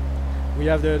 So we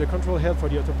have the control head for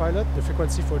the autopilot, the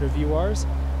frequency for the VORs.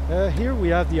 Here we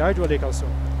have the hydraulic also.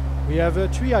 We have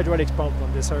 3 hydraulic pumps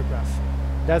on this aircraft.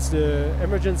 That's the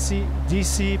emergency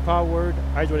DC powered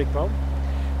hydraulic pump,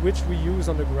 which we use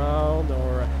on the ground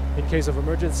or in case of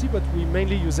emergency, but we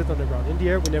mainly use it on the ground. In the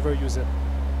air, we never use it.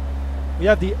 We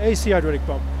have the AC hydraulic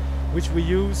pump, which we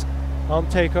use on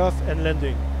takeoff and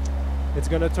landing. It's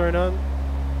going to turn on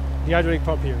the hydraulic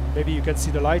pump here. Maybe you can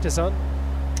see the light is on,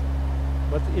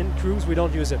 but in cruise we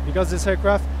don't use it because this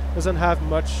aircraft doesn't have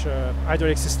much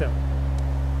hydraulic system.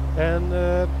 And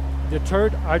the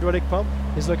third hydraulic pump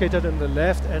is located in the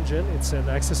left engine. It's an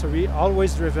accessory,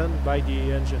 always driven by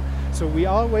the engine. So we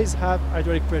always have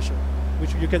hydraulic pressure,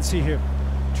 which you can see here,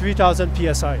 3,000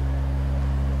 psi.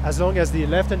 As long as the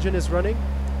left engine is running,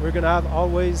 we're going to have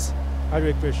always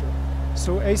hydraulic pressure.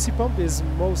 So AC pump is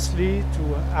mostly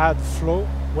to add flow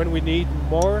when we need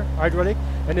more hydraulic,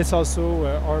 and it's also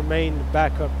our main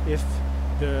backup if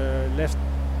the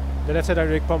left-hand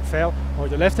hydraulic pump fail or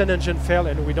the left-hand engine fail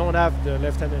and we don't have the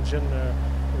left-hand engine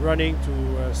running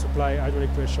to supply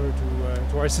hydraulic pressure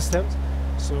to our systems.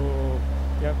 So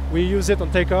yeah, we use it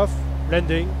on takeoff,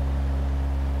 landing,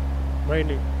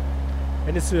 mainly.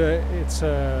 And it's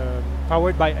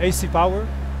powered by AC power,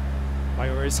 by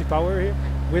our AC power here,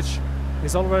 which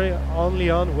is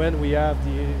only on when we have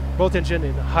both engine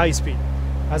in high speed.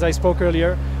 As I spoke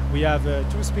earlier, we have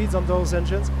 2 speeds on those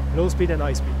engines, low speed and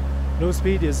high speed. Low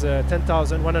speed is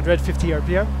 10,150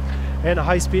 RPM, and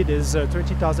high speed is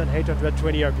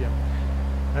 20,820 RPM.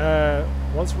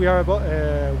 Once we are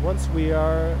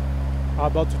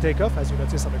about to take off, as you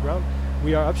notice on the ground,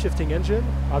 we are upshifting engine.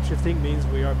 Upshifting means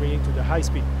we are bringing to the high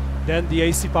speed. Then the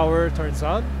AC power turns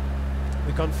on.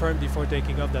 We confirm before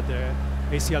taking off that the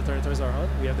AC alternators are on.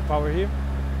 We have the power here.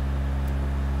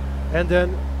 And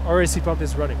then our AC pump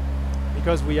is running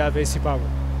because we have AC power.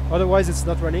 Otherwise it's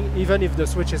not running even if the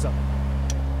switch is on.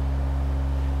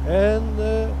 And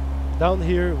down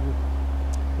here,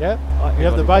 we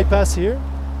have the bypass here.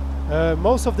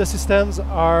 Most of the systems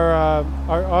are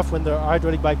off when the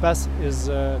hydraulic bypass is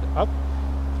up,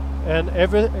 and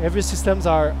every systems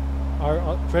are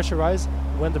pressurized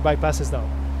when the bypass is down.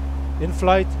 In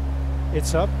flight,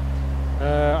 it's up.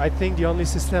 I think the only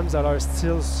systems that are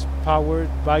still powered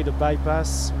by the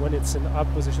bypass when it's in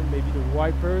up position, maybe the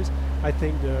wipers. I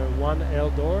think the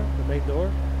 1L door, the main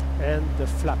door, and the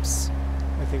flaps.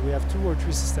 I think we have 2 or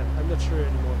 3 systems. I'm not sure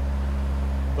anymore.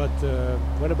 But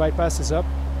when the bypass is up,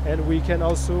 and we can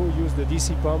also use the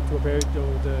DC pump to operate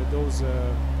those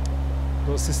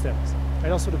systems,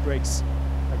 and also the brakes.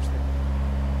 Actually,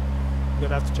 I'm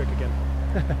gonna have to check again.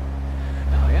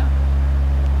 Oh yeah,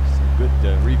 some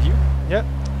good review. Yeah,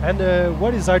 and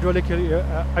what is hydraulically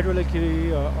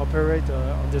operate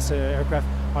on this aircraft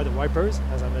are the wipers,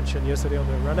 as I mentioned yesterday on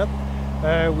the run-up.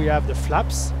 We have the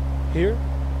flaps here.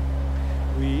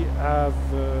 We have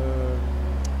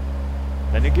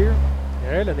landing gear.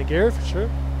 Yeah, landing gear for sure.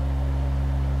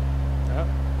 Yeah,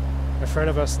 in front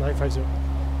of us, 950.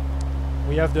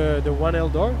 We have the 1L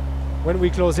door. When we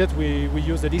close it, we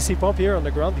use the DC pump here on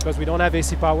the ground because we don't have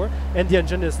AC power and the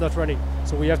engine is not running.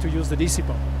 So we have to use the DC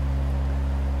pump.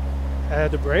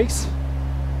 The brakes.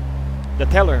 The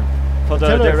teller for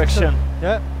the direction.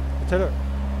 Yeah, the teller.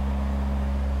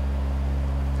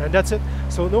 And that's it.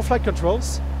 So no flight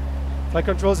controls. Flight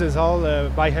controls is all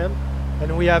by hand.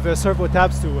 And we have servo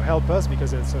tabs to help us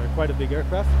because it's quite a big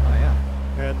aircraft. Oh yeah.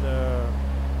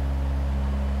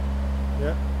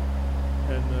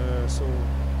 And so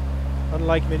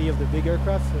unlike many of the big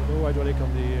aircraft, no hydraulic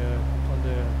on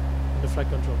the flight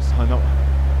controls. Oh no.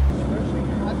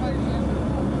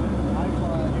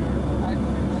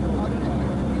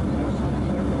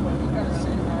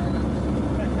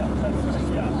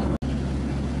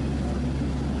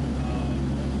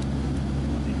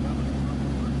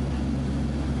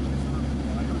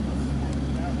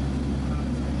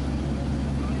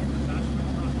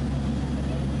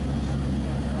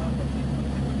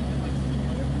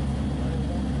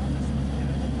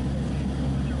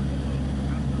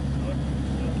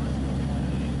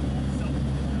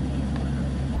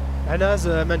 And as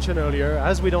I mentioned earlier,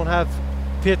 as we don't have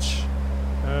pitch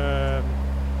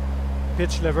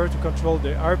lever to control the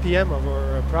RPM of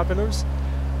our propellers,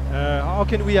 how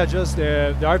can we adjust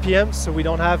the RPM so we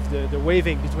don't have the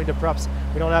waving between the props?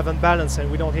 We don't have unbalance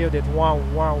and we don't hear that wow,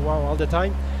 wow, wow all the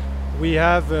time. We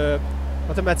have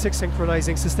automatic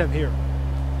synchronizing system here.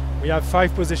 We have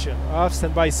 5 positions: off,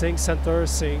 standby sync, center,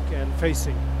 sync, and phase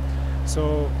sync.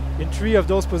 So in 3 of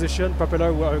those positions,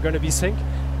 propeller are going to be sync.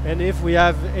 And if we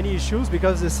have any issues,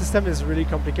 because the system is really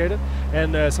complicated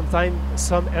and sometimes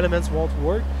some elements won't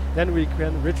work, then we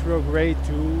can retrograde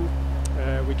to,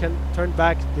 we can turn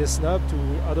back this knob to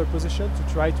other position to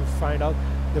try to find out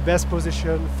the best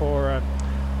position for,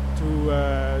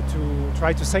 to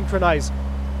try to synchronize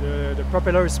the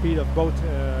propeller speed of both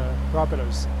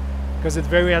propellers. Because it's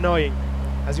very annoying.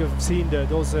 As you've seen,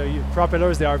 those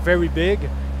propellers, they are very big,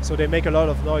 so they make a lot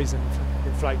of noise in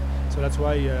flight. So that's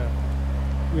why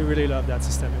we really love that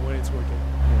system when it's working.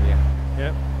 Yeah.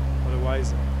 Yeah.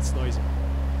 Otherwise, it's noisy.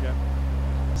 Yeah.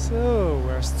 So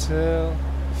we're still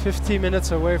 50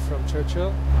 minutes away from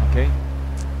Churchill. Okay.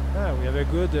 We have a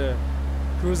good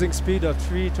cruising speed of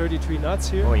 333 knots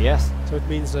here. Oh yes. So it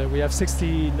means we have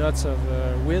 60 knots of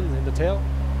wind in the tail.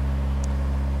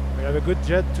 We have a good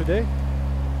jet today.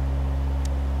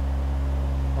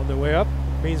 On the way up,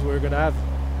 it means we're gonna have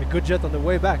a good jet on the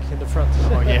way back in the front.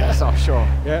 Oh yes, I'm sure.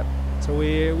 Yeah. So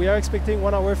we are expecting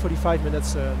 1 hour 45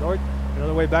 minutes north, and on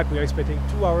the way back we are expecting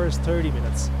 2 hours 30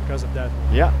 minutes because of that.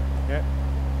 Yeah. Yeah.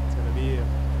 It's gonna be a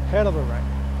hell of a ride.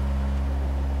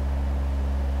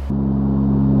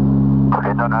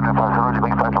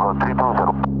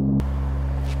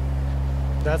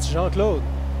 That's Jean-Claude.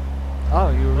 Oh,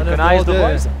 you recognize the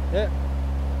voice? Yeah.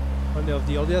 One of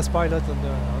the oldest pilot on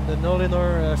the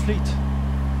Nolinor fleet.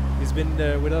 He's been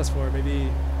with us for maybe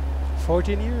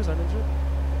 14 years, I'm not sure.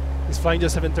 He's flying the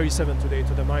 737 today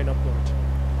to the mine up north.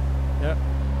 Yeah.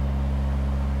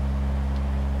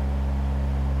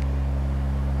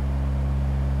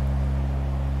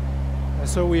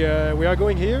 So we are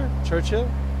going here, Churchill,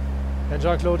 and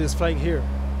Jean-Claude is flying here.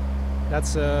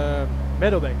 That's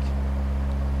Meadowbank.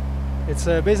 It's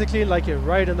basically like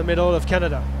right in the middle of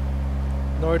Canada,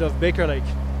 north of Baker Lake.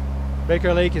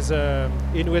 Baker Lake is an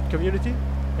Inuit community,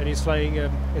 and he's flying,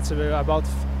 it's about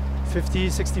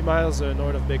 50-60 miles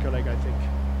north of Baker Lake, I think.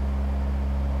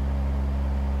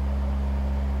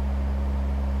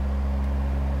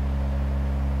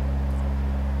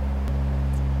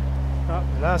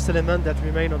 The last element that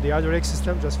remained on the hydraulic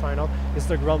system, just find out, is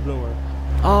the ground blower.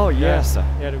 Oh yes.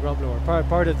 Yeah, the ground blower.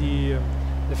 Part of the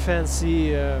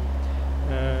fancy air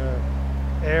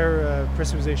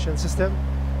pressurization system.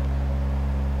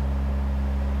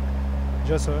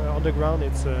 Just on the ground,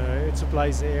 it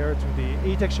supplies air to the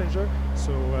heat exchanger,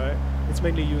 so it's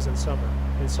mainly used in summer.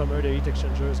 In summer, the heat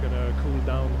exchanger is going to cool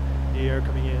down the air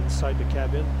coming inside the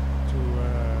cabin to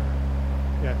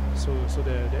so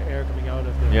the air coming out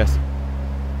of the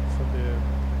from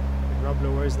the ground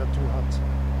blower is not too hot,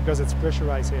 because it's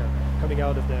pressurized air coming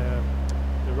out of the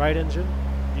right engine,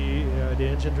 the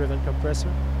engine-driven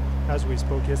compressor, as we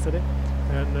spoke yesterday,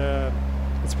 and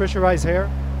it's pressurized air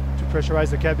to pressurize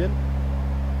the cabin,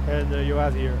 and you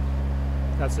have here,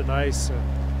 that's a nice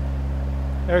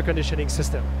air conditioning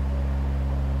system.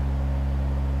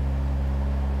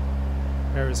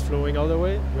 Air is flowing all the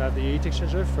way. You have the heat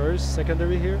exchanger first,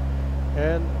 secondary here,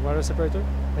 and water separator,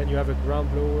 and you have a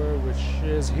ground blower which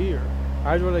is here,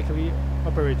 hydraulically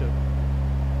operated.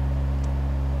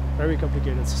 Very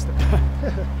complicated system.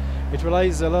 It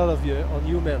relies a lot of on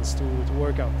humans to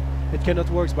work out. It cannot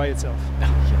work by itself.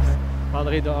 Yes.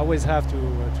 Andre always have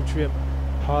to trim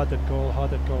hot and cold,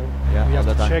 hot and cold. Yeah, we have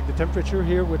to time. check the temperature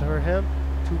here with her hand.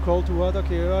 Too cold, too hot.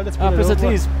 Okay, let's put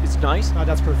presently it's nice.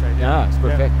 That's perfect. Yeah, it's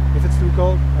perfect. Yeah. If it's too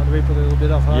cold, Andre put a little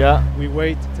bit of hot. Yeah. We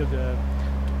wait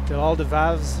till all the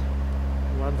valves,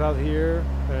 one valve here,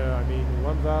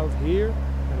 one valve here,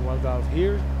 and one valve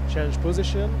here, change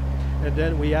position, and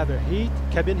then we have a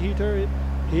cabin heater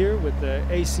here with the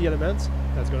AC elements.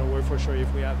 That's going to work for sure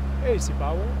if we have AC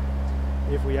power.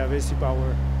 If we have AC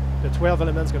power, the 12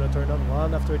 elements going to turn on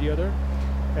one after the other,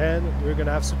 and we're going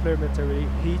to have supplementary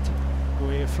heat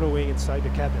flowing inside the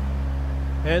cabin.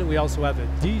 And we also have a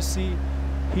DC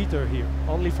heater here,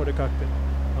 only for the cockpit,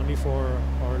 only for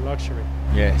our luxury.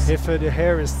 Yes. If the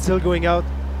air is still going out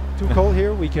too cold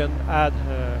here, we can add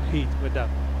heat with that.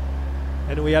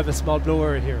 And we have a small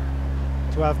blower here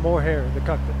to have more air in the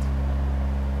cockpit.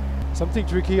 Something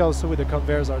tricky also with the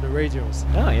Convairs are the radios.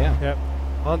 Oh yeah. Yeah.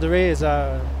 On the ray is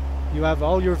you have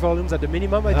all your volumes at the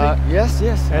minimum, I think. Yes,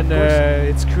 And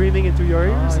it's screaming into your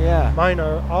ears. Oh, yeah. Mine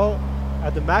are all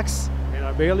at the max and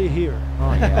are barely here.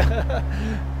 Oh yeah.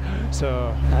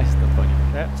 So Nice, not funny.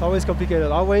 yeah, it's always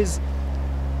complicated. Always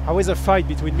a fight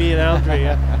between me and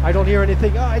Andre. I don't hear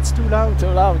anything. Oh, it's too loud. Too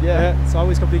loud, yeah. It's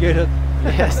always complicated.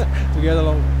 Yes. To get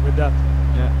along with that.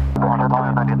 Yeah.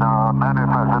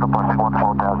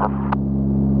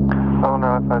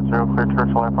 clear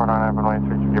Churchill Airport on runway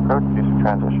 33 approach, use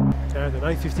transition. The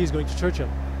 950 is going to Churchill,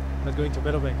 not going to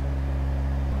Meadowbank.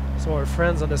 So our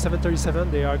friends on the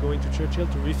 737, they are going to Churchill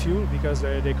to refuel because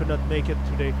they could not make it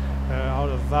today out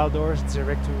of Valdor's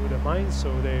direct to the mines,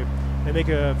 so they make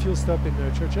a fuel stop in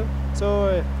Churchill.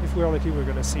 So if we're lucky, we're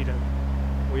going to see them.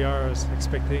 We are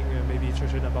expecting maybe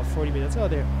Churchill in about 40 minutes. Oh,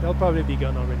 they'll probably be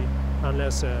gone already,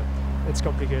 unless it's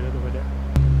complicated over there.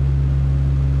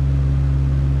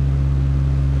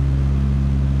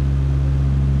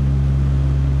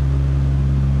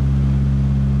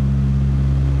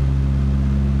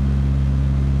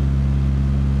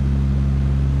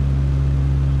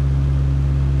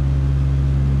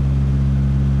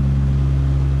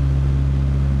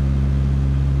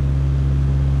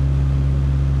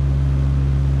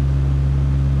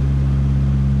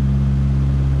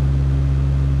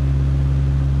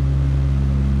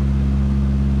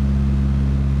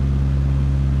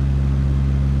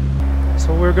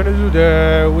 We're gonna do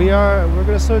we're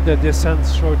gonna start the descent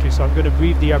shortly, so I'm gonna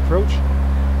brief the approach.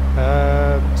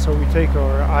 So we take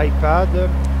our iPad.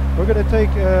 We're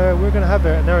gonna have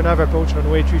an hour-and-a-half approach on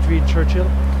runway 33 in Churchill.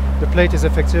 The plate is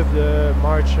effective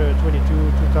March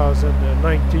 22,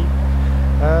 2019.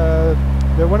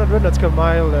 The 100 nautical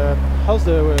mile. How's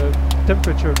the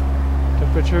temperature?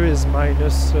 Temperature is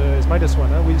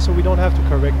 -1. So we don't have to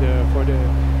correct for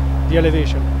the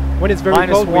elevation. When it's very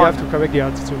cold, we have to correct the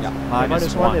altitude. Yeah,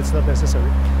 -1, it's not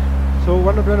necessary. So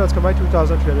 100 nautical mile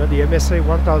 2,300, the MSA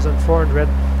 1,400.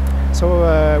 So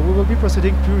we will be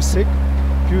proceeding Pusick.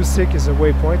 Pusick is a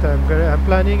waypoint.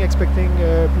 I'm expecting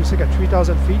Pusick at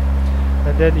 3,000 feet,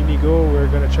 and then Inigo we're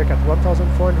going to check at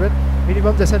 1,400.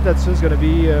 Minimum descent altitude is going to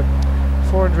be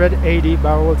 480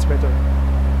 barrel altimeter.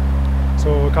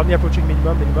 So currently approaching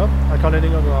minimum, icon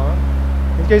landing on ground.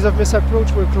 In case of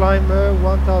misapproach, we'll climb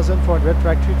 1,400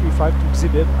 track 335 to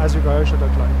exhibit as required shuttle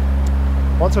climb.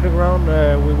 Once on the ground,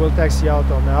 we will taxi out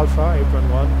on Alpha, apron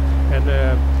 1, and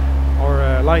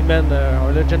our lineman,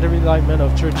 our legendary lineman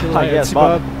of Churchill, yes,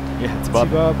 Bob. Yeah, it's Bob.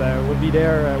 Bob will be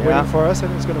there waiting for us,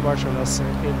 and he's going to marshal us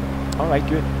in. All right,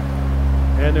 good.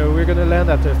 And we're going to land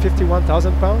at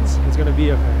 51,000 pounds. It's going to be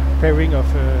a pairing of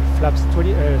flaps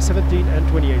 17 and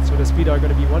 28. So the speed are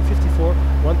going to be 154,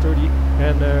 130,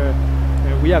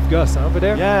 and we have Gus over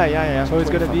there. Yeah. So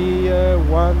it's going to be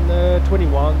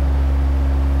 121.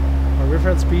 Our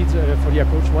reference speed for the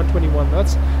approach 121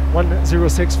 knots,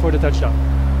 106 for the touchdown.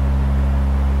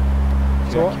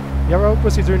 So the aero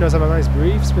procedure in Oceania is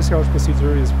brief. Special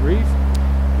procedure is brief.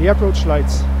 The approach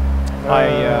lights. We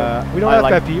don't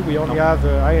have PAPI, we only have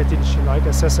high attention light,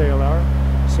 SSALR.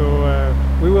 So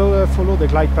we will follow the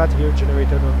glide path here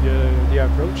generated on the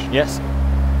approach. Yes.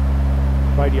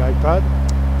 By the iPad.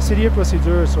 CDA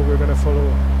procedure, so we're going to follow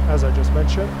as I just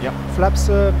mentioned. Yep. Flaps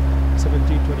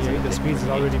 1728, the speed is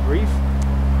already brief.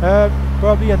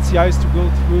 Probably NCIs to go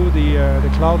through the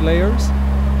cloud layers,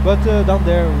 but down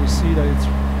there we see that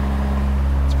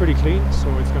it's pretty clean, so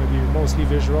it's going to be mostly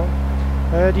visual.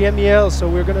 The MEL, so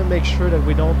we're going to make sure that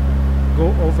we don't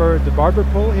go over the barber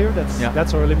pole here.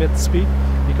 That's our limit speed,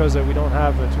 because we don't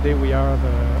have today we have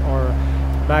our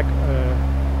back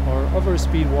or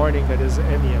overspeed warning that is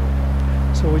MEL.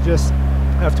 So we just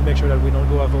have to make sure that we don't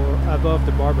go above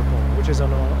the barber pole, which is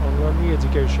on only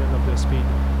indication of the speed,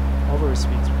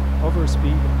 overspeed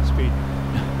speed.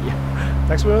 Yeah.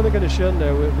 Taxi route condition,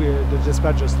 the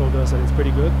dispatch just told us that it's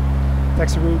pretty good.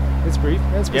 Taxi route, it's brief,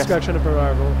 and specific action per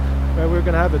arrival. We're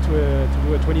going to have to do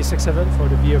a 26.7 for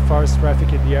the VFR's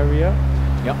traffic in the area.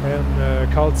 Yep.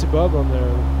 And call Bob on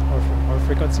our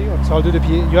frequency. So I'll do the PA.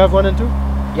 You have 1 and 2?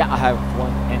 Yeah, I have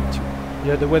 1 and 2.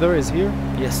 Yeah, the weather is here?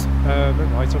 Yes.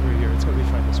 No, it's over here. It's going to be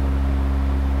fine this one.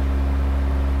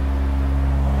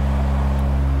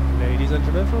 Ladies and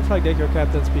gentlemen, from flight deck, your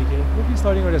captain speaking. We'll be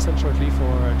starting our descent shortly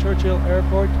for Churchill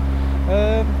Airport.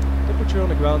 Temperature on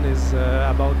the ground is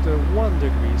about 1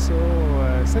 degree, so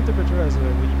same temperature as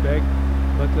Winnipeg,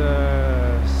 but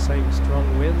same strong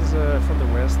winds from the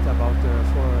west, about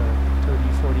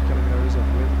 30-40 kilometers of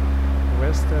wind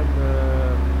west, and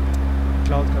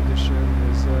cloud condition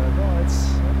is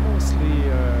it's mostly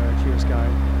clear sky,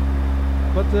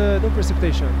 but no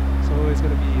precipitation, so it's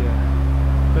going to be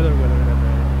better weather than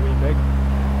Winnipeg,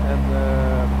 and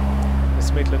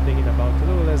estimate landing in about a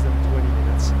little less than 20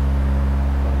 minutes.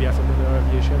 On behalf of Nolinor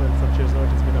Aviation and from Cheers North,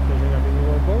 it's been a pleasure having you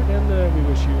on board, and we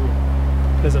wish you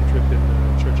a pleasant trip in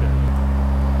Churchill.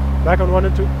 Back on 1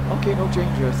 and 2. Okay, no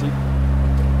change, see.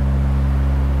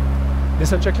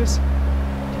 Descent checklist?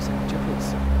 Descent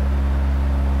checklist.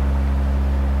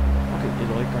 Okay,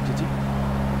 hydraulic quantity.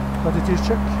 Quantity is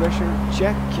check. Pressure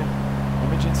check.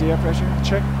 Emergency air pressure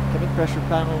check. Cabin pressure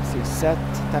panels is set.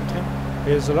 Time trim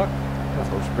is lock.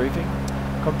 Approach briefing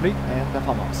complete. And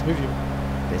performance review.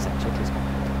 Descent checklist complete.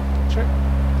 Check.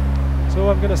 So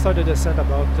I'm gonna start the descent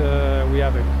about we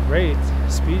have a great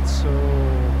speed, so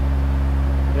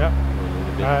yeah,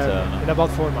 in about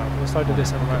 4 miles we'll start the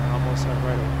descent almost right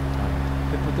away.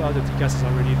 Can put all the TCAS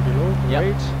already below.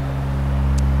 Great.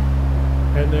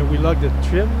 And we log the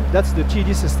trim. That's the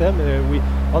TD system.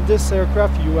 On this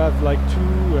aircraft you have like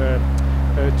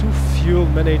two fuel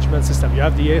management system. You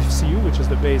have the FCU, which is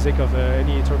the basic of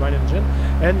any turbine engine,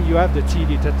 and you have the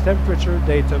TD, the temperature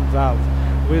datum valve,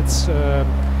 which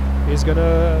is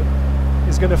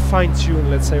gonna fine-tune,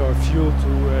 let's say, our fuel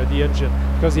to the engine,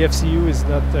 because the FCU is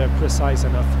not precise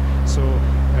enough. So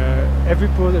every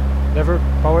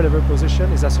power lever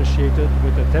position is associated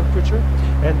with the temperature,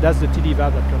 and that's the TD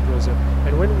valve that controls it.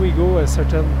 And when we go a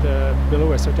certain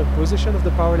below a certain position of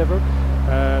the power lever,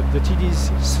 the TD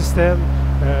system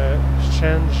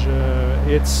change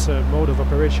its mode of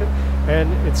operation, and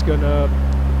it's gonna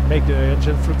make the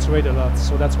engine fluctuate a lot.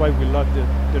 So that's why we lock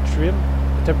the trim,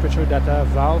 the temperature data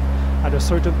valve at a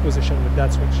certain position with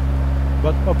that switch.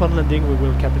 But upon landing we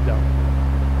will cap it down.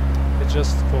 It's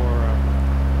just for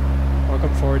more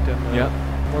comfort and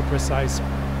more precise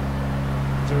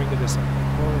during the descent.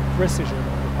 More precision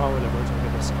on the power level during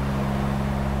the descent.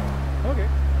 Okay.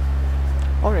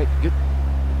 Alright, good.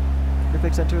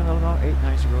 Reflex center Nolinor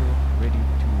 890, ready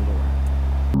to lower.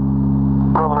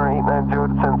 Nolinor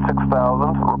 890, descend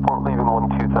 6,000, report leaving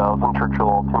 12,000, Churchill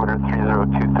altimeter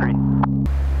 3023.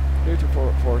 Clear to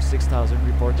for 6,000,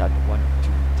 report at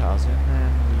 12,000,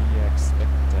 and we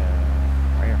expect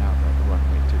air now at the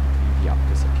runway 33 via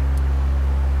Pacific.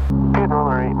 Okay,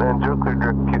 Nolinor 890, clear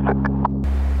direct Pacific.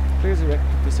 Clear direct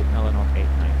Pacific, Nolinor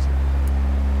 890.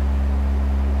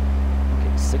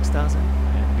 6,000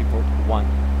 and report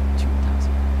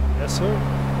 2,000. Yes, sir.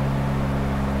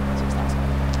 6,000.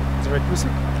 Direct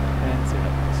cruising. And 0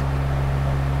 cruising.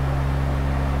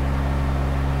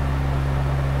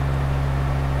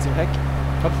 Direct.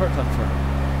 Confirm. Confirm.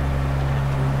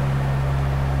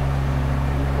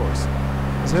 Course.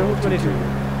 022.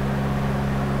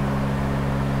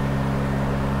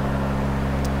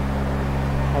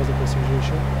 How's the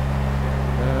precipitation?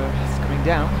 It's coming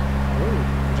down.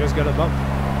 Oh, we just got a bump.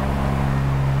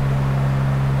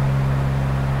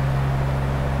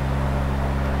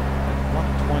 At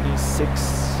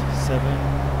 126.7.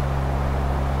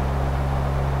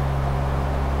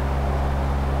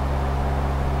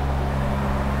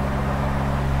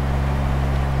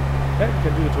 Yeah, you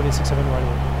can do the 26.7 right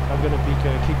away. I'm going to pick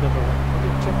kick number 1.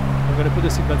 Okay, check. I'm going to put the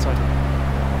seatbelt on.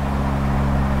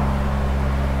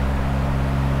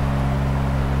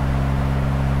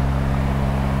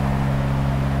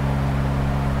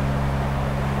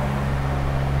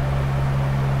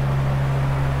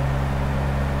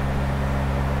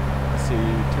 Let's see,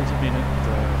 30 minutes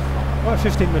from...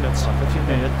 15 minutes. 15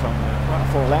 minutes from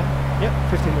for land? Yeah,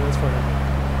 15 minutes for land.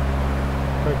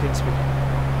 13 speed.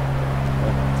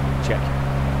 Check.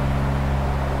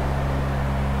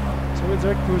 So with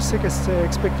direct cruise 6,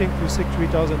 expecting cruise 6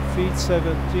 3,000 feet,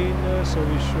 17, so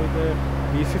we should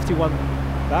be 51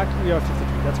 back. We are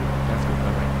 53, that's good. That's good,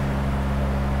 alright.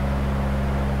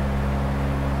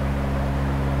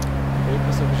 Okay,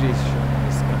 precipitation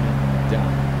is coming down.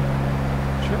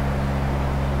 Sure.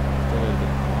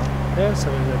 The Yeah,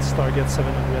 so let's target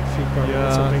 700 feet per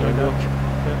minute, something like that. look.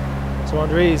 Yeah. So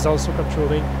Andre is also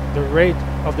controlling the rate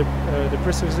of the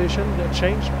precipitation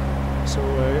change. So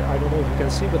I don't know if you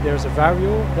can see, but there's a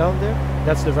vario down there.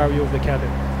 That's the vario of the cabin.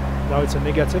 Now it's a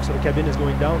negative, so the cabin is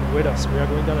going down with us. We are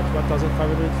going down at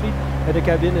 1,500 feet, and the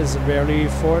cabin is barely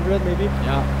 400 maybe.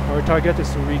 Yeah. Our target is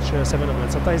to reach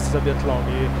 700. Sometimes it's a bit long.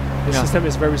 The system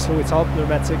is very slow. It's all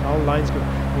pneumatic, all lines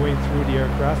going through the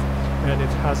aircraft, and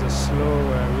it has a slow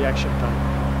reaction time.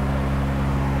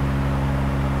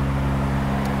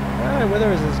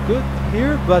 Weather is good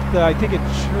here, but I think at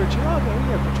Churchill,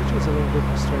 Churchill is a little bit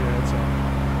straight ahead, so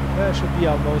that should be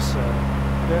almost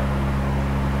there.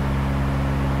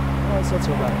 Oh, it's not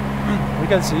so bad. We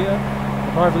can see the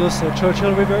marvelous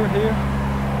Churchill River here,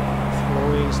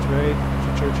 flowing straight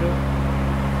to Churchill.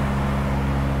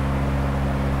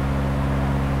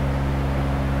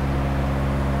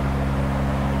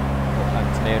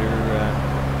 Alternator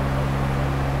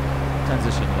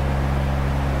transition.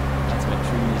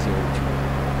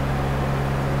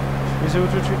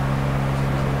 3023.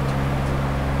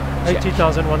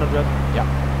 80,100. Yeah.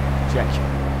 Check.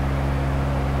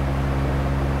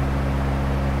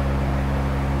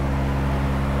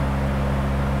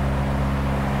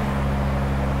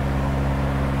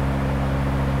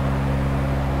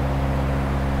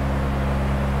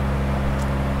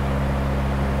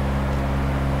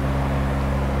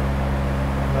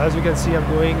 As you can see, I'm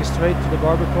going straight to the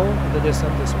barbacoa in the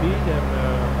descent to speed, and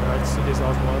let's see this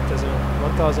last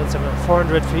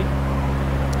 1,400 feet.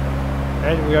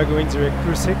 And we are going direct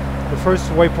cruising, the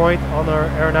first waypoint on our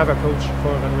airnav approach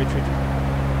for runway 32.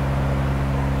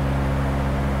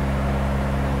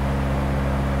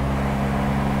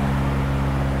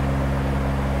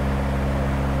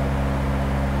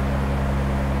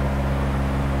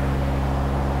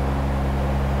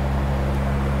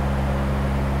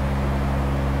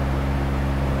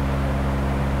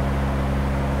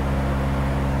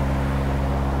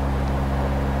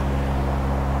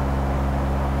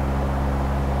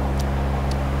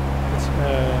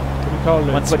 Call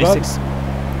 126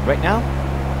 right now.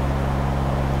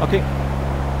 Okay.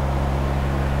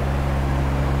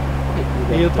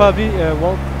 He'll probably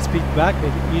won't speak back.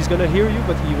 He's gonna hear you,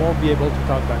 but he won't be able to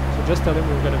talk back. So just tell him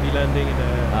we're gonna be landing in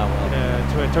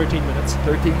 13 minutes.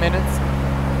 13 minutes.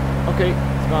 Okay,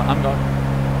 I'm gone.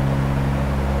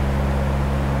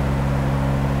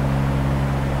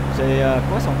 C'est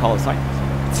quoi son call sign?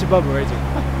 It's Bob Radio.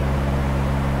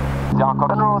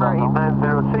 Controller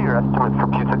 8902, your estimates for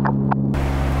Cusick.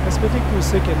 Expecting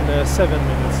Cusick in 7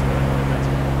 minutes.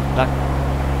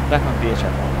 Back on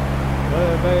VHF.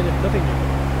 But nothing new.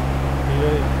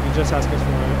 He just asked us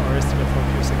for our estimate for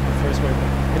Cusick, the first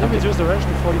waypoint. Can you reduce the range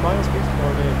to 40 miles, please?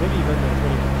 Or maybe even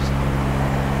 20 miles?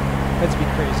 That's a bit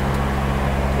crazy.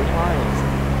 40 miles.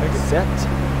 Set.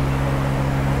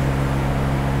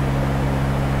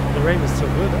 The rain is still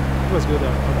good. It was good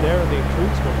up there on the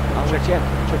cruise, but I'll check again.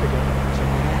 Check again.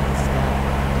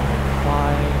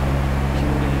 Fine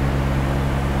tuning.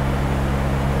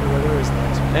 The weather is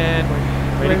nice. And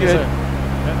rain good.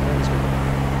 Yeah, rain is good.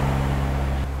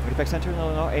 Winnipeg Center,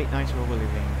 Nolinor 890, we're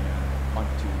leaving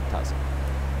 12,000.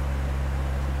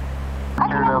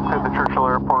 Here now, clear the Churchill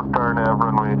Airport, RNAV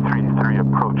runway 33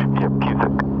 approach via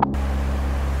Pusic.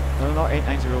 Nolinor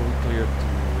 890, we cleared to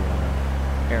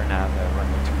AirNav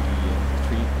runway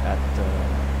 33 at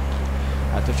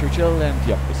the Churchill and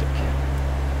via Pusic.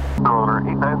 Nolinor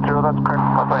 890, that's correct.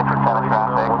 120% of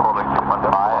traffic, holding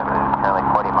 215, currently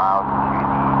 40 miles to the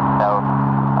south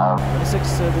of 26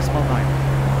 decimal 9,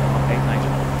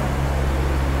 890.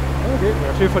 Okay,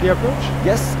 we're clear for the approach?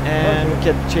 Yes, and we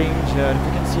can change the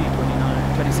frequency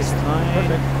 26.9.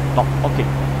 Perfect. No, okay.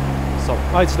 So,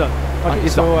 It's done. Okay,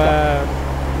 it's so done.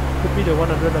 put me the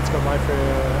 100, let's come by for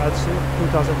altitude,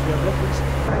 2,300 please.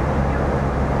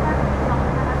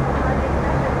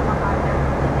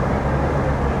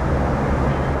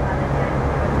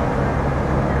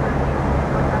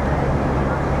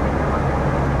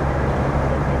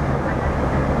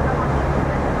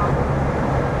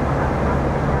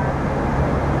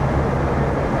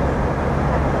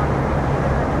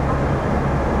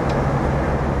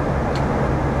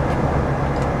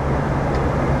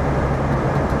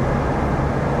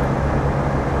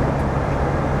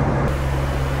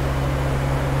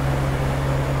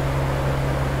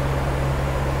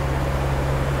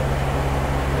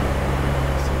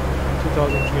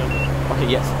 Okay,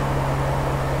 yes.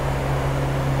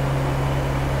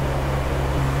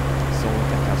 So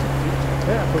 10,000 feet.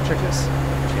 Yeah, for checklist.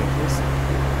 Checklist.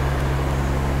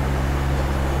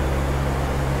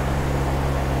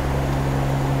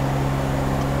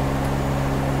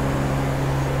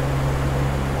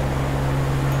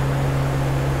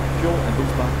 Fuel and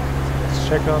boost pump. Let's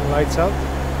check on lights out.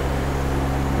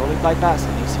 Rolling bypass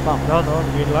and easy pump. No,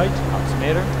 green light.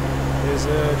 Altimeter. There's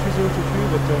 3023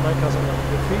 with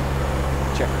 9,100 feet.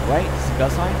 Check right.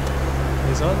 Seatbelt sign.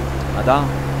 Is on. Adam.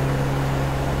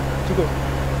 To go.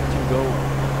 To go.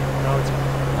 Now it's on.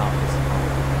 Now it's on.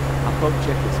 Approach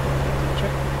check is complete.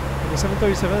 Check. The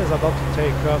 737 is about to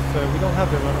take off. We don't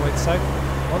have the runway in sight.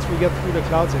 Once we get through the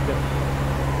clouds, it gets.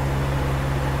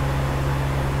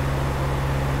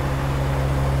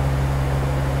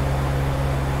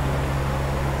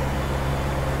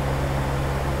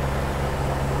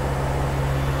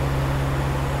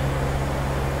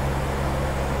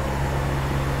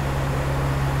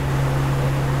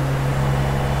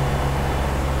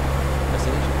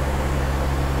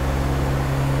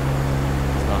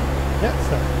 Yeah, it's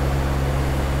done.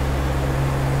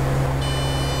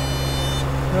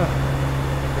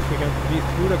 If we can be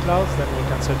through the clouds, then we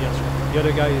can set the instrument. The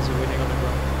other guy is waiting on the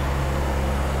ground.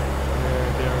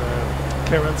 Their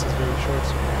clearance is very short,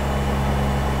 so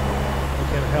we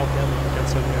can help them if we can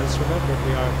set the instrument, but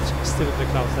we are still in the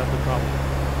clouds, that's the problem.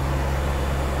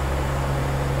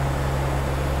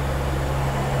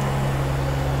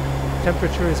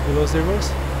 Temperature is below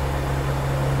zeros.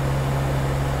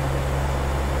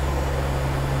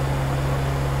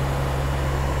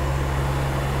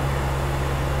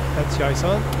 That's the ice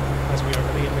on, as we are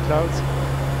running in the clouds.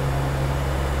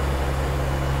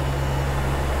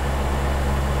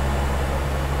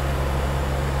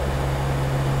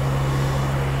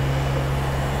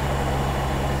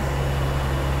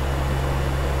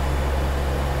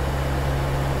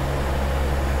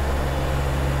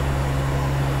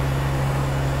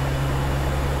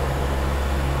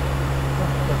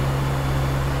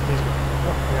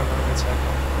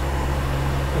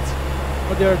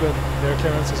 But they are good. Their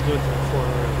clearance is good for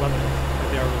London at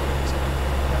the Aerologic.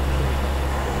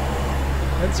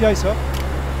 Yeah, and see ice up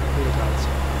through the clouds.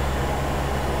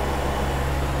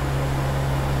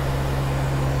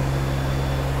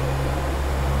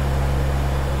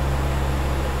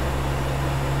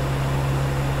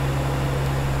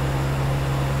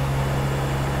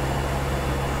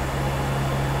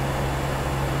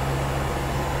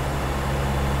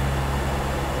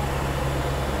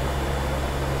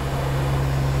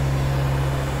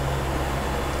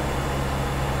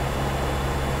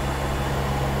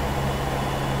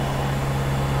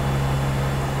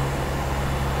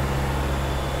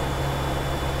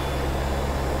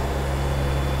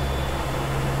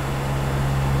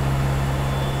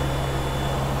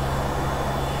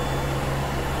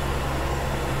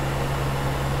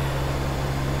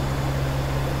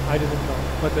 I didn't call.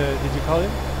 But did you call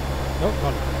him? No,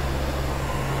 call him.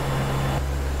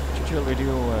 Churchill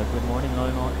Radio, good morning,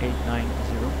 Nolinor 890.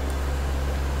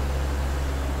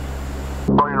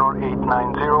 Nolinor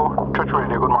 890, Churchill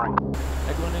Radio, good morning.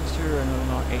 Good morning, sir,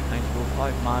 Nolinor 890,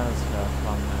 5 miles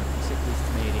from Pacific,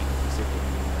 estimating Pacific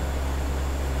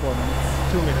 4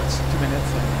 minutes. 2 minutes. 2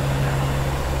 minutes. And,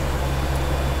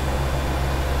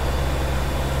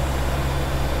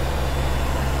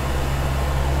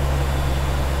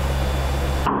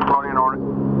 Nolinor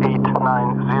 890,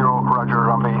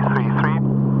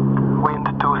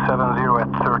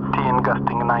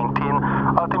 gusting 19,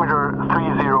 altimeter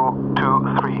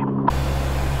 3023. 3023,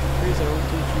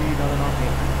 Nolinor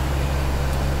Aviation.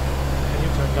 Can you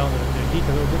turn down the heat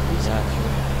a little bit, please? Yeah,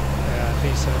 sure. At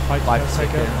least 5 to 10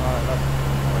 seconds.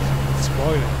 It's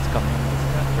boiling. It's coming.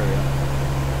 Very up.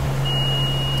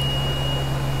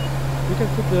 We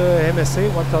can put the MSA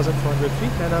 1,400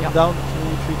 feet, and I'm down to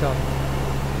 3,000.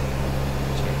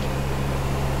 Check.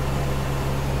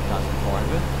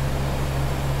 1,400.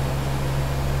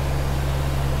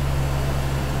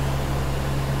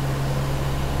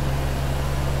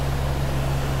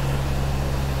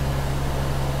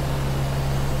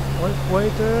 One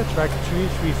pointer, track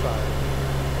 335.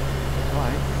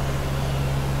 Alright.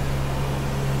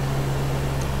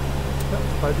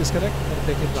 If I disconnect, I'll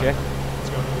take it back. Check. Let's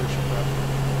go to the ocean map.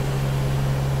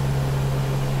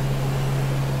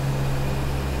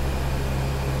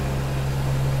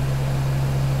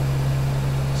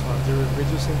 So I'm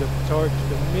reducing the torque to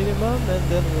the minimum, and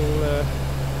then we'll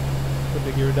put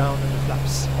the gear down and the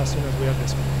flaps as soon as we have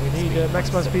this. We need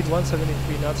maximum speed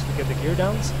 173 knots to get the gear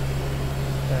downs,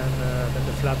 and then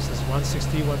the flaps is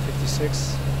 160,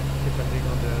 156, depending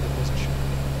on the position.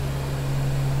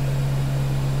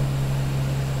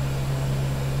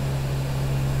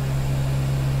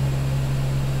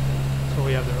 So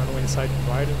we have the runway side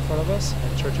right in front of us,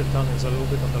 and Churchill Town is a little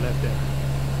bit on the left there.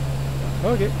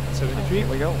 Okay, 73. Here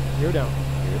we go. Gear down.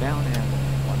 Gear down and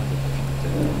 100 feet.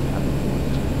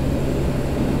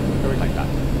 Very like that.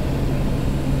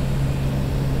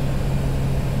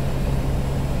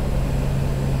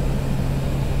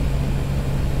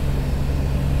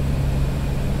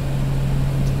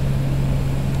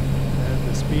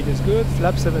 Speed is good.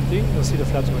 Flap 17. You'll see the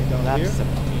flaps going down Flap here.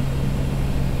 17.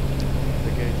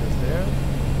 The gauge is there.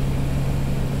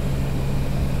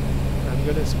 I'm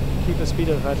going to keep a speed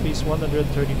of at least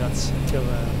 130 knots until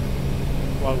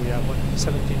while we have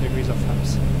 17 degrees of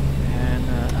flaps. And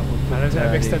I will put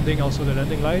I'm extending also the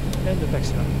landing light and the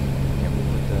taxi light. Yeah, we'll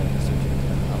put the subject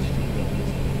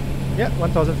altitude. Yeah,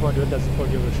 1,400. That's for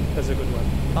the ocean. That's a good one.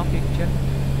 Okay, check.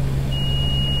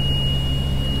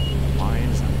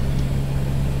 Miles.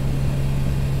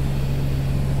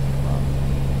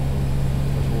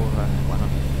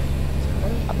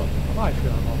 I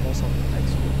feel I'm almost on the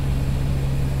next one.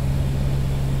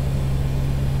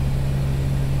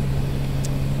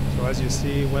 So as you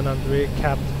see, when Andre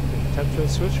capped the temperature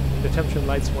switch, the temperature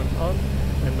lights went on,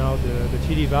 and now the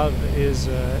TD valve is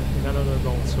in another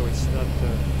mode, so it's not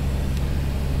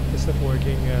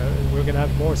working. We're gonna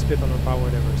have more split on our power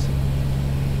levers.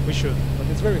 We should, but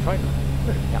it's very fine.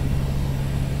 Yeah.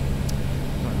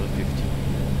 150.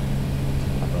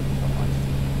 About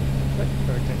 5. Right,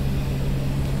 perfect.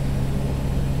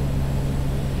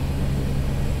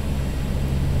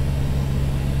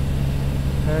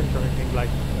 And correcting like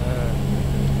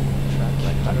track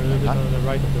a little bit on the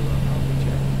right of the run.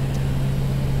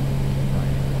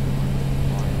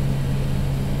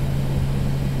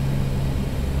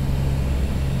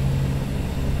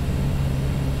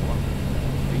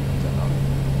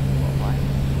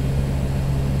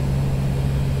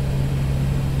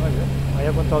 I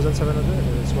have 1,700,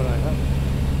 that's what I have.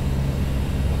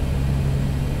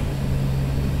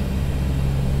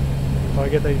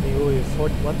 Target IDO is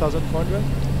 1,400?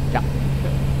 Yeah.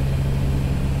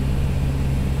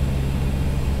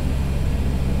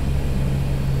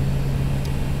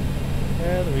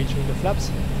 And reaching the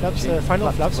flaps.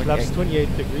 Final flaps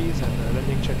 28 degrees and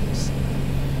landing checklist.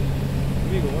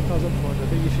 Here we go,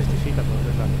 1,400, maybe 50 feet above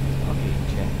the level. Okay,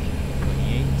 check.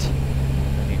 28.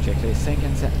 Landing checklist, sink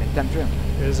and temperature.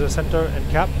 There's a center and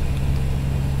cap.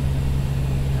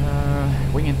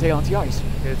 Wing and tail anti-ice.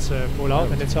 It's pull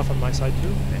out and it's off on my side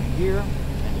too. And gear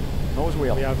and nose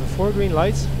wheel. We have 4 green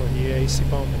lights for the AC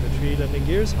pump and the 3 landing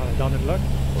gears, down and lock.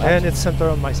 Flaps. And it's center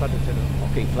on my side of the tunnel.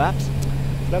 Okay, flaps.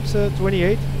 Flaps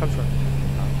 28, confirm.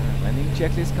 Landing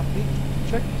checklist complete.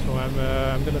 Check. So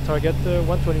I'm going to target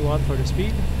 121 for the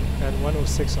speed and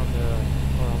 106 on the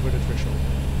over the threshold.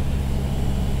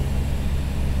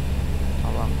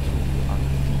 Around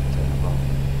 200 feet above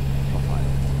profile.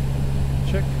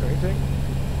 Check, everything.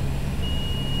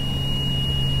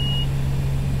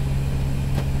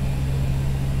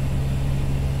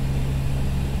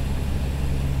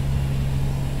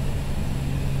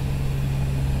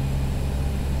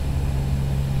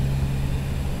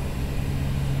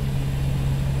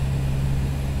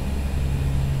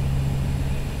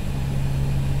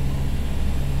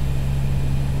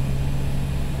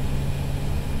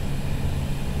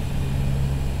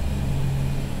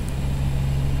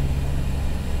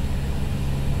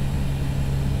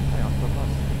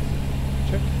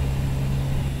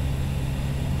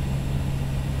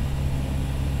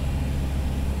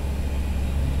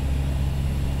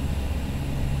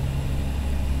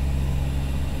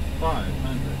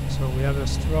 So we have a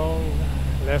strong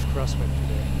left crosswind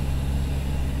today.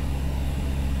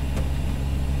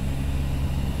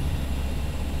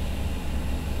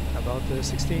 About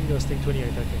 16, gusting 28 I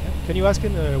think. Can you ask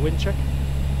him a wind check?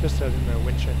 Just tell him a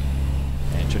wind check.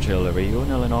 And Churchill Radio,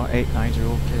 Nolinor 890,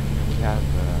 can we have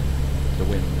the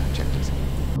wind check please?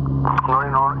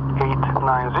 Nolinor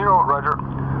 890, roger.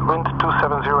 Wind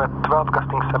 270 at 12,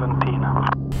 gusting 17.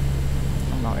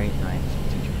 Nolinor 890,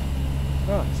 teacher.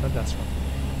 Oh, so that's wrong.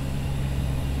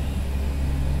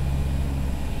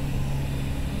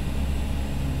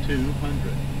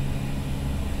 $200.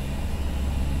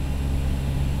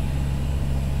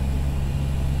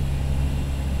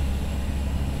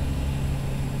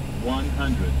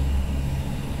 100.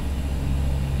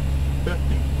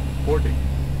 50, 40,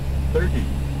 30,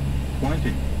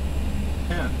 20,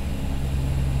 10.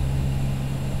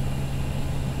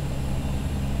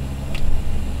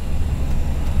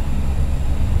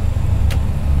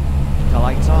 The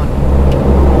lights on.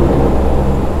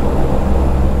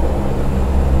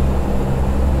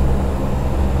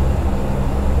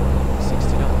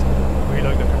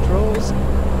 Reload the controls.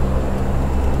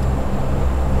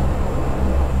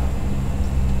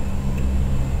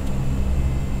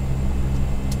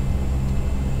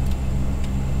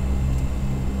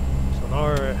 So now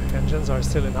our engines are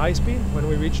still in high speed. When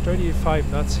we reach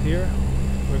 35 knots here,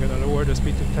 we're going to lower the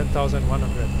speed to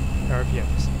 10,100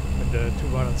 RPMs with the two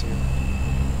buttons here.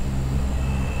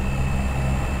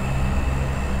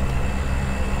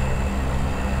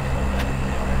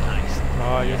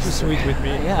 Oh, you're too sweet with me.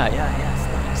 Yeah, it's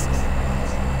nice.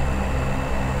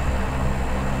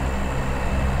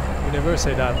 You never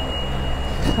say that.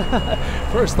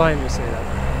 First time you say that.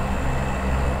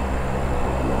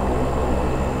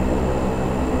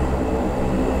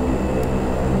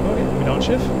 Okay, we don't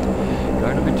shift.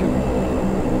 Guard number 2.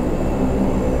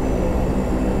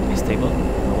 Okay, stable.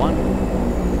 Number 1.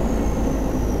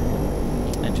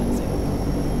 Engine stable.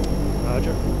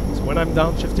 Roger. So when I'm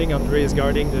downshifting, Andre is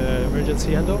guarding the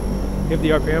emergency handle. If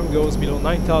the RPM goes below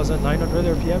 9,900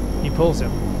 RPM, he pulls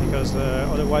him, because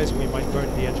otherwise we might burn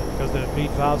the engine, because the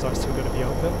bleed valves are still going to be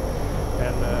open,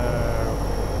 and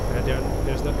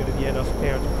there's not going to be enough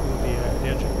air to cool the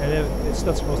engine. And it's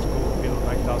not supposed to go below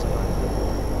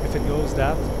 9,900. If it goes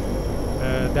that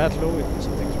low,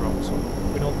 something's wrong. So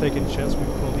we don't take any chance, we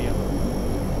pull the engine.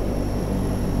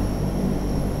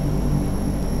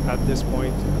 At this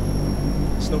point,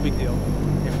 it's no big deal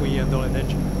if we handle an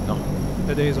engine. No.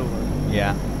 The day is over.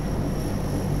 Yeah.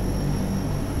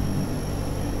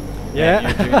 Yeah.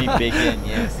 Your journey begin,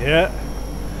 yes. Yeah.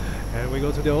 And we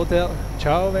go to the hotel.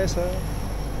 Ciao, Mesa.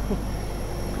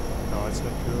 No, it's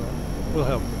not true. We'll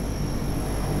help.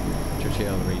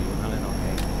 Churchill Radio, Nolinor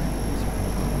 890.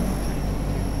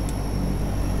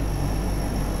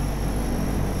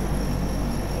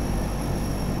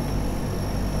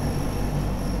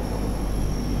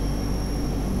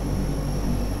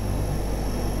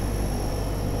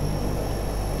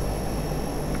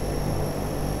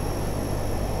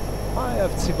 I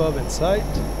have T-Bob in sight.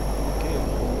 Okay,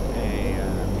 we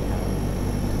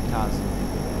have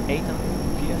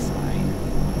 2,800 PSI.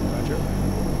 Roger.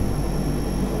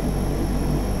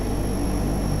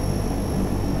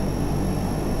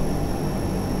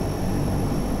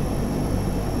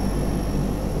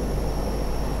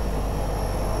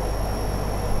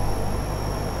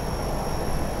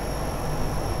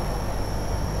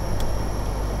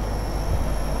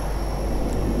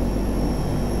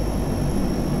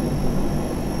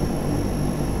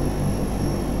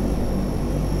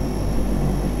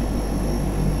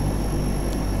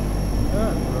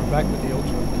 Back with the old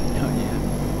truck. Oh, yeah.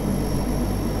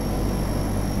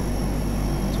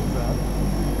 Too bad.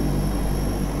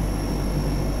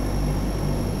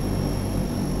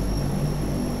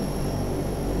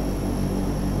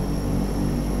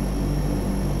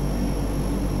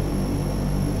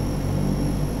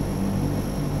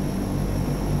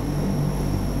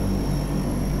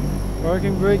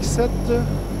 Parking brake set.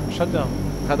 Shut down.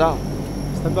 Radar.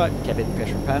 Stand by. Cabin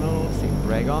pressure panel, safety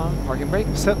brake on, parking brake,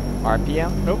 Set.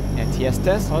 RPM, Nope. NTS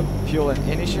test, On. fuel and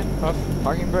ignition, Off.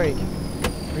 parking brake,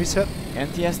 Reset.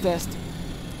 NTS test,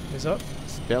 Is up.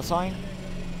 spell sign,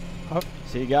 Off.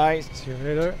 see you guys, See you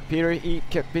later. Peter eat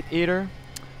cockpit eater,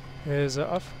 Is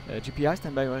off. GPI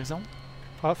standby horizon,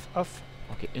 Off. Off.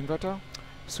 okay, inverter,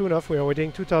 Soon off. We are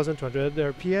waiting 2,200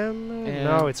 RPM. And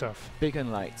Now it's off.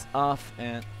 beacon lights off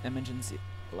and emergency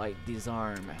light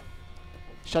disarm.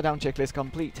 Shutdown checklist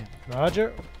complete.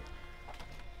 Roger.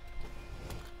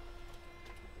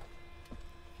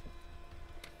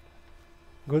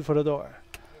 Good for the door.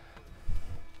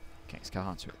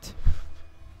 15:48.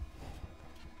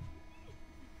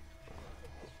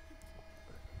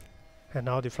 And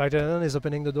now the flight attendant is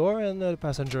opening the door and the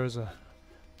passengers are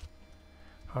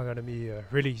going to be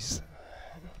released.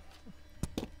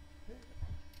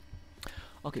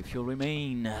 Ok, fuel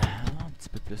remain un petit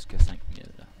peu plus que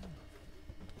 5000.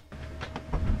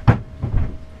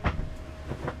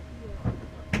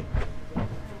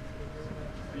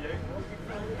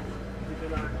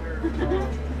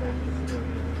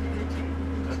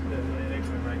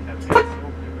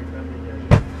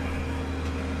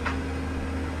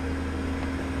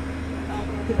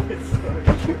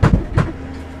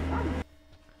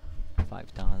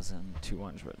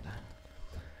 $5,200.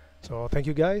 So thank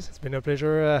you guys. It's been a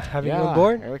pleasure having you on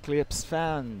board. AirClips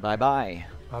fan. Bye bye.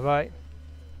 Bye bye.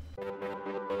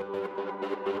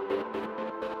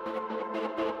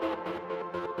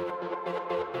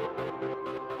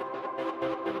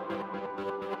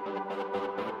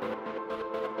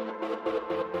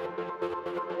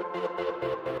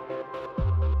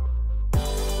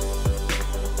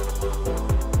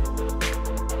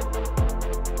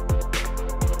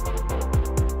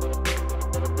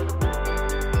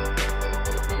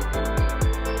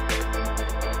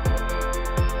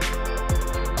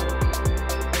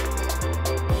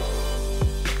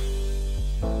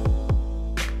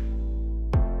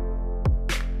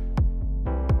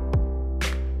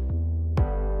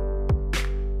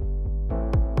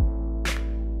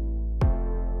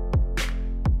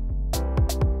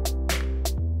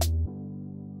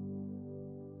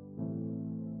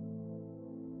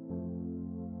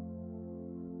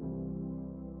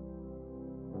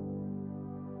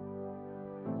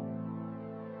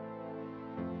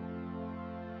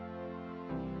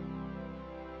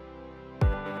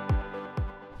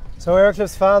 So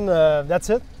AirClips fan,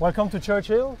 that's it. Welcome to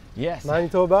Churchill, Yes.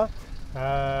 Manitoba.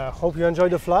 Hope you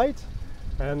enjoyed the flight,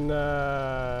 and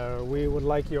we would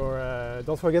like your.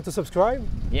 Don't forget to subscribe.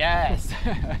 Yes.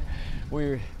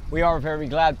 we are very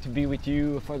glad to be with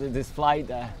you for this flight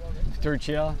to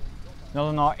Churchill.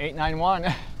 Nolinor 891.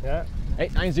 Yeah.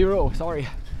 890. Sorry.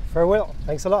 Farewell.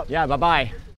 Thanks a lot. Yeah. Bye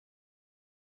bye.